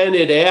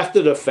presented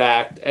after the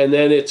fact, and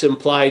then it's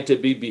implied to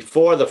be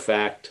before the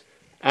fact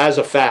as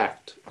a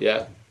fact.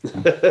 Yeah.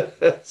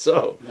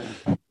 So.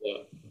 Yeah.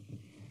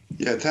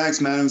 Yeah.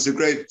 Thanks, man. It was a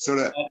great sort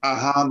of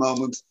aha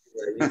moment.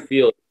 You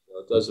feel it. So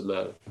it doesn't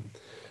matter.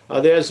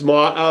 There's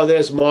Mark. Oh,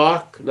 there's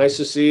Mark. Nice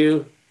to see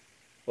you.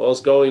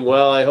 All's going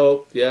well, I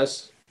hope.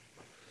 Yes.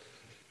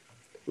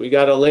 We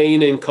got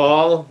Elaine and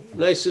Carl.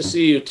 Nice to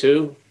see you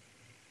too.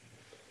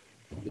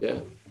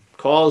 Yeah.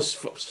 Carl's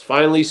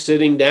finally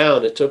sitting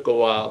down. It took a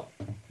while.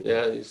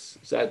 Yeah, he's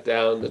sat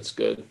down. That's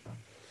good.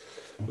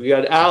 We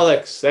got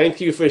Alex.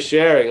 Thank you for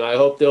sharing. I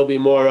hope there'll be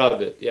more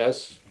of it.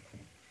 Yes?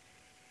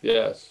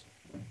 Yes.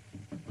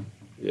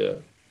 Yeah.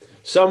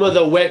 Some of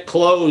the wet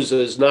clothes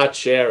is not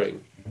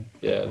sharing.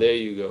 Yeah, there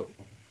you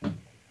go.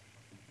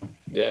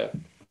 Yeah.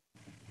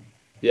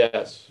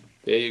 Yes,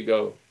 there you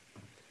go.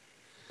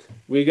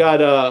 We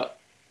got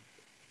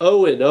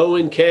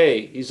Owen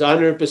K. He's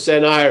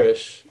 100%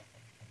 Irish,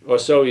 or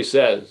so he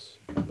says.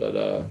 But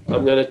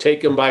I'm going to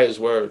take him by his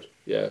word.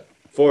 Yeah,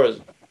 for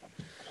his.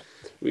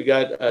 We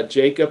got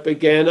Jacob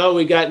again. Oh,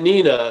 we got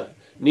Nina.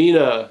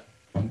 Nina.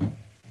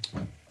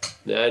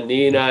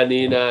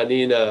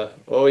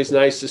 Always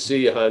nice to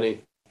see you,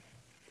 honey.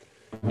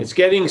 It's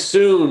getting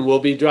soon. We'll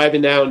be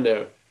driving down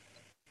there.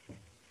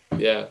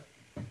 Yeah.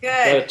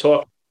 Good.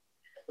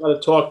 Got to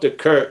talk to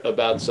Kurt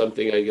about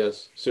something, I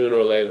guess, sooner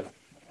or later.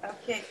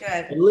 Okay,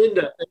 good. And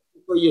Linda, thank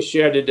you for your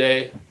share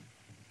today.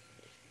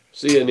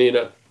 See you,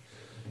 Nina.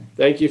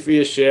 Thank you for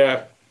your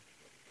share.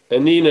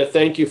 And Nina,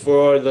 thank you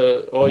for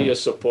all your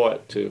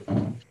support too.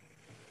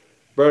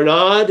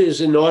 Bernard is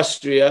in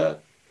Austria,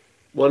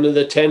 one of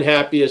the 10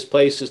 happiest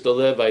places to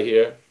live, I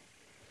hear.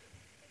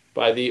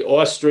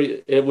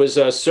 It was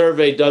a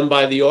survey done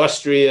by the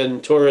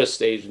Austrian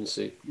tourist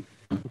agency.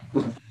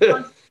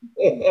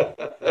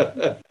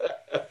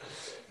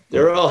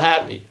 They're all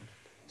happy.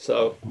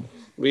 So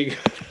we've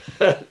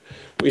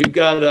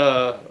got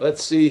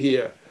let's see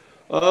here.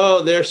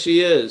 Oh, there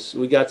she is.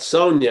 We got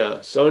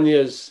Sonia.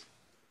 Sonia's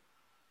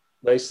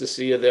nice to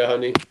see you there,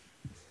 honey.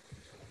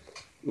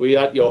 We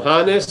got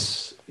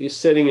Johannes. He's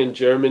sitting in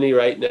Germany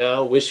right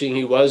now, wishing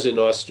he was in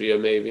Austria,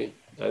 maybe.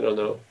 I don't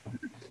know.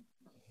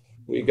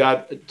 We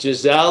got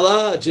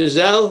Gisela.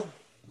 Giselle?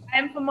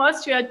 I'm from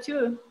Austria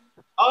too.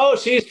 Oh,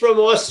 she's from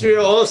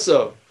Austria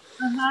also.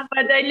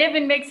 But I live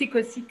in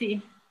Mexico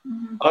City.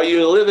 Oh,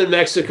 you live in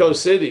Mexico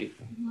City?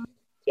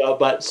 Yeah,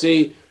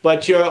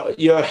 but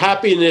your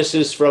happiness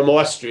is from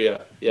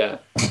Austria. Yeah.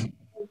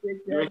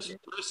 You're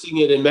expressing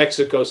it in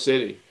Mexico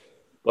City,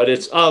 but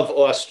it's of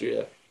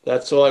Austria.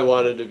 That's all I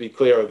wanted to be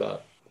clear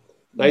about.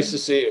 Nice to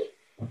see you.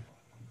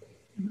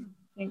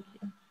 Thank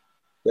you.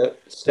 Yeah.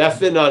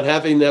 Stefan, on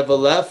having never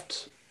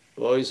left,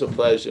 always a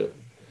pleasure.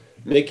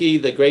 Mickey,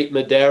 the great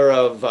Madeira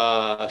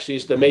of,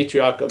 she's the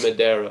matriarch of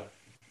Madeira.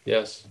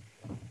 Yes.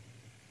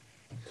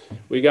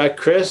 We got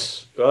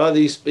Chris. Oh,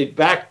 these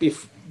back the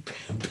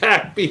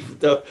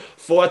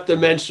fourth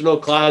dimensional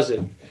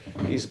closet.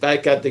 He's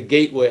back at the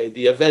gateway,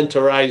 the event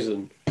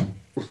horizon.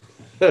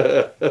 We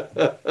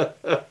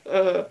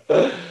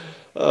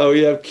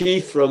have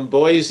Keith from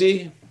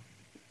Boise.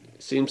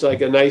 Seems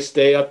like a nice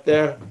day up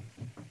there.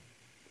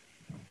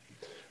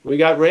 We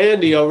got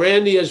Randy. Oh,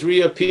 Randy has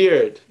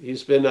reappeared.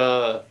 He's been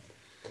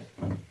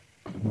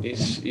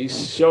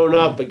he's shown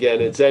up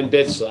again at Zen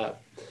Bitslap.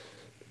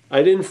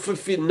 I didn't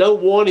feel, no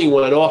warning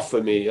went off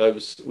for me.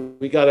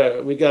 We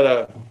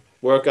gotta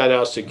work on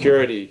our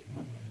security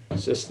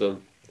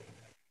system.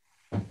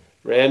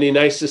 Randy,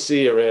 nice to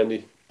see you,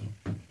 Randy.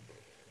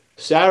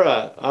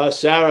 Sarah,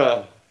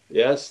 Sarah,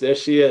 yes, there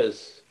she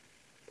is.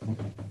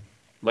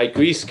 My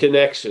Greece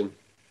connection.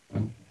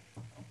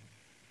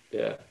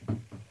 Yeah.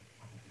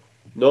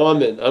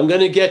 Norman, I'm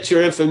going to get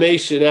your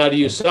information out of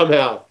you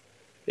somehow.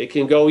 It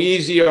can go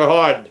easy or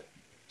hard,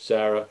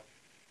 Sarah.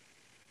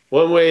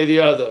 One way or the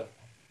other.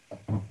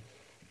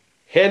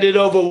 Hand it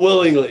over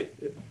willingly.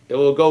 It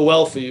will go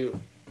well for you.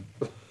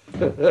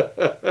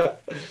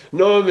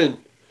 Norman,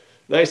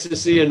 nice to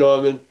see you,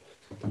 Norman.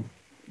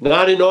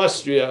 Not in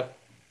Austria.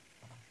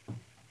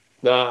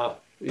 Nah,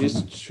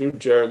 he's true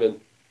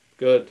German.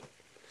 Good.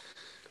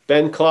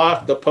 Ben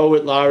Clark, the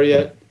poet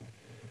laureate,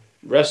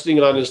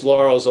 resting on his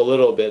laurels a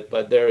little bit,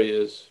 but there he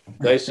is.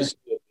 Nice to see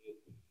you.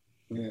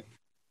 Yeah.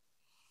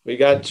 We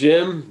got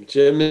Jim.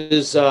 Jim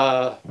is,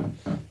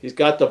 he's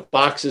got the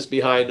boxes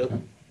behind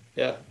him.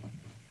 Yeah.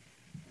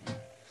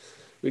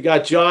 We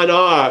got John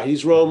R.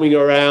 He's roaming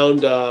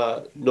around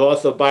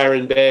north of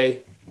Byron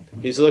Bay.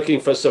 He's looking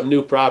for some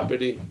new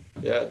property.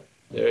 Yeah,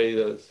 there he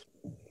is.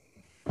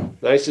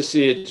 Nice to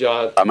see you,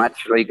 John. I'm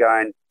actually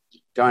going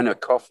to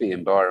coffee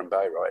in Byron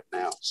Bay right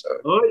now. So.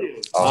 Are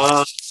you?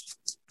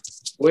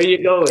 Where are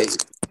you going?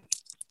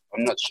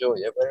 I'm not sure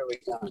yet. Where are we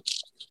going?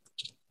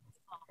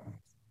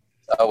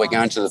 Oh, we're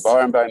going to the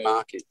Byron Bay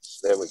market.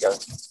 There we go.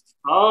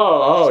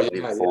 Oh,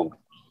 yeah.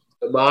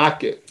 The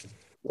market.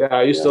 Yeah,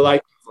 I used to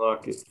like the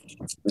market.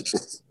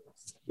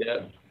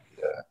 Yeah.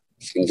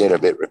 It can get a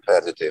bit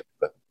repetitive,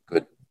 but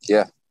good.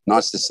 Yeah,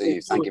 nice to see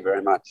you. Thank you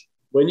very much.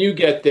 When you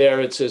get there,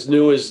 it's as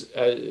new as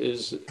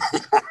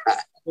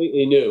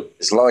completely new.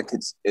 It's like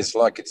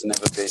it's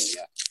never been.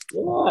 Yeah.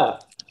 Yeah.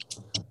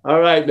 All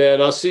right,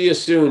 man. I'll see you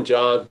soon,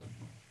 John.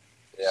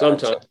 Yeah,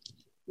 sometime.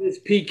 It's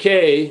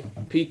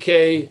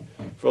PK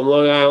from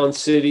Long Island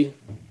City.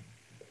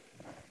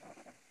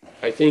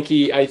 I think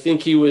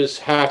he was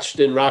hatched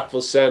in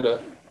Rockville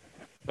Center.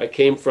 I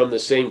came from the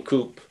same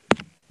coop.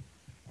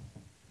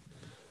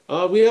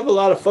 We have a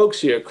lot of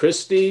folks here.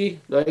 Christy,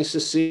 nice to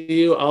see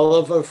you.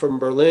 Oliver from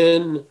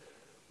Berlin.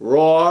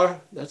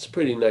 Roar, that's a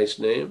pretty nice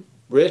name.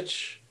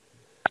 Rich,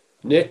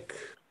 Nick.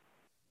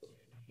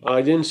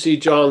 I didn't see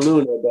John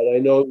Luna, but I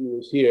know he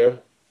was here.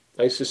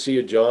 Nice to see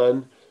you,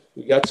 John.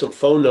 We got some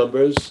phone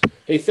numbers.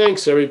 Hey,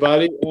 thanks,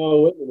 everybody.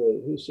 Oh, wait a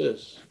minute. Who's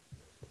this?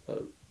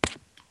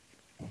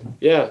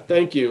 Yeah,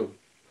 thank you.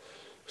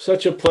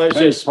 Such a pleasure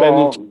Hey,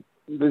 spending. Paul,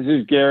 this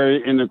is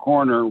Gary in the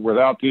corner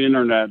without the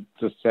internet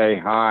to say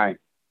hi.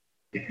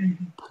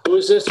 Who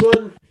is this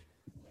one?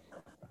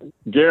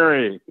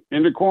 Gary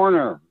in the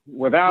corner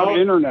without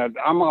internet.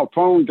 I'm a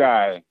phone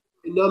guy.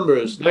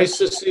 Numbers. Nice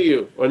to see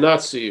you or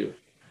not see you.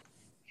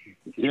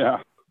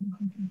 Yeah.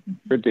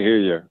 Good to hear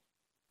you.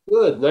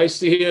 Good. Nice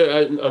to hear.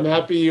 I'm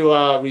happy you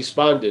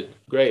responded.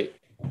 Great.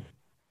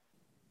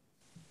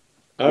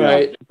 All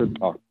right. Good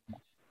talk.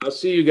 I'll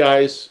see you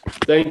guys.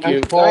 Thank you.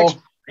 Thanks, Paul.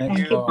 Thank Thank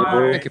you. you,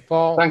 Paul. Thank you,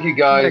 Paul. Thank you,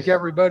 guys. Thank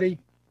everybody.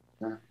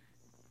 Good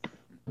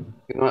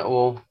night,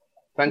 all.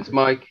 Thanks,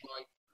 Mike.